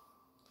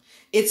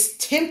 It's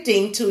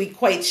tempting to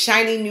equate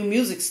shiny new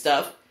music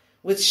stuff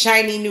with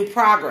shiny new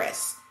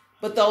progress,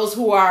 but those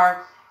who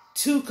are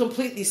two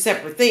completely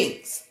separate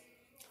things.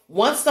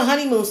 Once the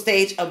honeymoon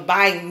stage of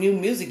buying new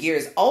music gear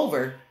is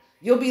over,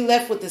 you'll be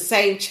left with the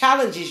same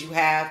challenges you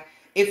have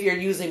if you're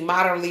using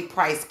moderately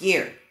priced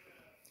gear.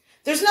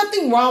 There's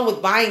nothing wrong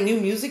with buying new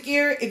music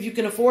gear if you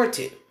can afford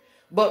to,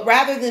 but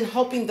rather than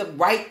hoping the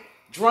right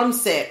drum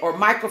set or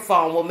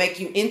microphone will make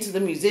you into the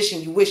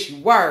musician you wish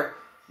you were,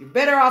 you're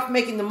better off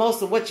making the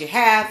most of what you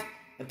have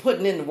and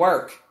putting in the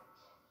work.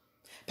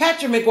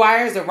 Patrick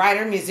McGuire is a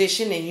writer,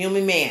 musician, and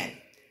human man.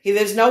 He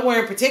lives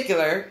nowhere in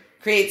particular,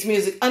 creates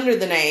music under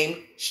the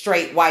name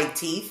Straight White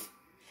Teeth,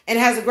 and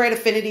has a great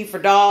affinity for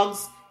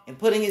dogs and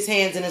putting his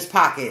hands in his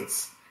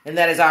pockets. And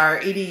that is our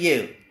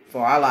EDU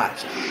for our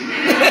logic.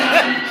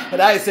 But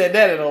I ain't said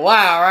that in a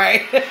while,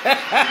 right?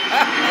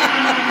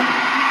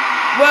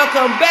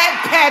 Welcome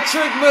back,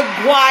 Patrick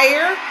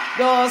McGuire.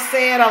 Know what I'm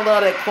saying? I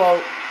love that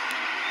quote.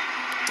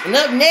 And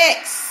up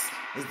next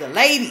is the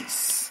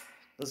ladies.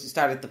 Let's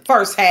start the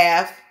first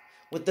half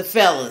with the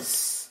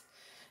fellas.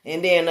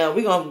 And then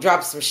we're going to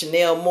drop some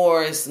Chanel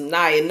Moore and some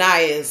Naya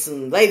and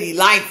some Lady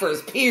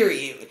Lifers,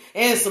 period.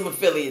 And some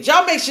affiliates.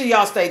 Y'all make sure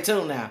y'all stay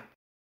tuned now.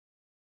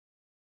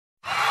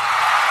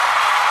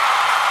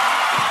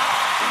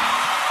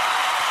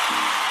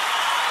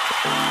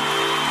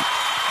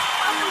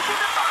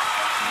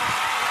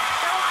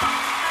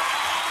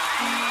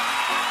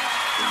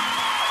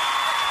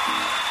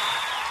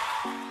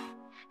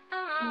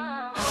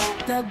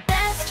 The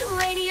best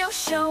radio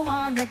show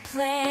on the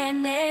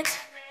planet.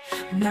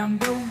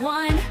 Number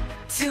one,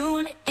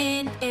 tune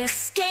in,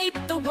 escape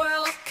the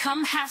world,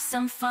 come have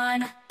some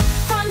fun.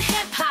 From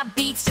hip-hop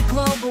beats to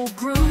global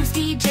grooves,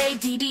 DJ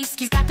DD's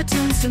got the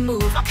tunes to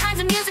move. All kinds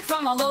of music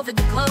from all over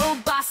the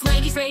globe. Boss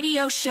Ladies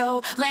Radio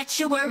Show, let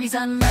your worries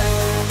unload.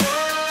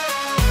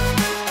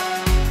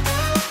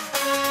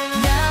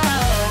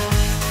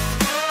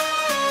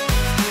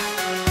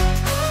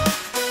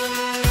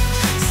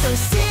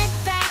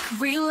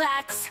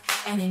 Relax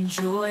and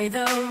enjoy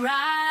the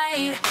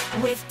ride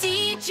with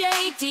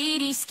DJ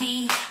DD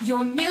Ski,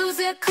 your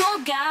musical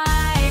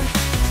guide.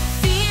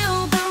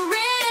 Feel the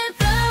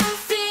rhythm,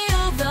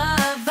 feel the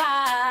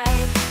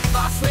vibe.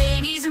 Boss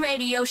Ladies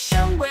Radio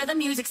Show, where the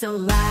music's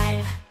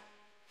alive.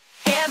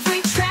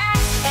 Every track,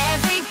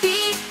 every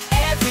beat,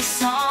 every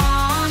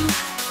song.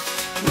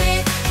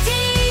 With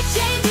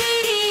DJ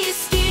DD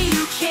Ski,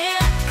 you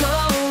can't go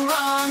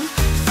wrong.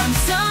 From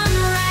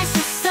sunrise to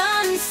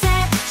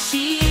sunset,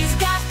 she's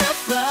got the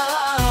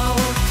flow.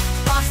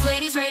 Boss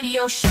Ladies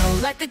Radio Show,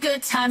 let the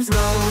good times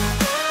roll.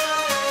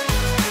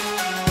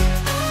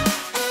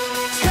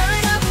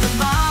 Turn up the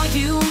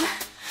volume,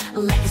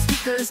 let the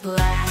speakers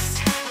blast.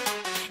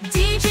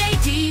 DJ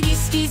DD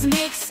Ski's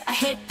mix, a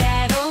hit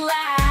that'll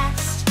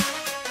last.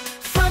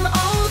 From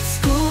old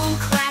school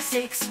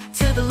classics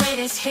to the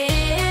latest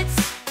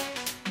hits,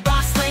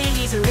 Boss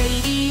Ladies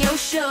Radio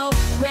Show,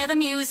 where the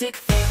music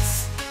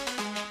fits.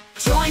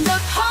 Join the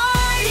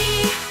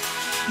party,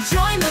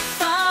 join the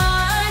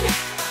fun.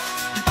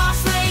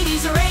 Boss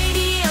Ladies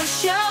Radio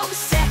Show,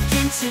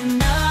 second to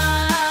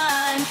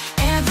none.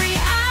 Every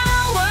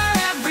hour,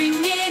 every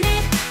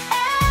minute,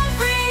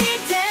 every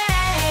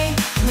day.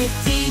 With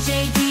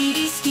DJ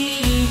DD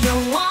Ski,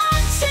 you're one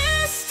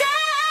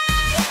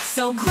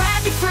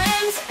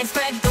friends and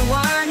spread the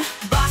word.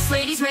 Boss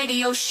Ladies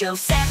Radio Show,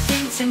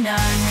 second to none.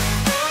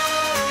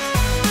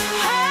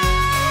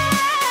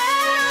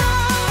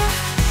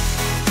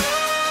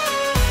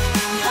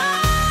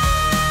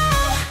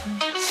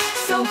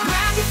 So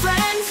grab your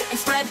friends and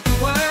spread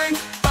the word.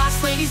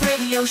 Boss Ladies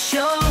Radio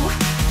Show,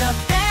 the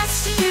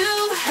best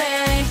you've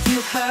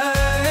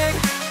heard.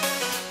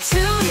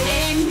 Tune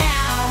in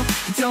now,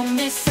 don't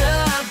miss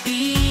a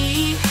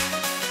beat.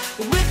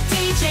 With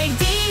DJ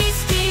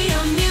D-Ski,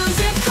 a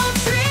musical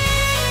treat.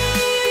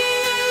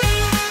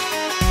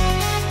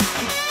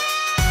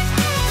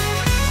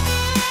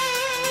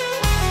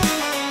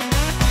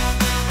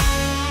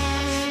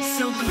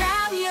 So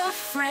grab your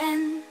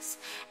friends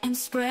and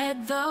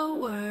spread the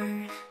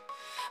word.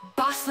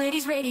 Boss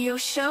Ladies Radio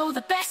Show,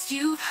 the best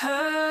you've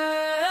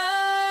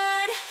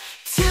heard.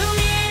 Tune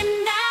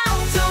in now,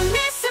 don't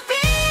miss a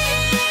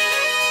beat.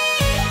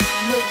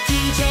 With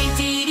DJ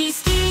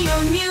D-Ski,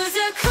 your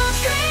musical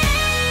treat.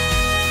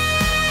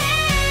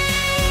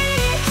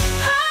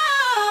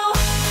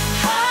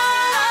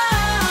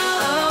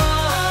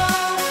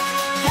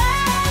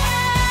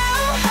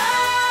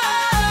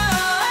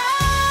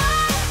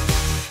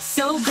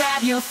 So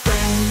grab your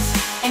friends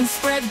and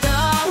spread the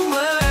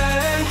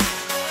word.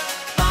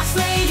 Boss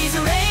Ladies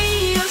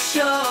Radio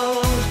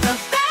Show, the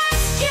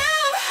best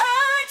you've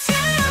heard.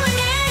 Tune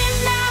in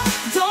now,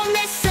 don't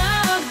miss a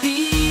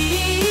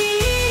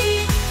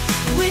beat.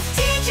 With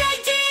DJ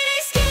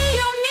D-Ski,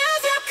 your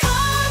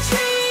musical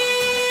treat.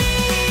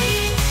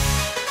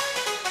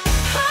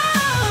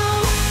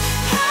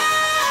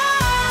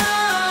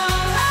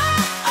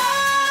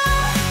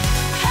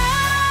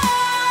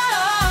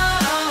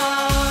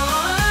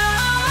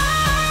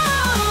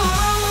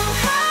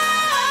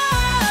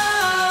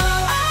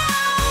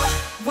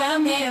 Well,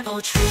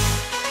 miracle treat.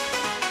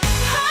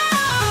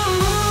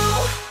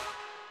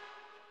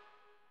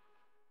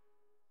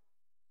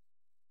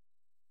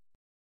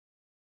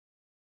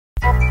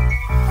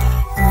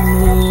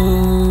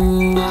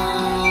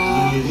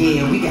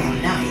 Yeah, we got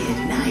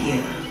Naya.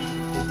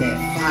 With that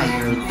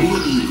fire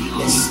beat.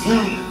 Let's go.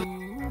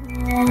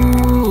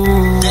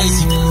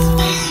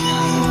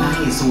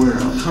 Naya's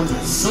world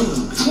coming soon.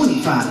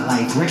 25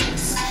 light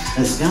records.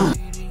 Let's go.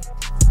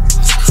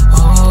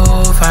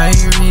 Oh,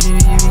 fire baby.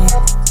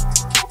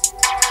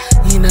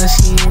 You know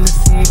she in the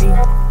city.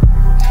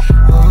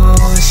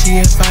 Oh, she a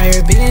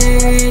fire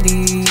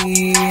bitty.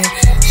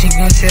 She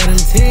gon' show them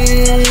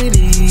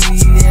titties.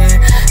 Yeah.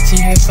 She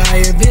a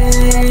fire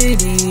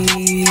bitty.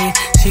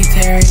 She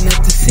tearing up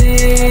the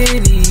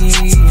city.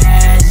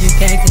 Yeah, you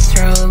can't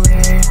control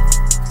her.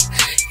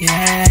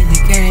 Yeah, you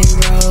can't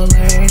roll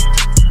her.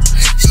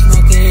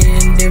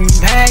 Smoking them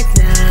back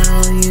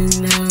now. You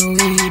know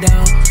we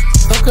don't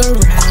fuck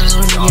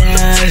around.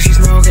 Yeah, she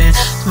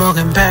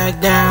smoking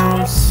back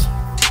downs.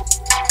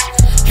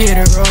 Hit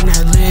her on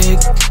that leg,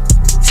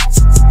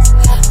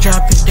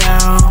 drop it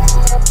down.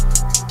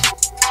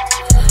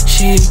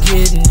 She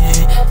getting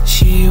it,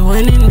 she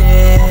winning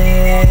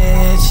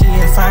it. She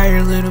a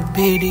fire little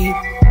bitty.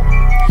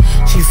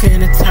 She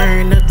finna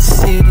turn up the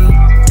city.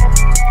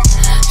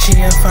 She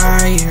a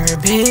fire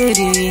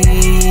bitty,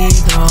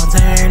 gon'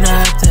 turn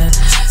up the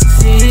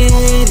city.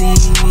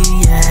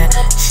 Yeah,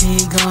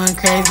 she going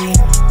crazy.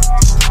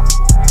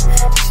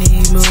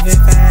 She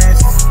moving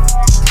fast.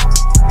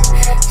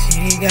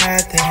 She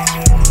got them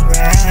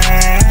right.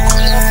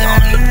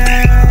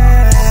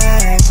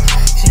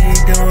 She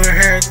doing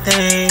her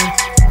thing.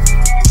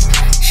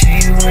 She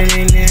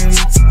winning them.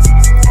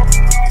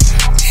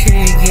 She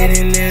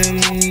getting them,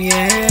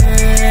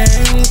 yeah.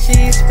 She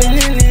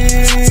spinning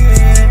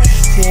it.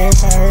 She a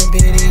fire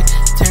bitty,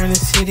 turn the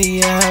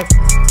city up.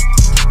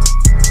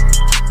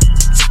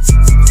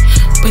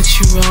 But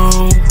you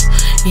wrong,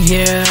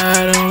 yeah, I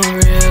don't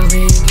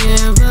really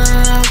give a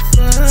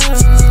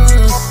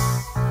fuck.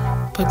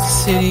 Put the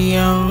city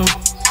on.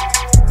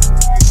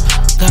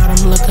 Got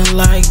them looking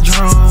like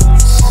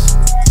drones.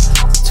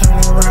 Turn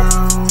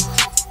around.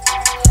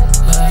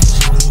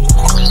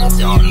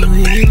 You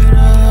hear the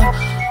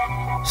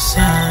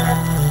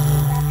sound.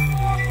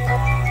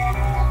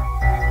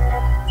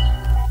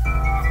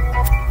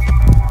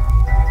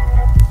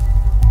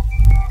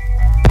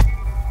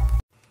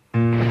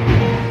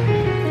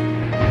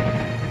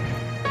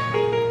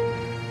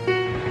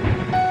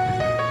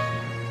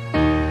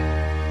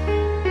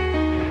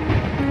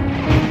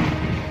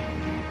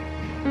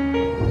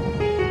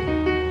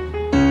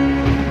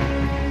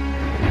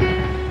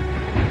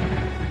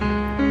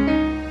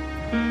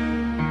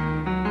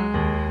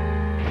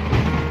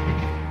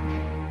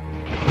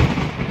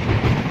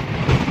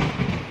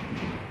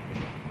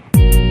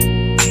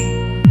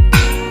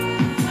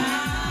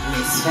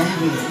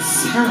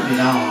 Turn it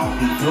all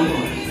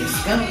before. Let's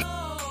go.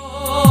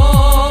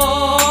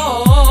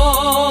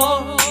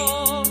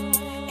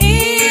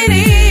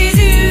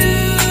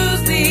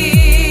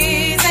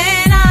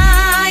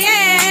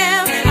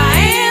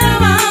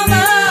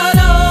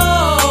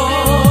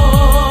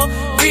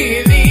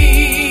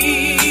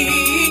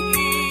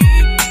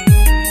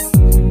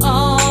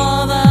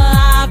 All that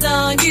I've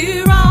done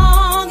you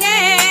wrong,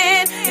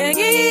 and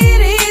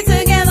it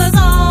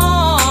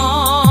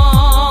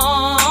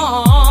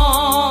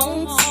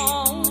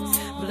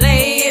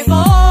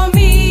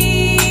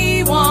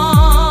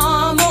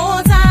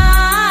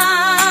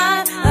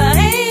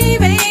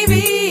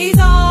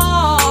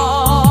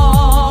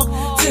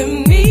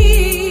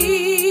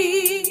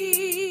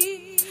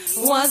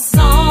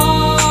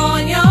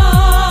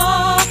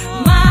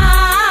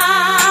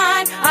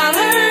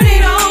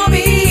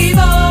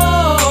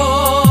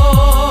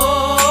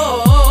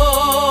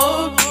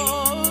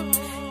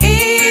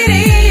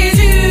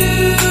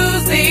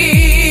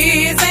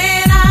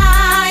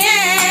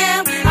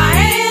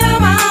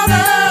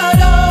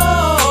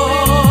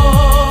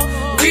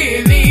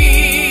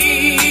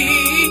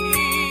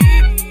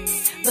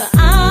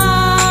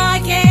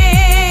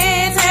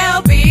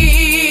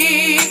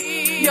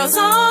your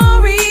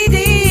sorry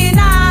did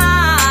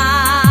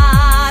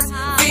not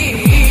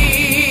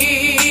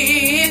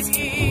fit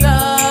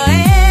the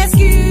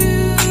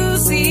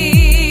excuses.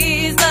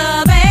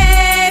 The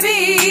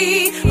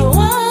baby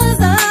was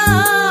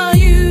the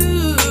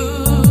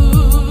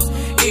use.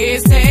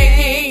 It's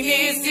taking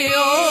it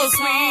still,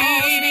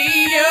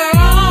 sweetie. You're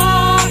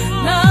on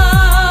the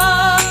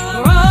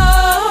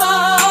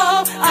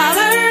road. I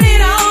learned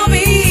it all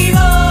before.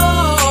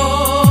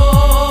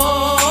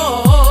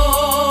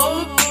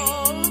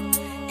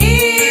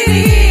 It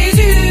is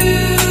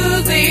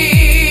you,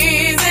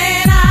 please,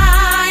 and I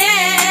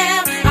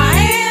am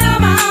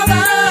out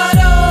the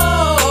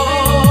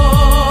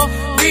door.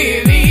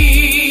 Really,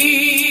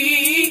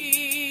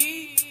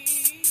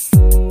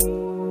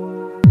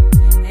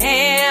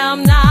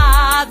 am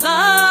not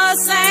the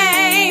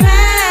same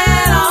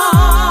at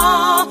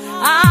all.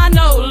 I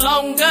no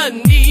longer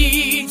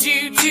need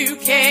you to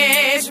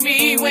catch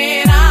me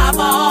when I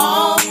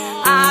fall.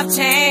 I've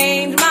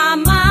changed my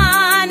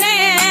mind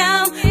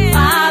and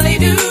finally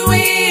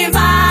doing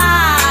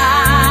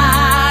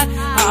fine.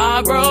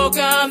 I've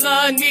broken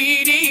the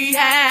needy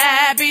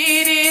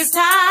habit. It's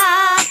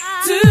time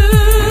to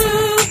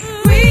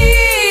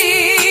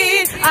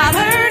quit. I've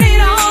heard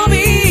it all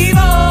before.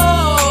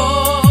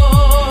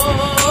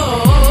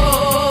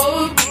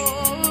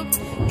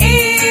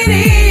 It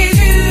is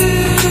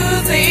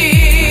you,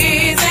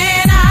 please,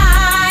 and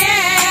I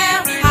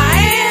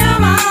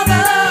am out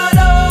the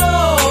door.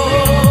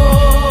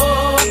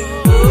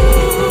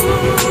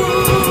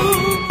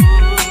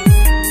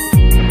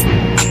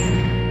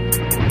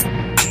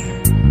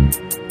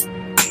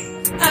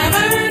 I've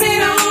heard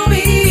it all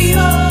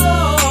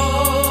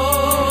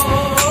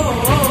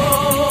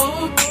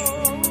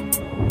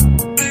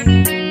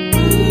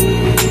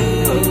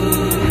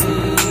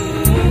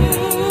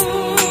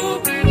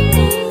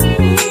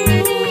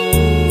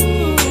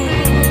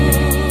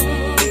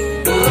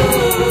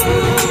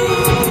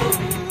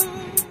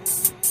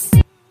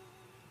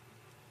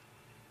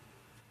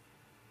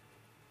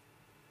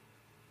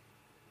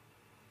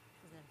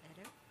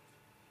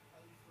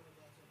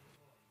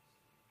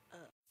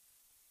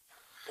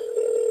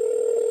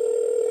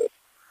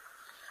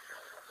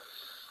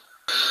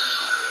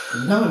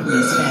Lord,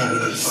 Miss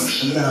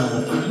Fabulous.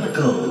 Love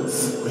Chronicles.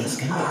 Let's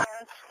go.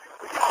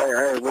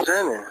 Hey, what's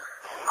happening?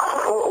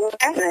 What's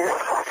happening?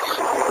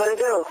 What it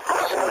do?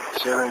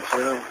 Chilling.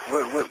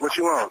 What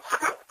you want?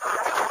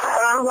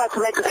 I'm about to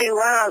make a few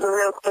rounds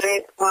real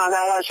quick. I got a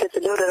lot of shit to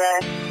do today.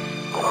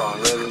 Oh,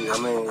 really? I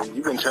mean,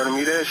 you been telling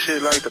me that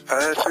shit like the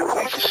past 2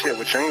 weeks and shit,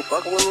 but you ain't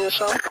fucking with me or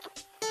something?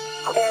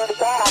 Yeah, it's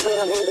bad. I've been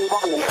a busy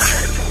woman.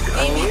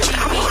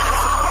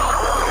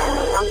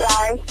 I'm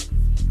sorry?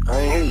 I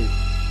ain't hear you.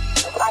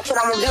 I said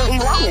I'm a busy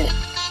woman.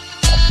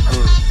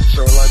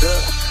 So like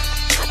that?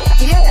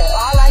 Yeah,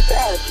 I like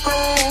that.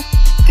 Spring,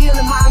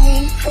 feeling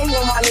mommy,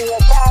 single mommy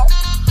at that,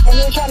 and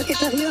then trying to get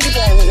this music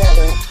game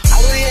together.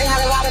 I really didn't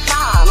have a lot of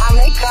time. I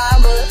make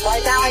time, but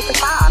right now ain't the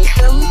time. You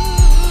feel me?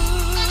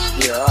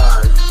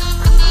 Yeah,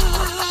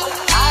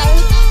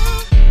 alright.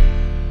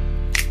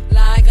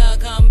 Like a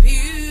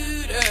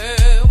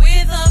computer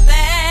with a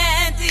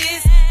bad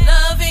disk,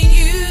 loving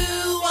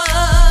you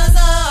was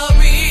a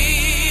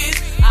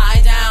risk. I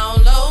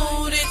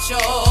downloaded your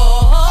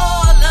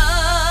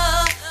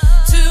love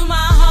to my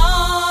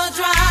hard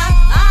drive.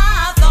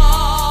 I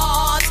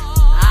thought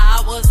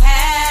I was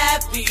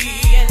happy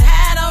and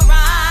had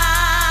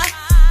arrived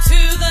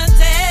to the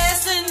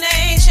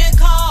destination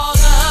called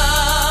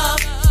love.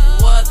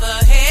 What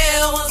the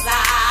hell was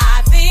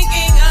I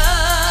thinking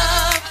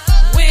of?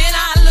 When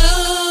I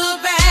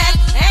look back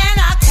and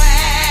I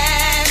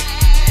crash,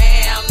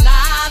 am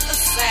not the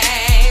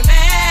same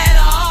at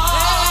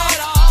all.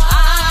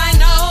 I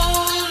no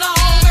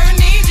longer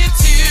need you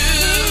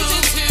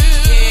to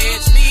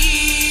catch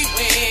me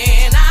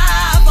when I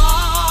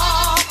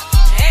fall.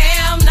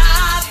 Am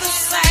not the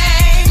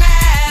same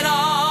at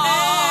all.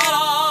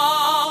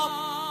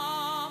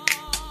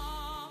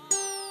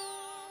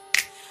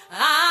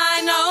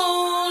 I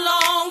no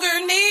longer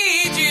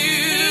need you.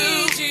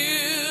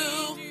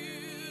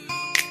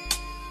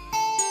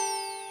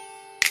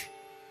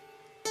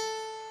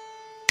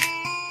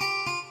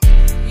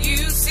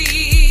 You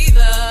see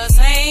the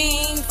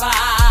same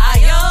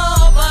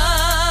fire,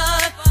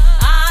 but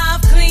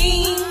I've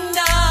cleaned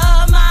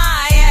up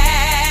my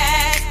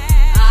act.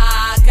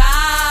 I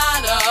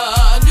got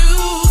a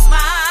new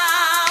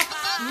smile.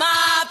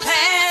 My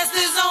past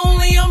is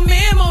only a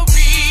memory.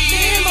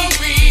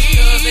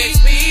 'Cause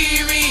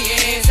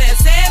experience has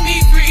set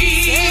me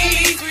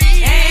free.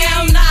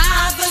 Am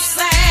not the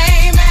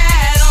same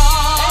at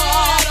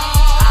all.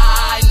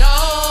 I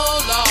no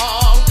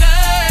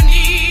longer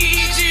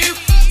need you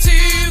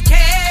to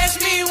catch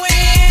me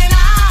when I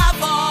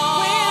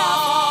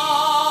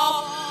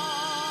fall.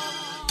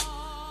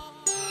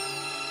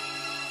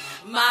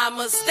 My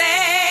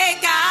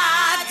mistake,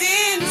 I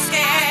didn't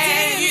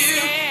scare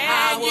you.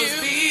 I was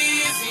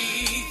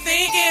busy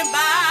thinking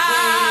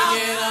about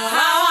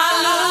how I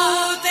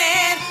looked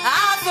and I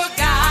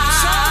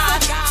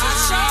forgot to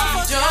show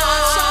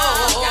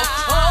your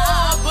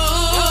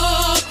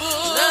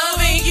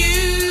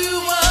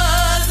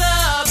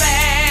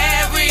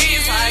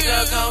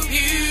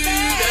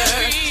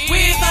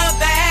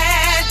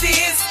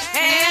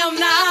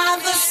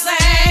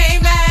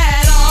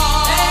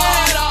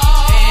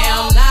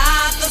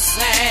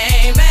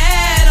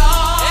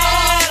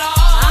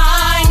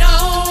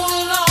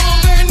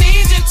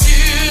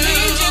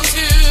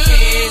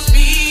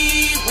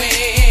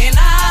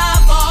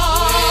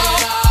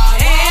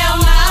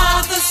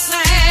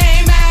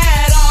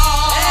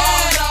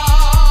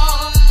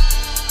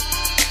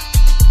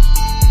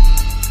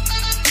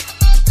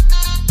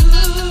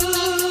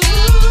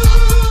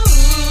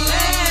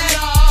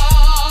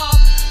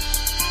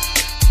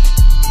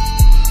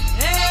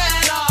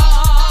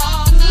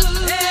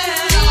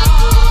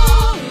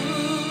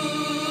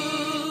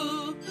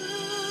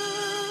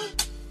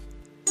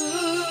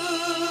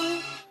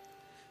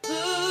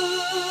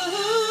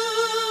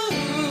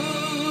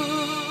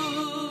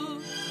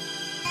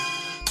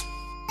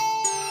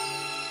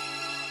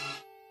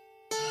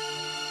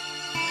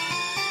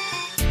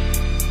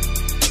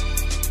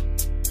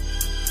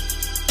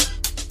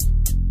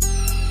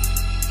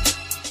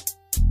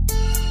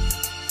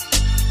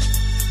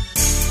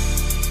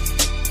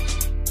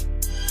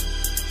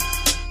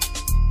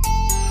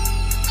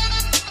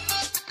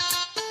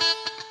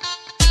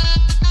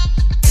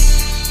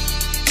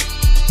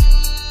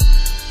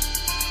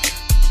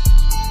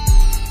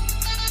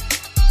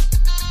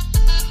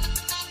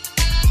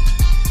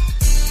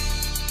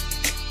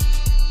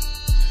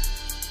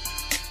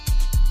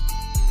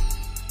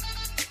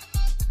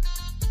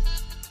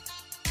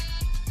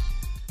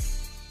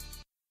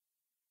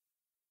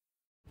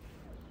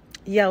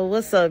Yo,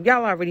 what's up?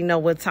 Y'all already know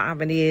what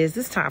time it is.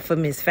 It's time for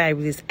Miss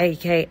Fabulous,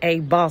 a.k.a.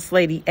 Boss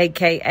Lady,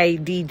 a.k.a.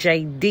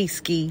 DJ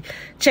D-Ski.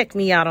 Check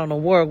me out on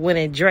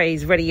award-winning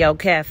Dre's Radio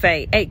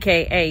Cafe,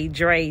 a.k.a.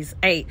 Dre's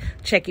 8.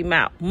 Check him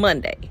out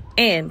Monday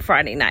and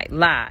Friday night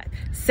live,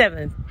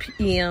 7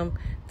 p.m.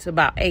 to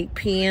about 8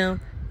 p.m.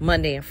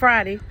 Monday and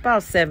Friday,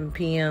 about 7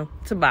 p.m.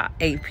 to about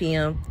 8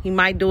 p.m. He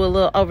might do a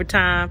little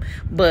overtime,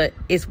 but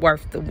it's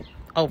worth the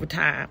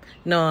overtime.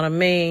 Know what I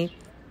mean?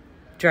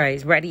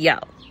 Dre's Radio.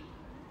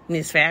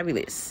 Miss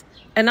Fabulous.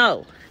 And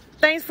oh,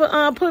 thanks for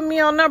putting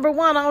me on number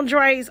 1 on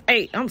Dre's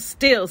 8. I'm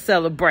still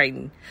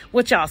celebrating.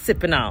 What y'all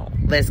sipping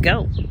on? Let's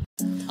go.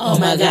 Oh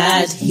my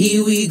God,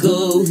 here we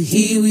go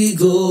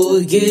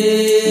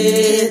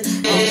again.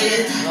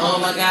 Oh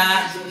my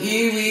God,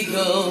 here we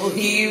go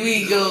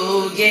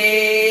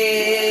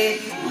again.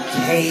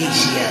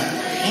 Asia,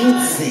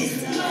 Instant,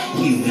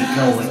 here we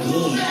go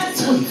again.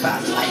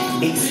 25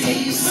 life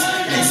mixtapes.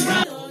 Let's go.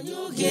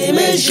 Game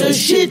and shut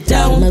shit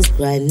down. Must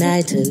grind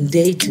night and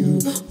day to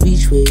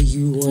reach where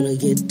you wanna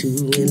get to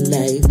in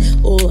life.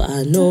 All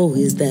I know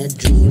is that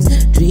dream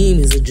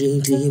is a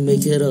dream till you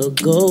make it a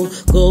goal.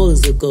 Goal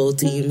is a goal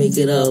till you make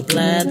it a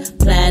plan.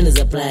 Plan is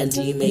a plan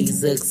till you make it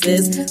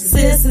success.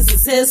 Success is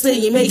success till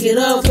you make it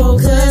a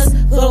focus.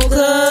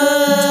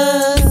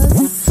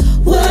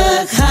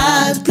 Work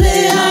hard,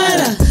 play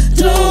harder.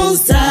 Don't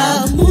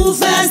stop, move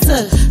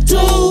faster.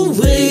 Don't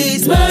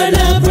wait,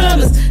 murder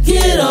promise.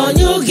 Get on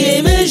your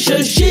game and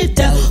shut shit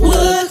down.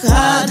 Work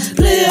hard,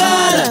 play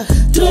harder.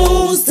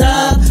 Don't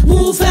stop,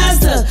 move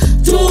faster.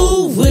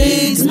 Don't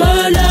wait,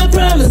 murder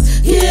promise.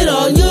 Get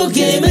on your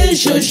game and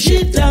shut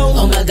shit down.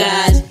 Oh my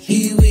God,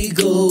 here we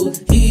go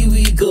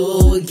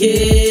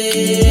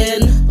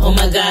again. Oh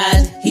my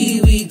God,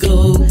 here we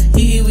go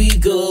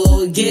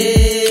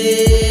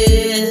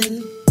again.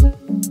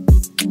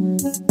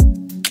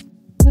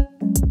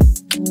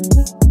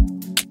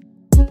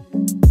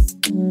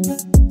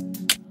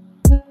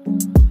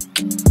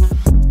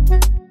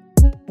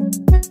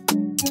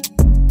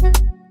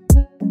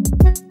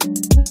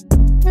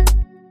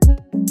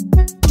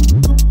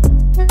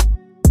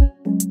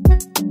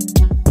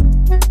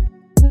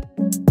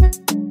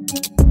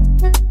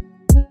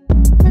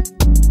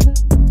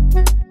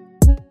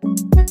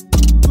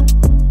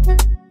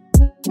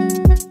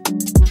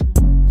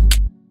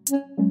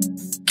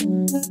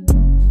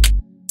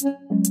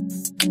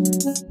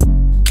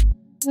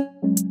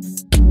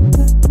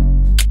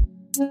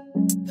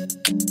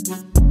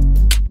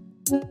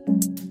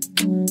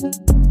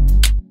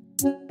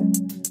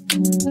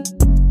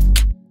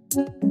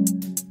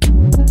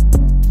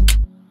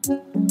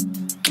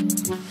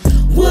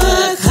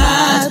 Work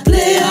hard,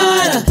 play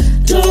harder.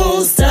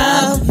 Don't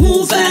stop,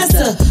 move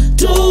faster.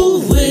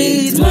 Don't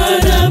wait,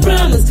 murder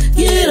promise.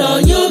 Get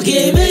on your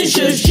game and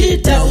shut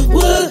shit down.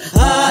 Work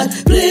hard,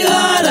 play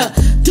harder.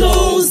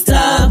 Don't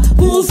stop,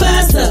 move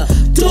faster.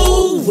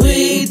 Don't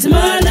wait,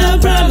 murder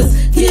promise.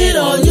 Get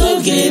on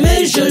your game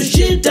and shut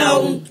shit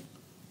down.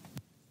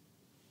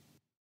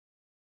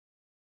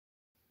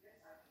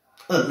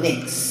 Up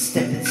next,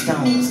 Stepping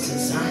Stones to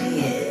Zion,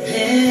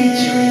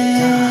 featuring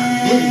Don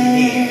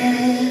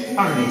Millionaire,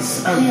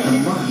 Artist of the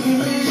Month,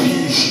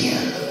 Acacia.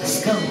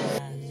 Let's go.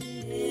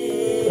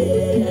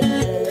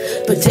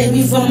 Protect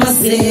me from my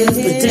sins,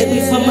 protect me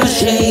from my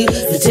shame,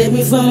 protect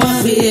me from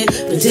my fear,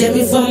 protect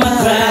me from my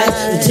pride,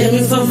 protect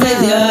me from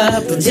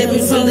failure, protect me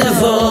from the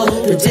fall,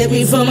 protect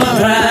me from my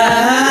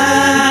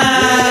pride.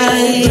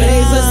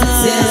 Pray for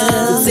success,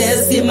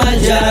 success in my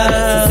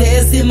job,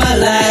 success in my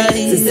life,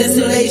 success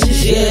in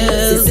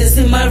relationships, success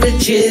in my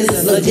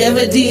riches,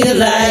 longevity in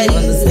life,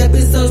 on the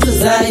stepping stones to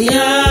Zion.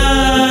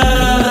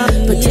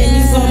 Protect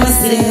me from my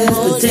sins,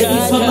 protect me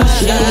from my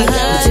shame,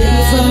 protect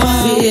me from my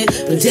fear,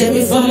 protect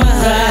me from my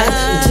pride,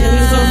 protect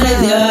me from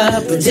failure,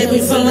 protect me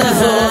from the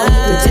fall,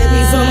 protect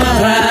me from my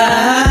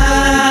pride.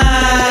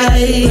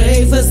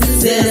 Pray for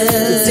success,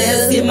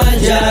 success in my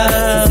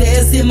job,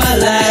 success in my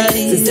life,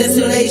 success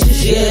in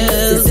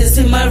relationships, success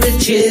in my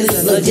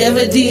riches,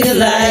 longevity in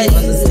life,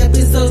 on the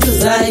stepping stones to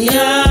Zion.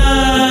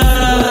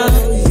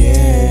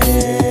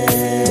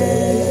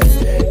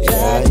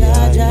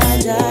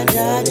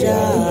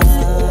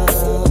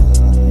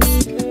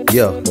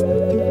 Yo,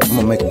 I'm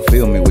gonna make them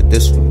feel me with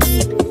this one.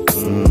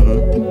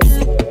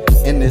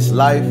 In this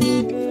life,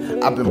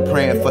 I've been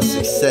praying for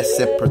success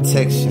and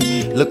protection.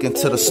 Looking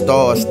to the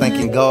stars,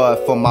 thanking God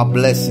for my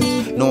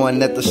blessings. Knowing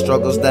that the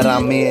struggles that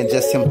I'm in,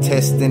 just Him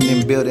testing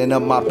and building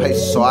up my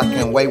patience so I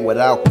can wait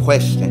without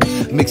question.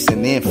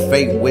 Mixing in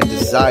faith with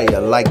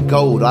desire. Like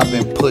gold, I've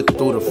been put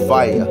through the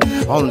fire,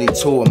 only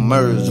to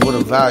emerge with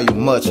a value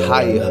much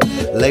higher.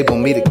 Label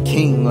me the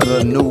king of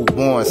the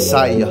newborn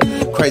sire.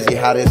 Crazy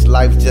how this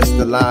life just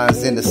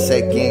aligns in a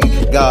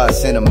second. God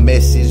sent a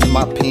message,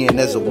 my pen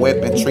as a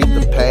weapon. Treat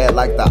the pad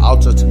like the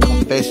altar to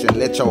confession.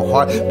 Let your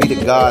heart be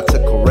the God to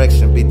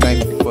correction. Be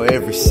thankful for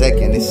every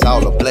second, it's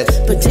all a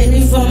blessing. Protect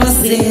me from my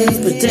sins,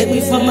 protect me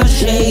from my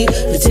shame,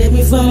 protect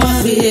me from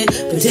my fear,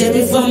 protect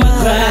me from my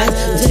pride,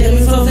 protect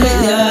me from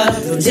failure,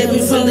 protect me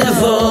from the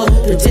fall,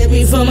 protect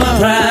me from my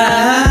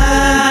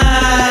pride.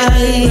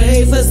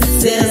 Pray for success,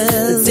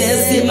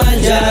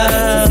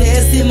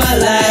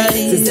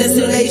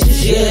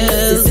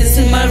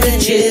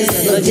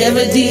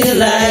 longevity of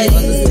life,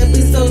 on the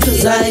stepping stone to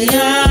Zion.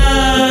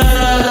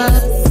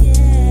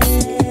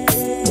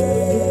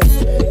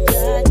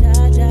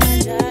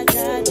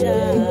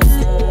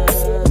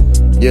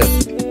 Yeah, I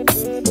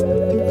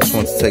just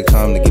want to take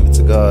time to give it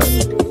to God.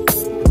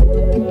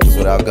 Because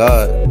without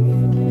God,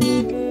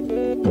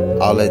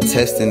 all that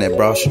testing that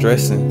brought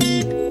stressing,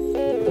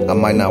 I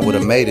might not would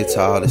have made it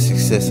to all the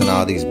success and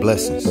all these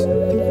blessings.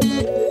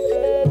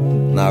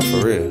 Nah,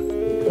 for real.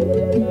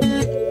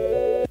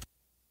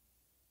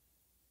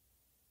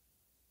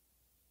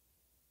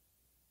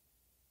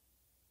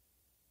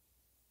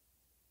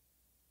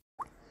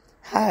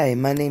 Hi,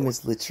 my name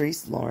is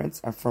Latrice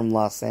Lawrence. I'm from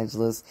Los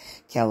Angeles,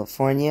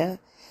 California,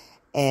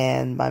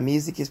 and my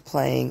music is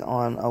playing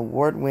on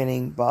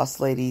award-winning Boss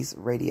Ladies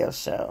radio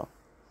show.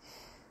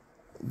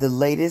 The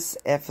latest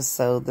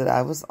episode that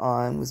I was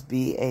on was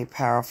Be a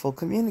Powerful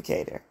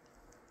Communicator.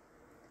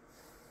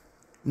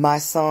 My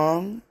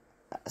song,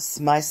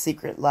 My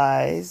Secret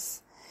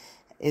Lies,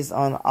 is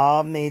on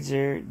all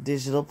major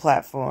digital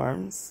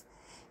platforms,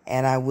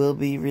 and I will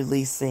be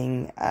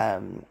releasing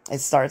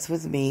It Starts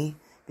With Me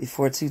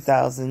before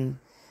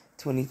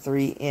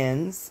 2023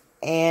 ends,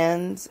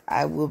 and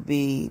I will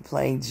be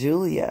playing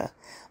Julia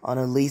on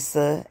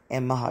Elisa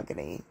and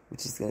Mahogany,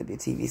 which is going to be a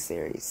TV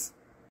series.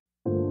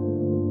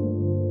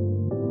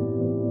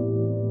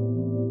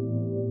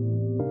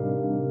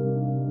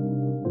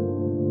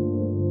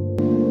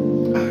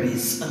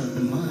 Artist of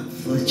the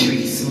Month,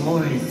 Latrice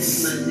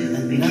Lawrence,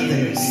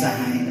 Another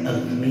Side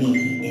of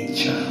Me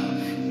intro.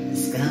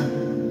 Let's go.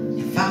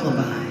 And followed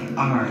by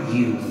Are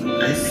You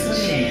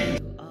Listening?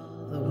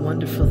 The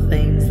wonderful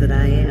things that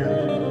I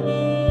am.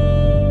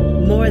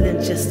 More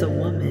than just a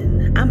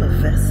woman, I'm a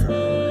vessel.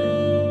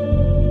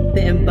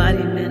 The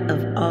embodiment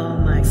of all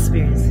my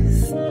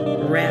experiences,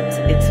 wrapped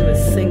into a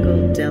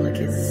single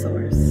delicate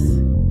source.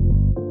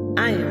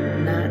 I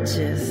am not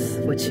just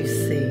what you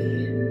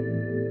see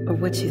or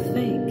what you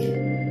think.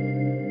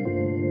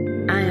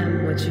 I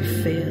am what you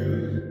feel.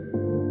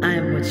 I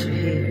am what you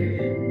hear.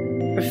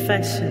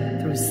 Perfection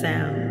through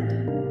sound.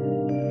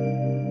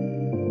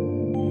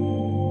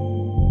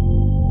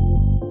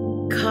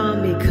 Call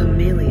me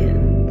chameleon.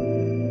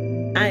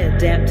 I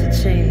adapt to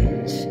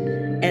change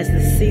as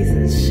the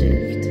seasons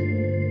shift.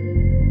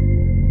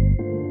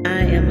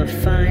 I am a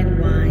fine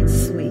wine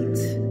sweet,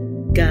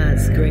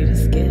 God's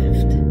greatest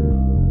gift.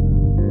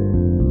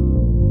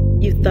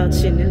 You thought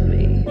you knew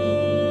me,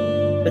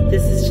 but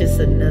this is just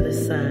another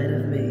side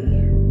of me.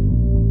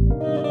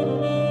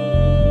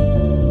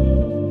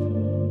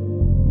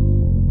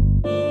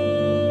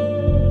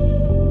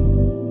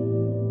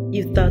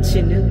 You thought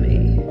you knew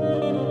me,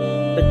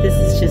 but this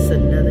is just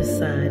another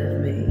side of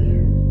me.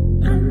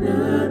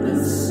 Another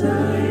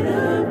side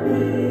of me.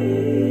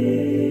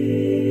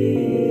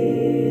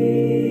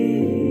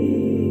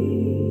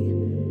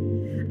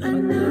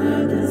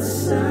 Another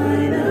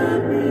side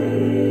of me.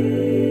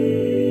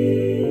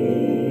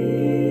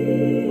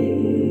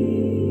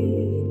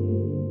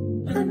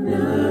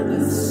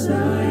 Another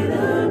side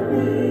of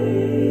me.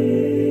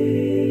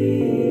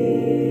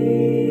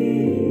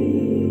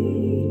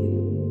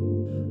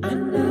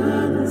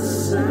 Another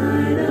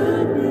side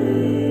of me.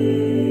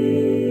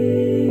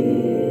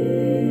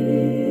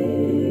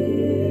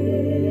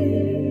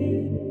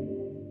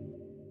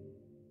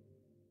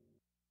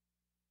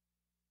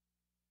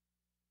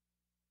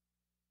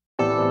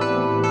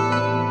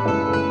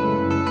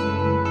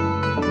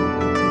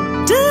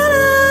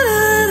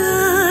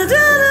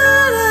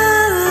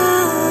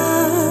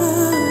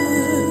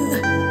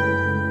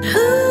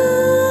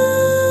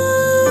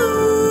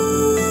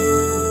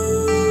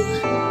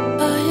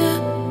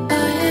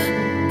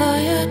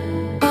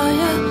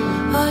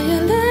 Are you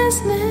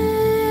listening?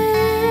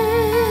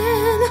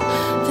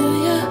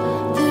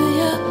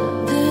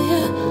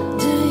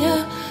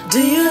 Do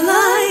you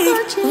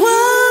like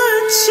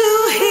what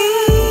you hear?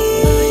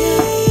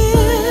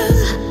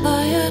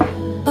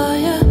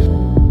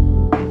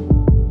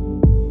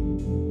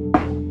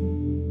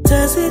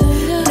 Does it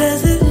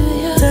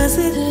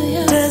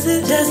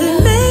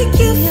make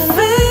you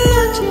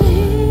feel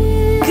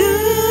good?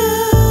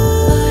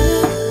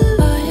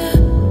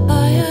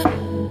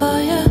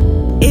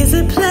 Is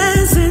it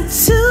pleasant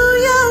to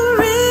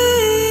your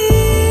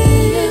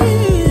ear?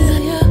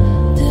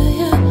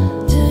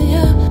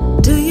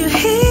 Do you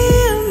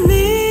hear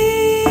me?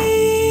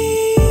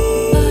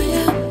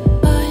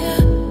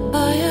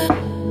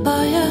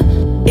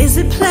 Is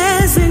it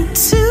pleasant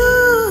to you?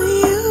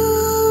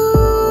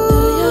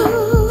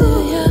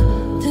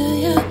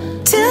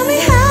 Tell me,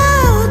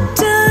 how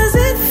does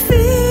it feel?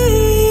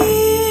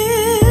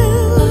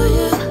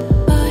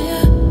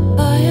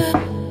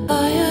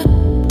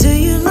 Do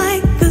you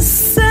like the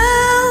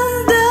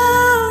sound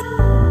of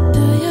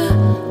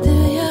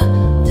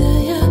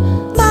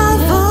my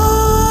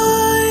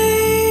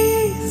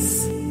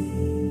voice?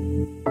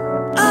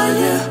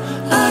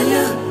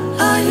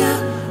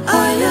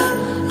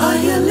 Are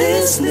you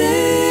listening?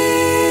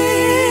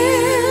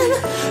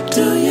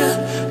 Do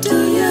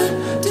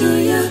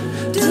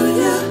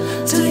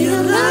you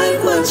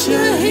like what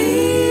you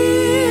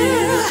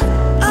hear?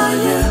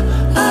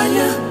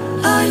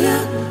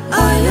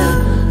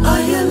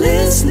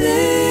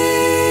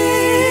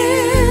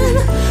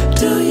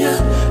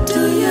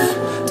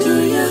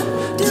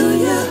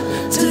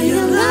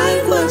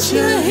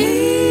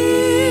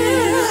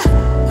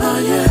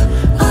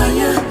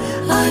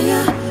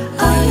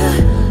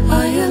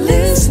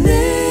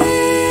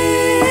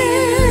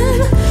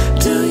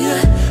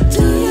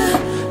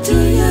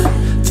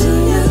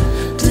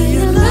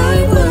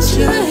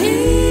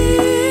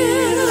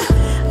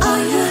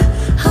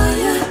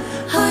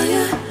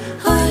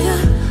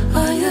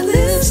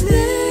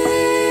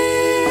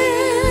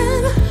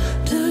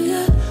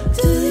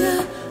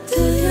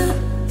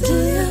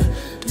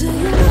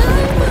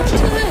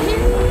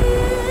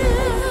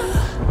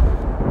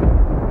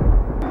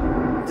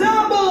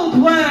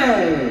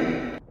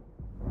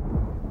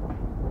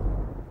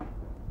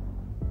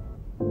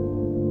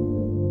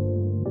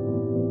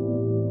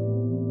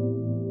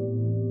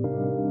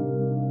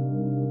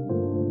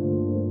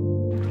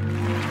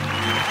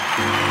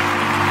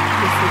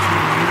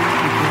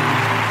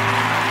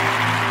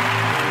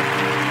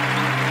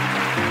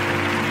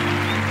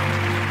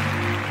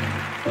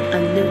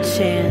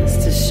 chance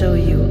to show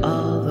you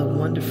all the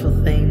wonderful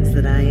things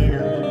that I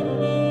am.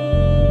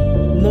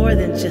 More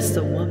than just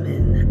a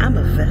woman, I'm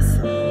a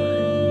vessel.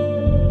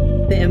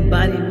 The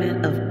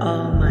embodiment of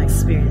all my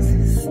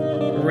experiences,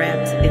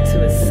 wrapped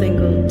into a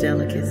single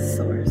delicate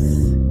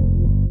source.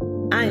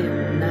 I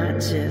am not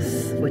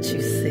just what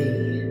you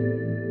see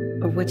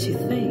or what you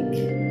think.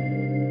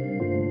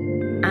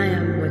 I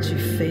am what you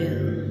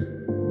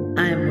feel.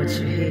 I am what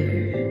you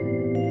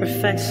hear.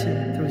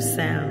 Perfection through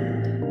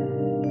sound.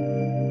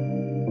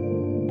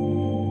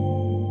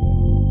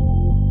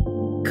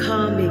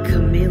 Call me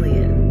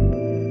chameleon.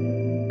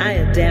 I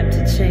adapt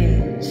to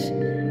change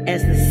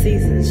as the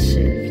seasons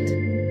shift.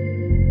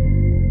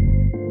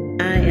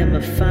 I am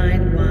a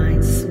fine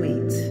wine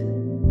sweet,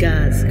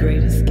 God's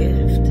greatest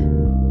gift.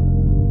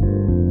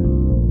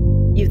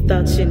 You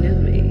thought you knew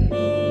me,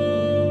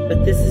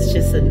 but this is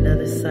just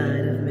another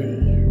side of me.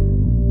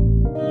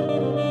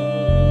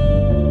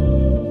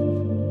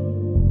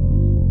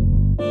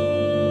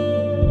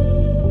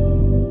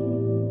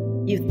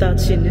 You thought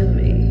you knew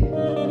me,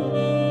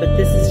 but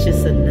this is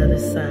just another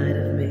side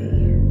of me.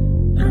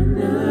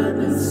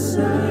 Another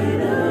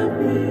side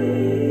of me.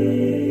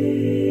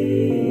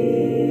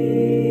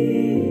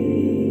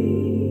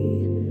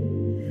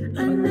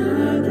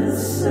 Another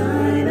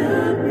side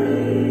of me.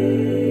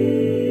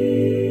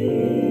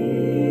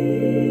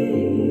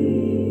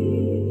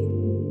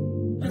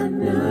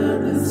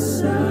 Another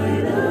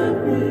side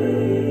of me.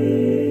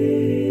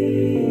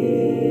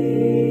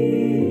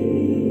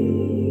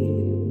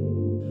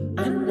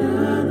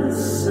 Another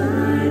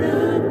side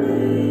of me.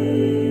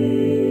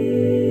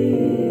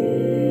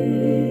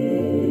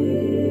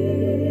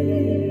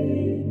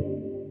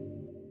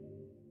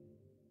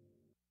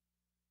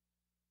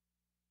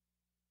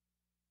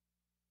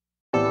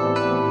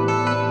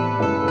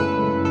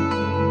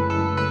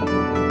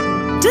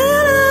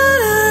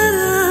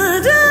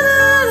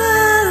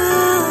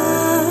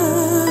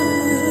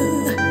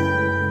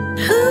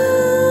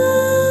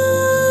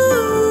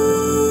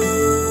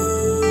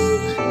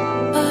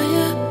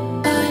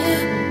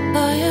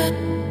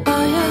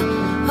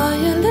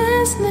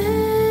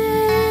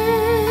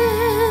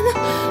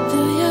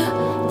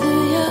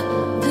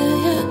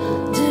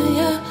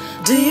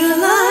 Do you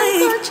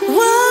like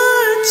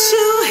what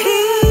you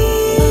hear?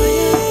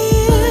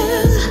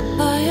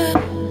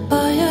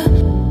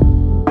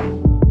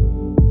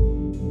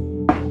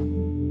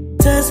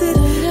 Does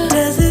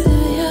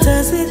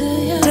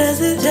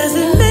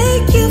it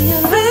make you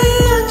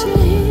feel good?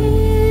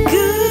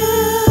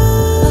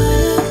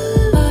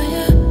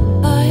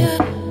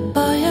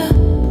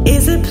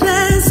 Is it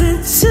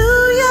pleasant to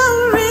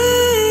your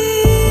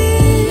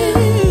ear?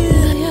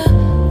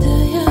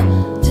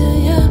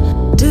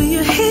 Do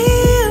you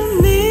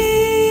hear me?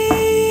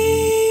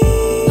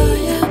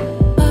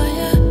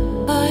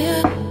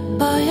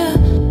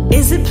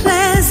 Is it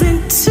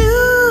pleasant to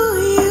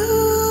you?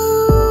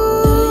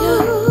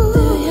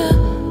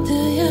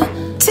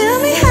 Tell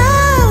me,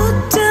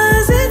 how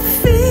does it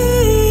feel?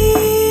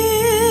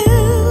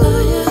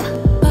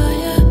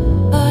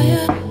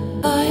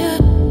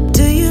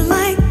 Do you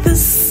like the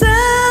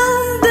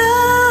sound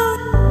of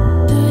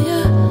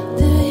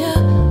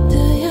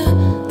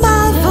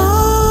my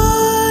voice?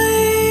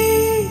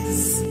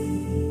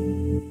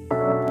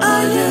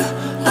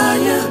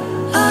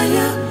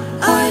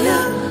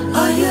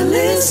 Are you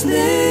listening?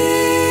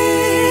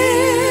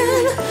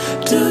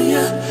 Do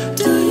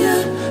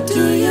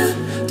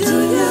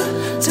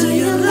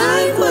you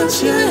like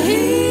what you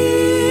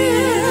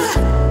hear?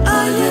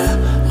 Are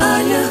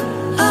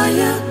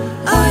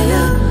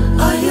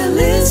you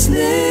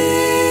listening?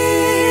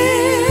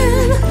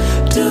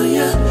 Do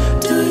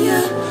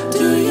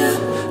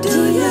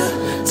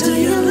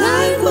you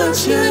like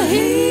what you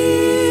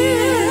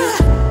hear?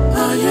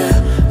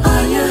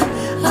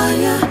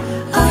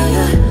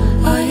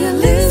 Are you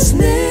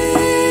listening?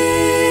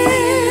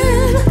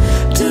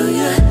 Do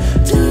you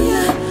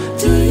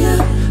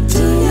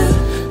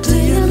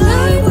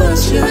like what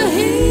you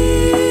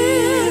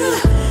hear?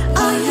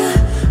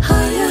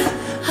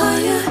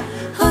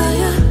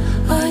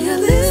 Are you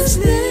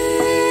listening?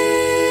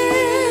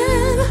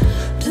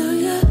 Do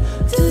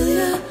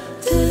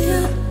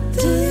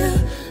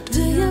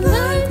you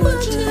like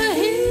what you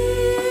hear?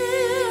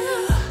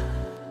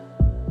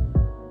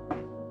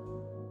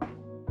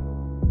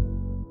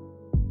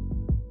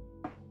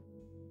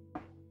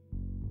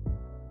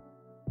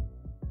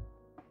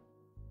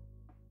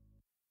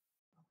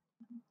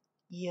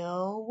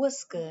 Yo,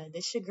 what's good?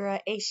 This your girl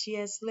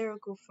HGS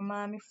Lyrical from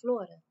Miami,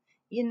 Florida.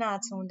 You're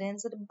not tuned in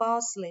to the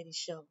Boss Lady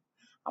Show.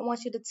 I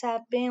want you to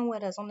tap in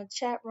with us on the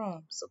chat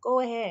room. So go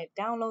ahead,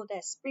 download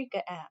that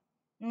Spreaker app.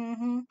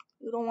 You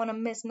don't want to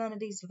miss none of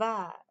these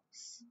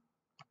vibes.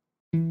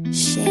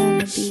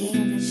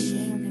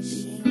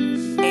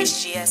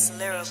 HGS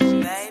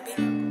Lyrical, baby.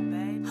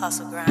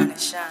 Hustle, grind,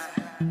 and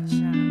shine.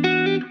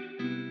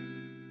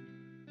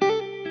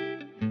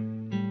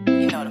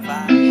 You know the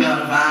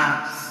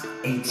vibes.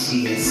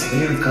 HGS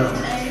Lyrical.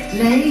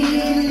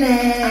 Lady.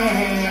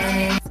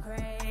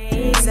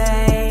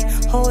 Crazy.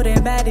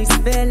 holding back these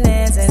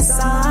feelings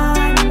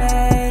inside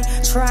me,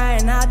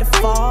 trying not to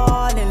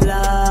fall in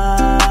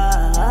love.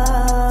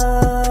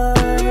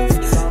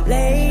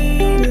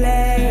 Lately,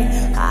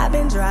 I've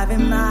been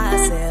driving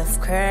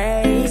myself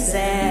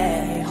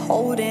crazy,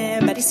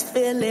 holding back these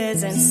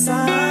feelings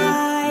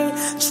inside,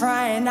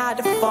 trying not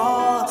to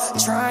fall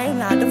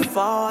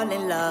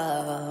in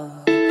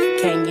love.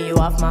 Can't get you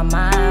off my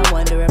mind,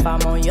 wonder if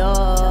I'm on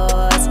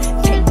yours.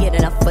 Can't get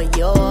enough of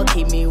you,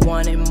 keep me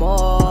wanting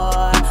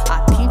more.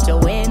 I peeped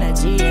your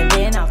energy and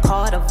then I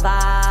caught a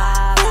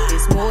vibe.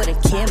 It's more than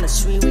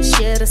chemistry, we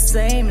share the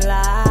same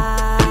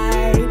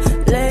light.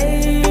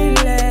 Lately,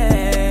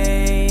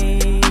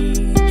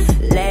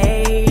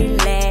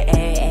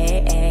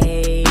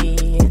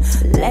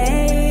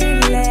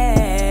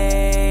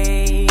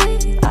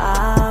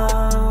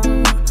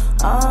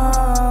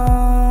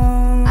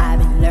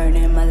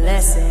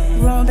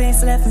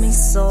 left me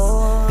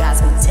sore.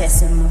 God's been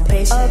testing my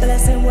patience, a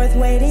blessing worth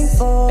waiting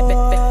for.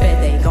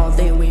 They gon'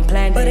 think we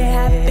planned it, but it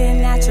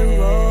happened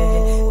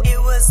natural. It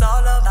was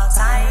all about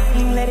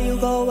timing. Letting you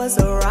go was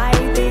the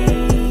right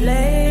thing.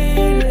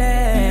 Lately,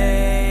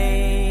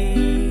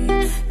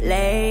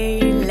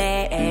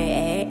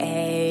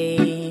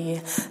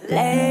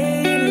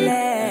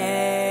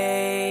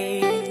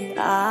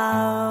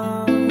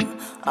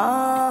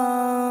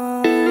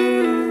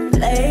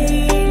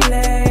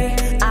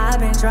 I've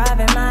been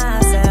driving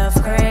myself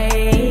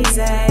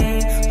crazy,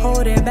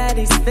 holding back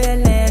these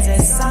feelings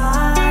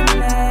inside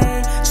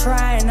me,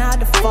 trying not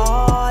to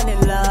fall in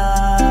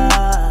love.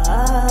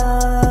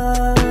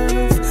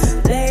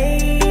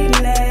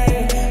 Lately,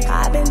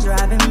 I've been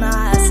driving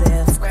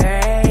myself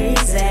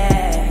crazy,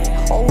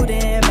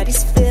 holding back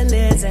these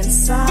feelings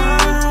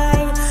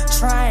inside,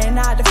 trying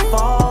not to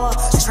fall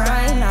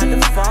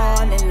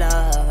in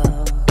love.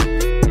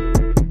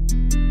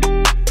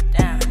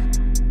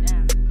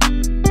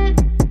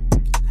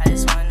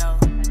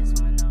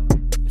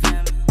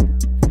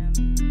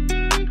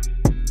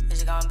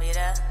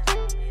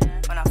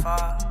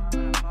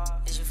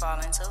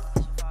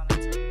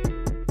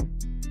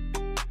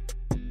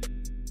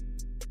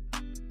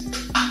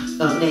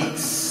 Up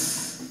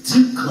next,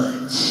 Too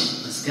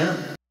Clutch. Let's go.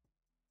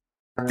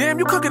 Damn,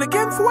 you cooking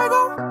again,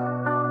 Fuego?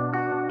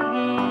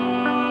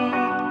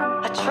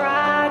 I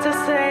tried to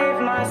save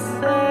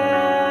myself.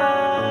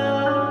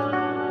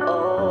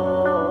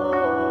 Oh,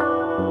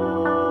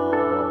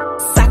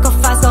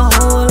 sacrifice a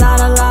whole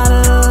lot of.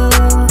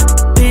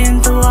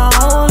 Been through a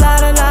whole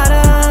lot of.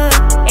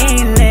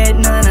 Ain't let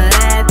none of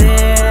that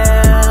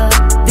there.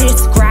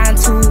 This grind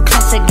too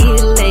close to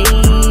get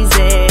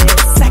lazy.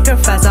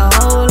 Sacrifice a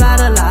whole lot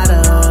of.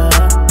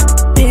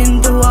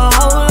 Been through a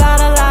whole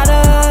lot of.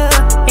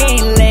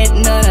 Ain't let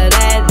none of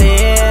that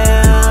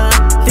there.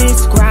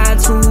 This grind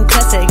too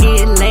close to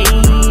get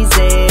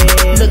lazy.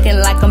 Looking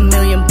like $1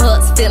 million,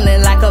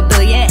 feeling like $1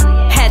 billion.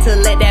 Had to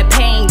let that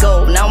pain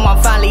go, now I'm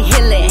finally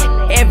healing.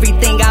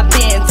 Everything I've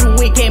been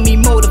through, it gave me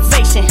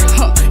motivation,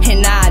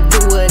 and now I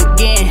do it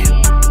again.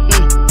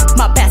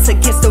 My back's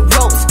against the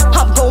ropes,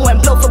 I'm going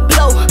blow for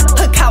blow.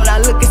 Account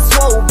not looking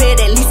swole, but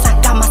at least I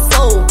got my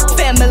soul.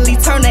 Family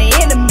turn to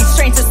enemy,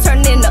 strangers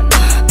turn into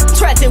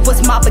tragic was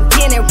my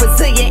beginning,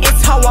 resilient,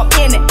 it's how I'm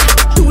in it.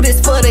 Do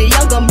this for the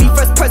younger me,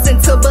 first person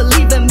to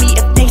believe in me.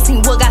 If they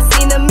seen what I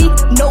seen in me,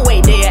 no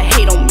way they'll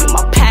hate on me.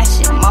 My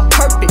passion, my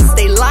purpose,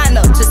 they line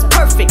up just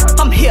perfect.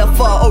 I'm here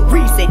for a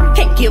reason,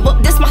 can't give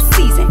up, this my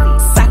season.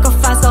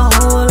 Sacrifice a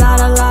whole lot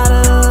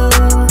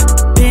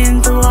of.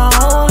 Been through a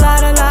whole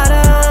lot of.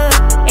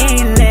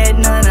 Ain't let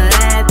none of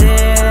that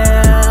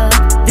there.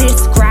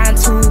 This grind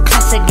too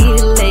close to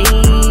get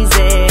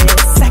lazy.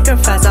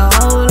 Sacrifice a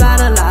whole lot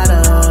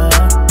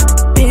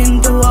of.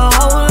 Been through a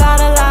whole lot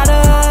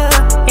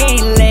of.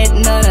 Ain't let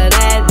none of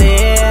that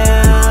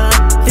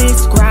there.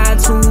 This grind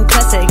too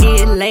close to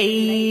get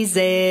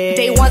lazy.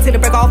 Day one to the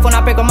break off, when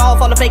I break them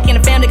off, all the fake in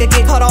the fam, nigga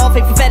get cut off.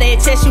 If you fat at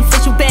chest, you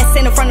fish, you best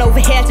in the front over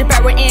here. Just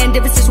barrel in,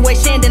 different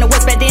situation. Then I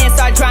was back then,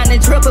 started trying to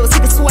drip, it was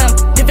sick to swim.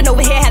 Dipping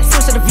over here, had to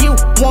switch to the view.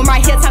 Warm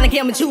right here, time to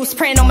get my juice.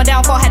 Praying on my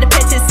downfall, had to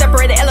pitch it,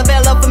 separate the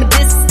elevator up from a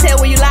distance. Tell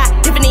where you lie,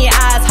 dipping in your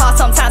eyes, hard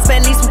sometimes, but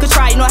at least we could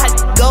try. You know how it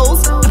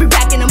goes. I'll be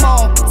back in the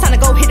morning, time to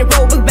go hit the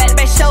road, book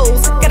back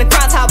shows. Got a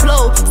grind top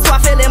blow, so I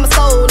feel it in my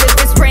soul. If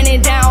it's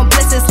raining down,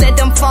 blessings, let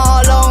them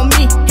fall on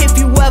me. If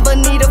you ever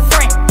need a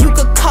friend, you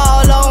could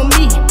call on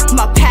me.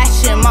 My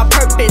passion, my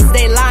purpose,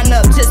 they line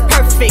up just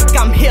perfect.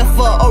 I'm here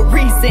for a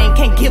reason,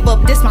 can't give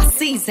up, this my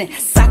season.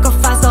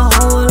 Sacrifice a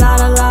whole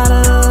lot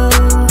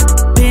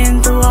of.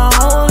 Been through a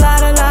whole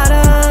lot of.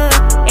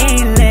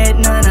 Ain't let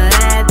none of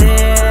that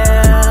there.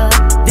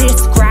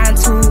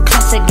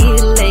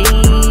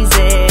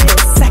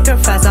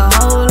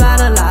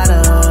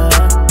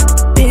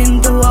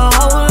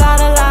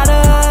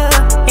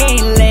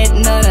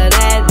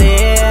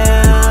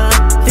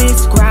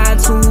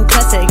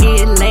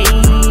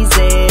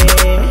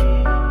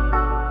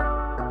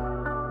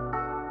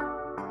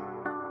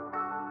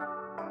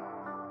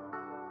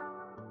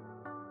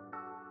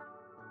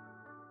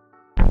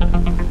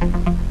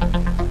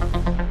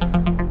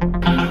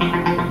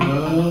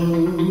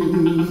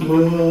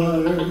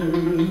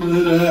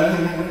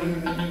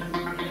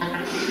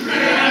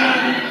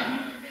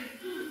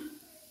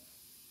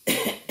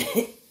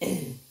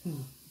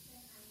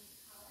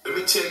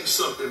 you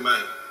something,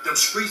 man. Them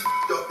streets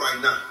up right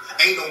now.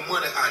 Ain't no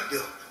money out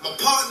there. My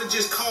partner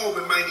just called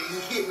me, man, and he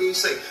hit me. He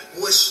say,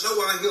 boy, it's slow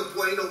out here,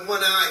 boy. Ain't no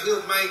money out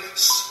here, man.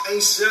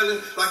 Ain't selling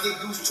like it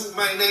used to,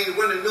 man. They ain't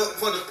running up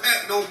for the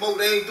pack no more.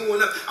 They ain't doing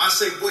that. I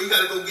say, boy, you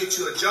got to go get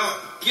you a job.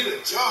 Get a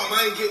job.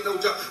 I ain't getting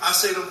no job. I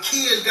say, them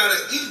kids got to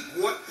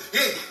eat, boy.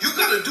 Yeah, you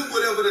got to do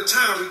whatever the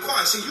time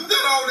requires. See, you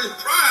got all this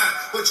pride,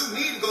 but you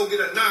need to go get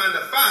a 9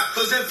 to 5.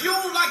 Because if you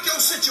don't like your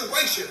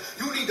situation,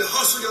 you need to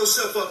hustle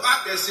yourself up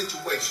out that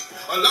situation.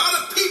 A lot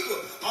of people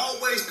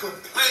always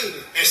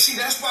complaining. And see,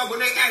 that's why when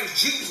they ask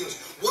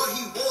Jesus what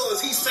he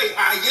was, he say,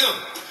 I am.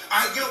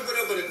 I am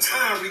whatever the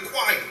time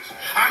requires.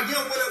 I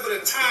am whatever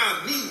the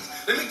time needs.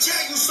 Let me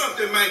tell you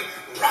something, man.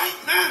 Right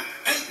now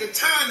ain't the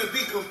time to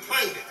be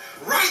complaining.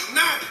 Right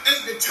now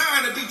ain't the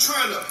time to be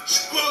trying to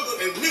struggle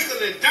and nickel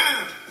and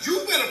dime. You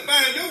better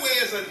find your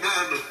ass a 9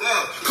 to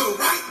 5. Because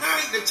right now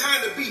ain't the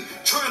time to be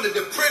trying to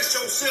depress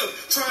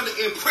yourself, trying to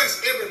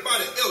impress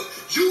everybody else.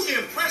 You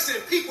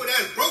impressing people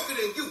that's broken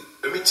than you.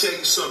 Let me tell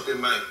you something,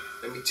 man.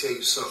 Let me tell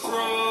you something.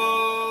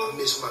 I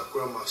miss my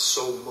grandma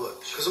so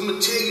much. Because I'm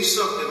going to tell you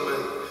something,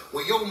 man.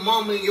 When your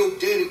mama and your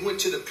daddy went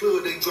to the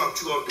club, they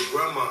dropped you off to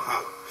grandma's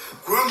house.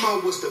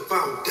 Grandma was the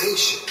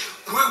foundation.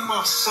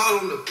 Grandma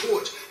sat on the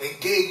porch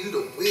and gave you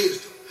the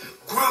wisdom.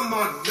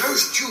 Grandma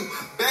nursed you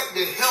back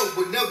to health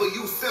whenever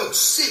you felt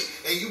sick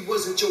and you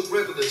wasn't your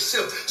regular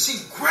self.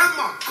 See,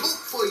 Grandma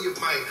cooked for you,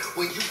 man,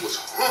 when you was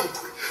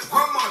hungry.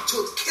 Grandma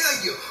took care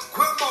of you.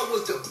 Grandma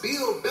was the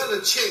Bill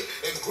Belichick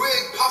and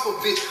Greg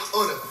Popovich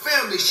of the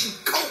family. She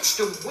coached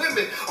them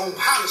women on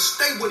how to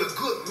stay with a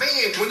good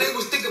man when they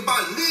was thinking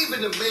about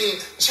leaving the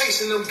man,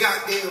 chasing them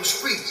goddamn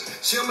streets.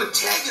 See, I'm going to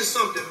tell you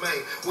something, man.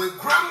 When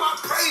Grandma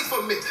prayed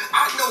for me,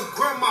 I know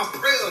Grandma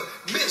prayer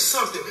meant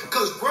something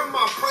because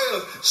Grandma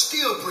prayer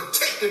still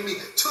protecting me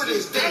to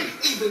this day,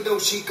 even though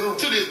she gone.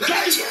 Let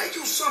me tell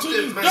you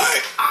something, man.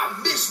 I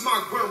miss my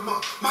grandma.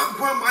 My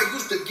grandma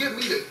used to give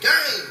me the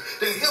game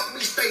that helped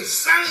me stay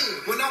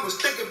sane when I was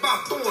thinking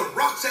about throwing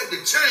rocks at the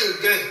chain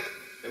gang.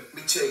 Let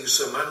me tell you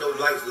something. I know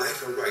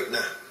life right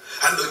now.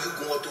 I know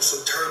you're going through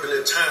some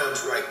turbulent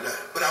times right now.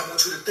 But I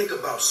want you to think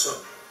about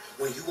something.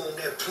 When you on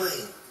that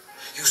plane,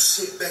 you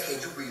sit back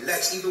and you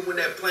relax, even when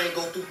that plane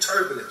go through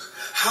turbulence.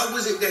 How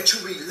is it that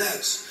you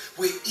relax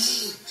with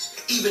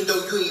ease, even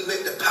though you ain't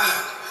met the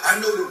pilot? I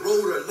know the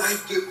road of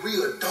life get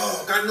real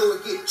dark. I know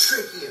it get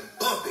tricky and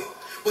bumpy.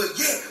 But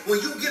yet,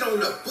 when you get on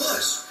the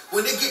bus,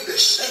 when they get to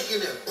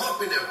shaking and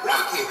bumping and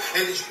rocking,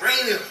 and it's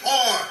raining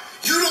hard,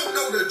 you don't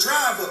know the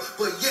driver,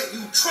 but yet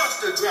you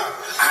trust the driver.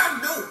 I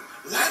know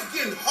life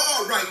getting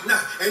hard right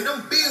now, and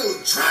them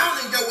bills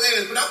drowning your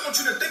ass, but I want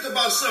you to think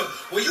about something.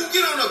 When you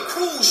get on a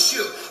cruise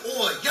ship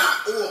or a yacht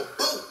or a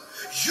boat,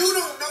 you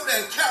don't know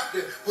that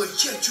captain, but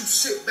yet you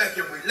sit back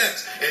and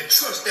relax and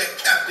trust that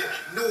captain,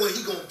 knowing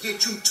he gonna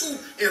get you to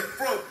and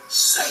from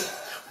safe.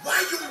 Why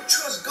you don't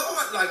trust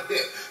God like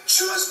that?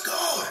 Trust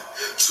God.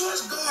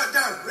 Trust God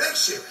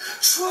direction.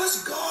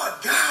 Trust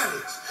God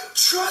guidance.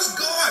 Trust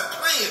God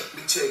plan. Let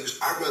me tell you,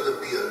 I'd rather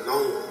be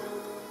alone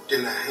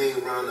than to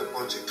hang around a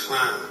bunch of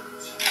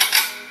clowns.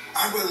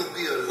 I'd rather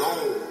be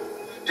alone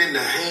than to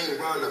hang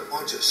around a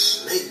bunch of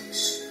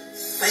snakes,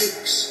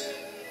 fakes,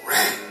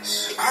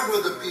 rats. I'd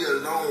rather be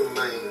alone,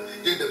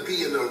 man, than to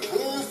be in a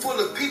room full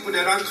of people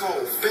that I call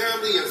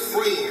family and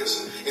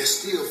friends and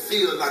still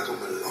feel like I'm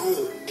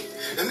alone.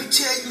 Let me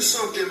tell you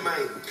something,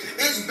 man.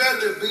 It's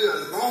better to be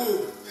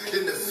alone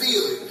than to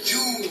feel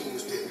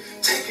used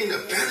and taken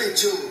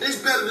advantage of.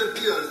 It's better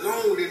to be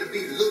alone than to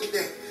be looked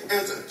at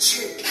as a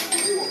check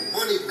or a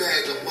money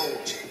bag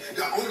emoji.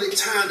 The only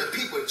time that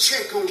people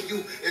check on you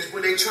is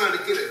when they trying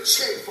to get a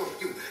check from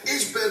you.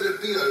 It's better to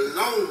be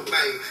alone,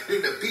 man,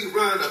 than to be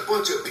around a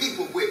bunch of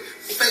people with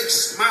fake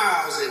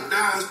smiles and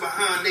knives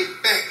behind their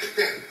back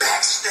that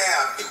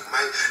backstab you,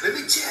 man. Let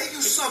me tell you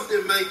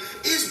something, man.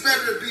 It's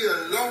better to be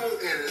alone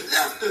and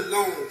left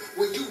alone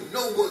when you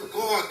know what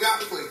God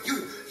got for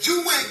you.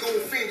 You ain't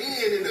gonna fit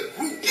in a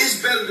group. It's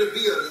better to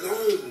be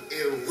alone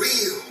and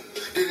real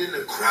than in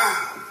the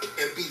crowd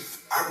and be.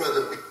 I'd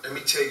rather be. Let me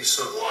tell you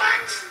something.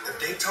 What?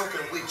 If they talking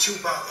with you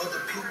about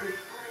other people,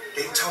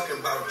 they talking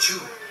about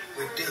you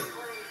with them.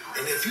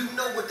 And if you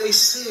know what they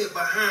said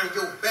behind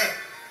your back,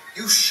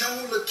 you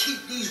sure to keep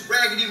these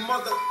raggedy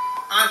mother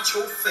out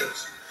your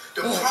face.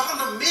 The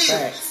problem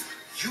is,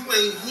 you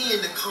ain't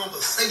hearing the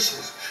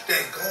conversations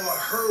that God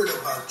heard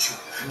about you.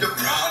 The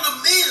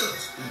problem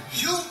is,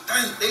 you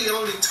think they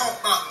only talk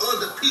about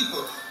other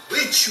people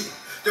with you.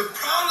 The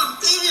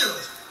problem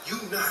is, you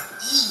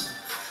naive.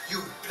 You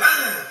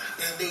blind,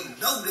 and they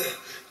know that.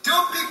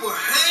 Them people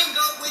hang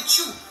up with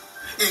you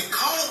and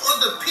call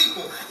other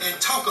people and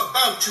talk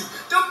about you.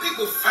 Them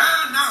people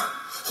find out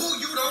who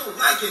you don't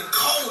like and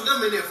call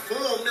them and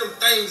inform them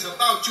things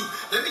about you.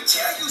 Let me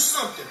tell you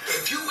something.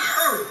 If you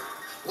heard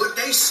what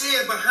they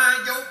said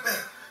behind your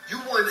back, you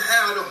wouldn't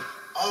have them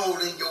all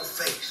in your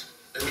face.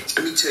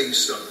 Let me tell you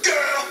something.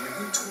 Girl, when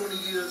you're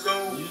 20 years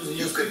old,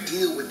 you could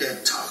deal with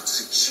that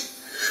toxic shit.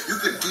 You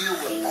could deal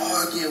with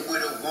arguing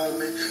with a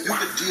woman. You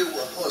could deal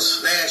with her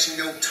slashing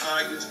your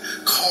tires,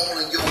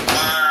 calling your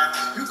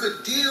wife. You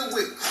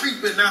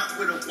creeping out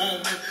with a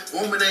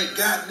woman ain't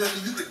got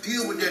nothing. You can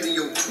deal with that in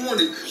your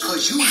 20s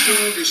because you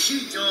young and she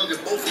young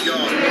and both of y'all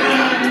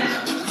young.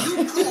 But when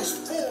you cross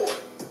 40,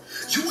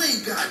 you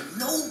ain't got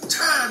no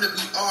time to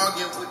be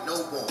arguing with no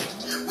woman.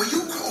 When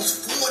you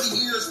cross 40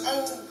 years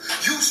old,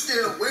 you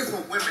stay away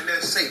from women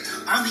that say,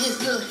 I'm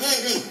his little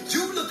headache.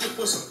 You looking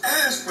for some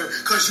aspirin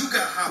because you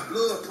got high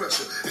blood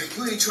pressure and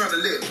you ain't trying to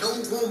let no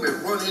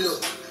woman run it up.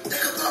 Think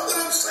about what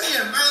I'm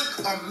saying, man.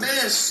 A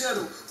man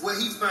settle where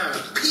he find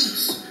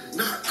peace,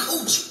 not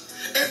coaching.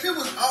 If it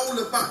was all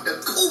about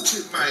the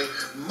coaching, man,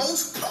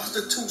 most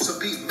prostitutes would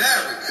be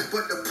married.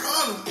 But the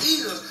problem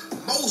is,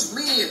 most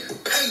men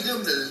pay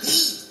them to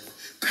leave.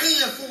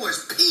 Paying for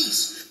his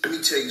peace. Let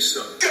me tell you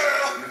something.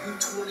 Girl, when you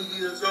 20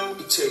 years old,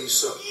 let me tell you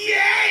something.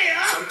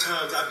 Yeah!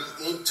 Sometimes I be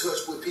in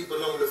touch with people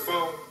on the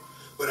phone,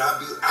 but I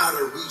be out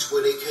of reach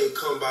where they can't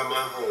come by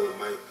my home,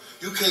 man.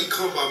 You can't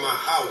come by my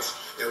house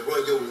and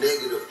run your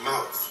negative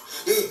mouth.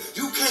 Yeah,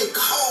 you can't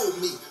call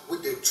me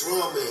with the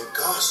drama and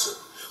gossip.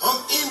 I'm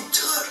in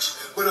touch,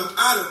 but I'm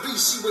out of reach.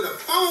 See, with a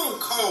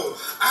phone call,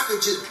 I can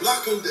just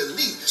block and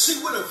delete. See,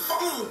 with a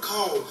phone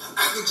call,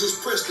 I can just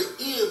press the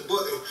end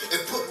button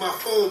and put my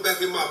phone back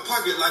in my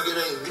pocket like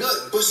it ain't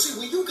nothing. But see,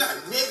 when you got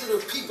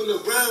negative people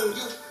around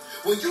you,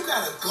 when you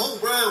gotta go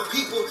around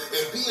people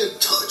and be in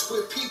touch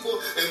with people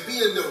and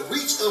be in the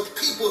reach of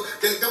people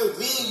that don't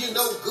mean you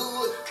no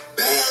good,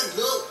 bad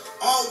luck,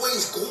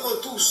 always going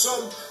through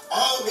something,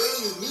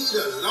 always need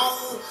a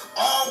loan,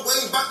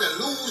 always about to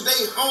lose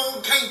their home,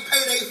 can't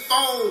pay their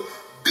phone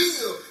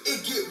bill,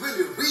 it get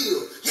really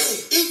real.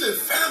 Yeah, even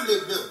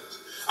family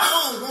members. I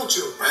don't want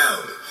you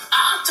around me.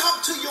 I'll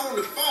talk to you on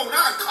the phone.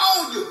 I'll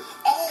call you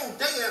all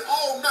day and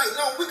all night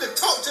long. We can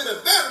talk till the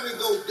battery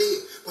go dead,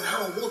 but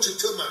I don't want you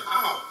to my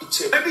house.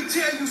 Let me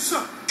tell you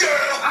something.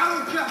 Girl, I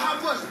don't care how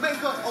much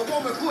makeup a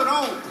woman put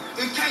on.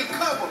 It can't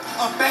cover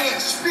a bad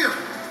spirit.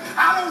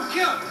 I don't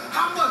care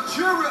how much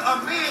jewelry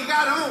a man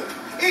got on.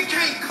 It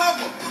can't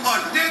cover a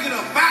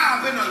negative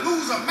vibe and a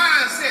loser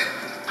mindset.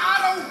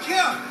 I don't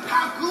care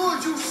how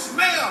good you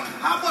smell,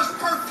 how much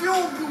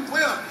perfume you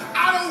wear.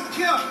 I don't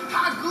care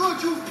how good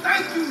you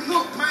think you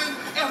look, man.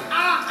 If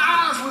our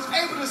eyes was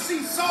able to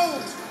see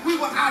souls, we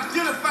would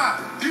identify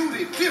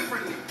beauty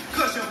differently.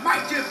 Because you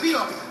might just be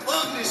an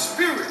ugly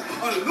spirit,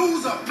 a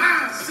loser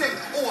mindset,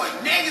 or a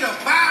negative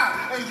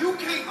vibe. And you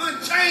can't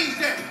unchange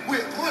that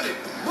with money.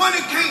 Money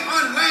can't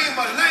unlame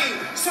a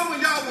lame. Some of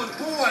y'all was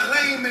born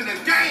lame in the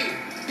game.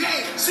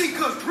 Yeah, see,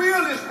 because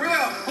real is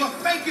real, but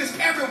fake is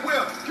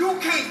everywhere. You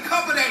can't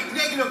cover that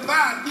negative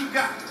vibe you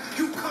got.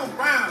 You come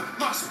round,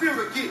 my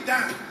spirit get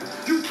down.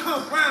 You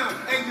come round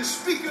and you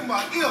speak in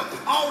my ear,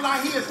 all I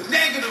hear is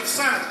negative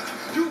sounds.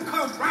 You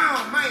come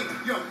round, man,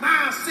 your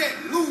mindset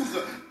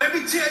loser. Let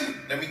me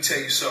tell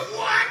you something.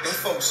 What? Them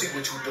folks see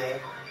what you doing.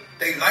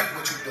 They like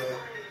what you doing.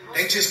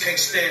 They just can't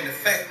stand the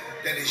fact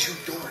that it's you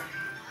doing.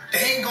 They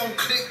ain't gonna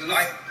click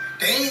like,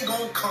 they ain't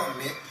gonna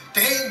comment,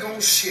 they ain't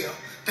gonna share.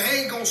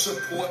 They ain't gonna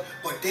support,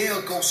 but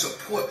they'll go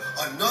support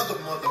another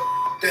mother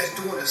that's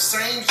doing the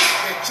same shit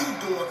that you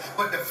doing.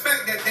 But the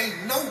fact that they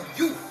know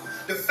you,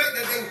 the fact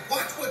that they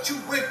watch what you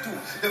went through,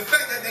 the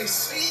fact that they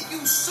see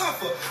you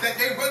suffer, that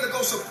they rather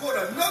go support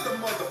another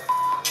mother,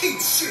 keep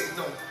shitting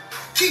on them,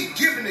 keep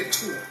giving it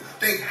to them.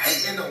 They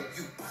hating on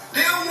you.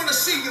 They don't want to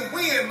see you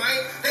win,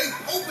 man. They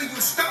hoping you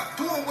stop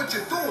doing what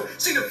you're doing.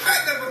 See, the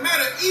fact of the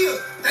matter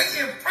is, they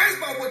impressed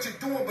by what you're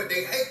doing, but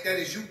they hate that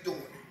it's you doing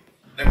it.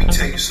 Let me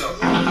tell you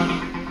something.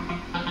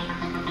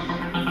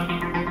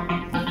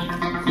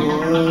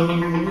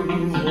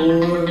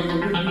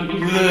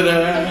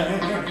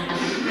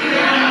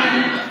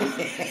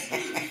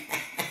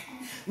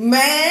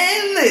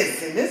 Man,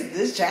 listen,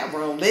 this chat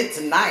room lit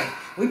tonight.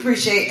 We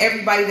appreciate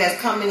everybody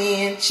that's coming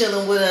in,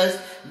 chilling with us,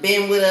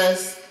 been with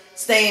us,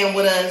 staying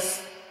with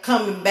us,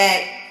 coming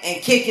back and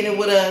kicking it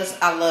with us.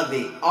 I love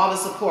it. All the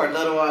support,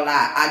 little or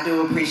lot. I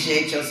do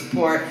appreciate your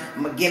support.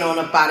 I'm going to get on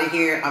up out of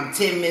here. I'm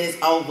 10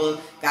 minutes over.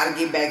 Got to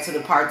get back to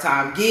the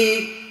part-time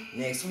gig.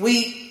 Next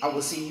week, I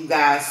will see you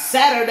guys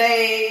Saturday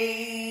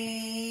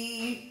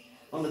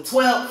on the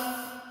 12th,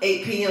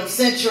 8 p.m.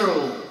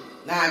 Central,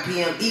 9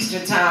 p.m.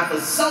 Eastern Time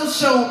for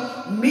Social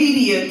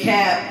Media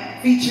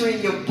Cap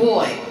featuring your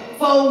boy,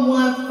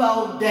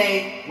 414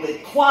 Day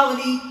with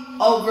quality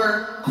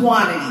over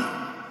quantity.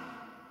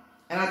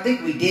 And I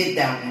think we did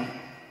that one.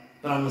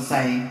 But I'm going to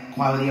say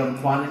quality over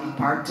quantity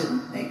part 2.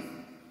 Thanks.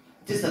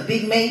 Just a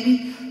big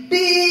maybe.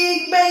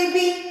 Big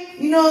baby.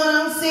 You know what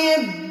I'm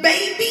saying?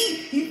 Baby.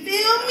 You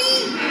feel me?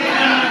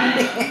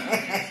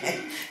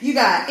 You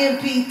got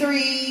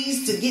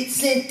MP3s to get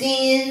sent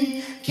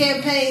in.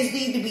 Campaigns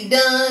need to be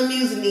done.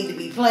 Music need to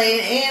be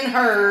played and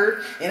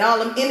heard. And all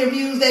them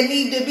interviews that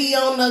need to be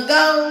on the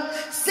go.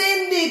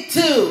 Send it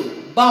to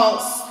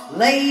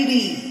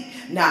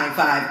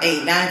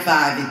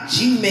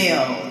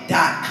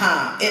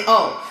bosslady95895@gmail.com. And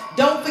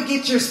don't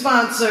forget your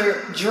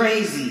sponsor,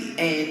 Drazy.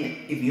 And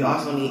if you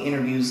also need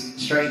interviews,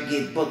 straight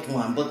get booked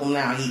one. Book him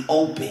now. He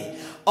open.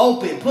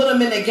 Put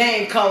him in the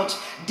game, coach.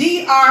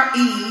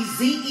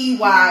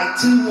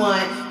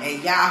 DREZEY21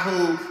 at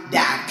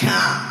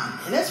yahoo.com.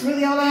 And that's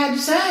really all I had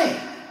to say.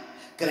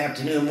 Good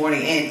afternoon,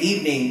 morning, and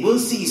evening. We'll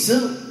see you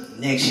soon.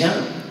 Next show.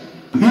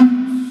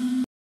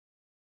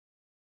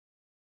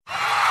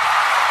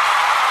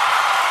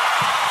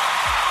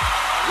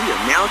 We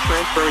are now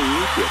transferring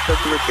you to a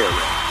customer care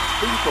rep.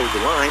 Please hold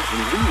the line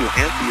and we will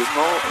answer your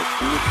call as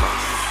soon as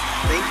possible.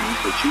 Thank you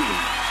for choosing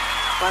us.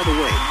 By the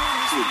way,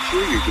 to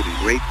ensure you're getting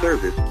great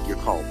service, your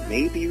call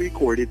may be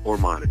recorded or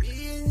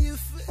monitored.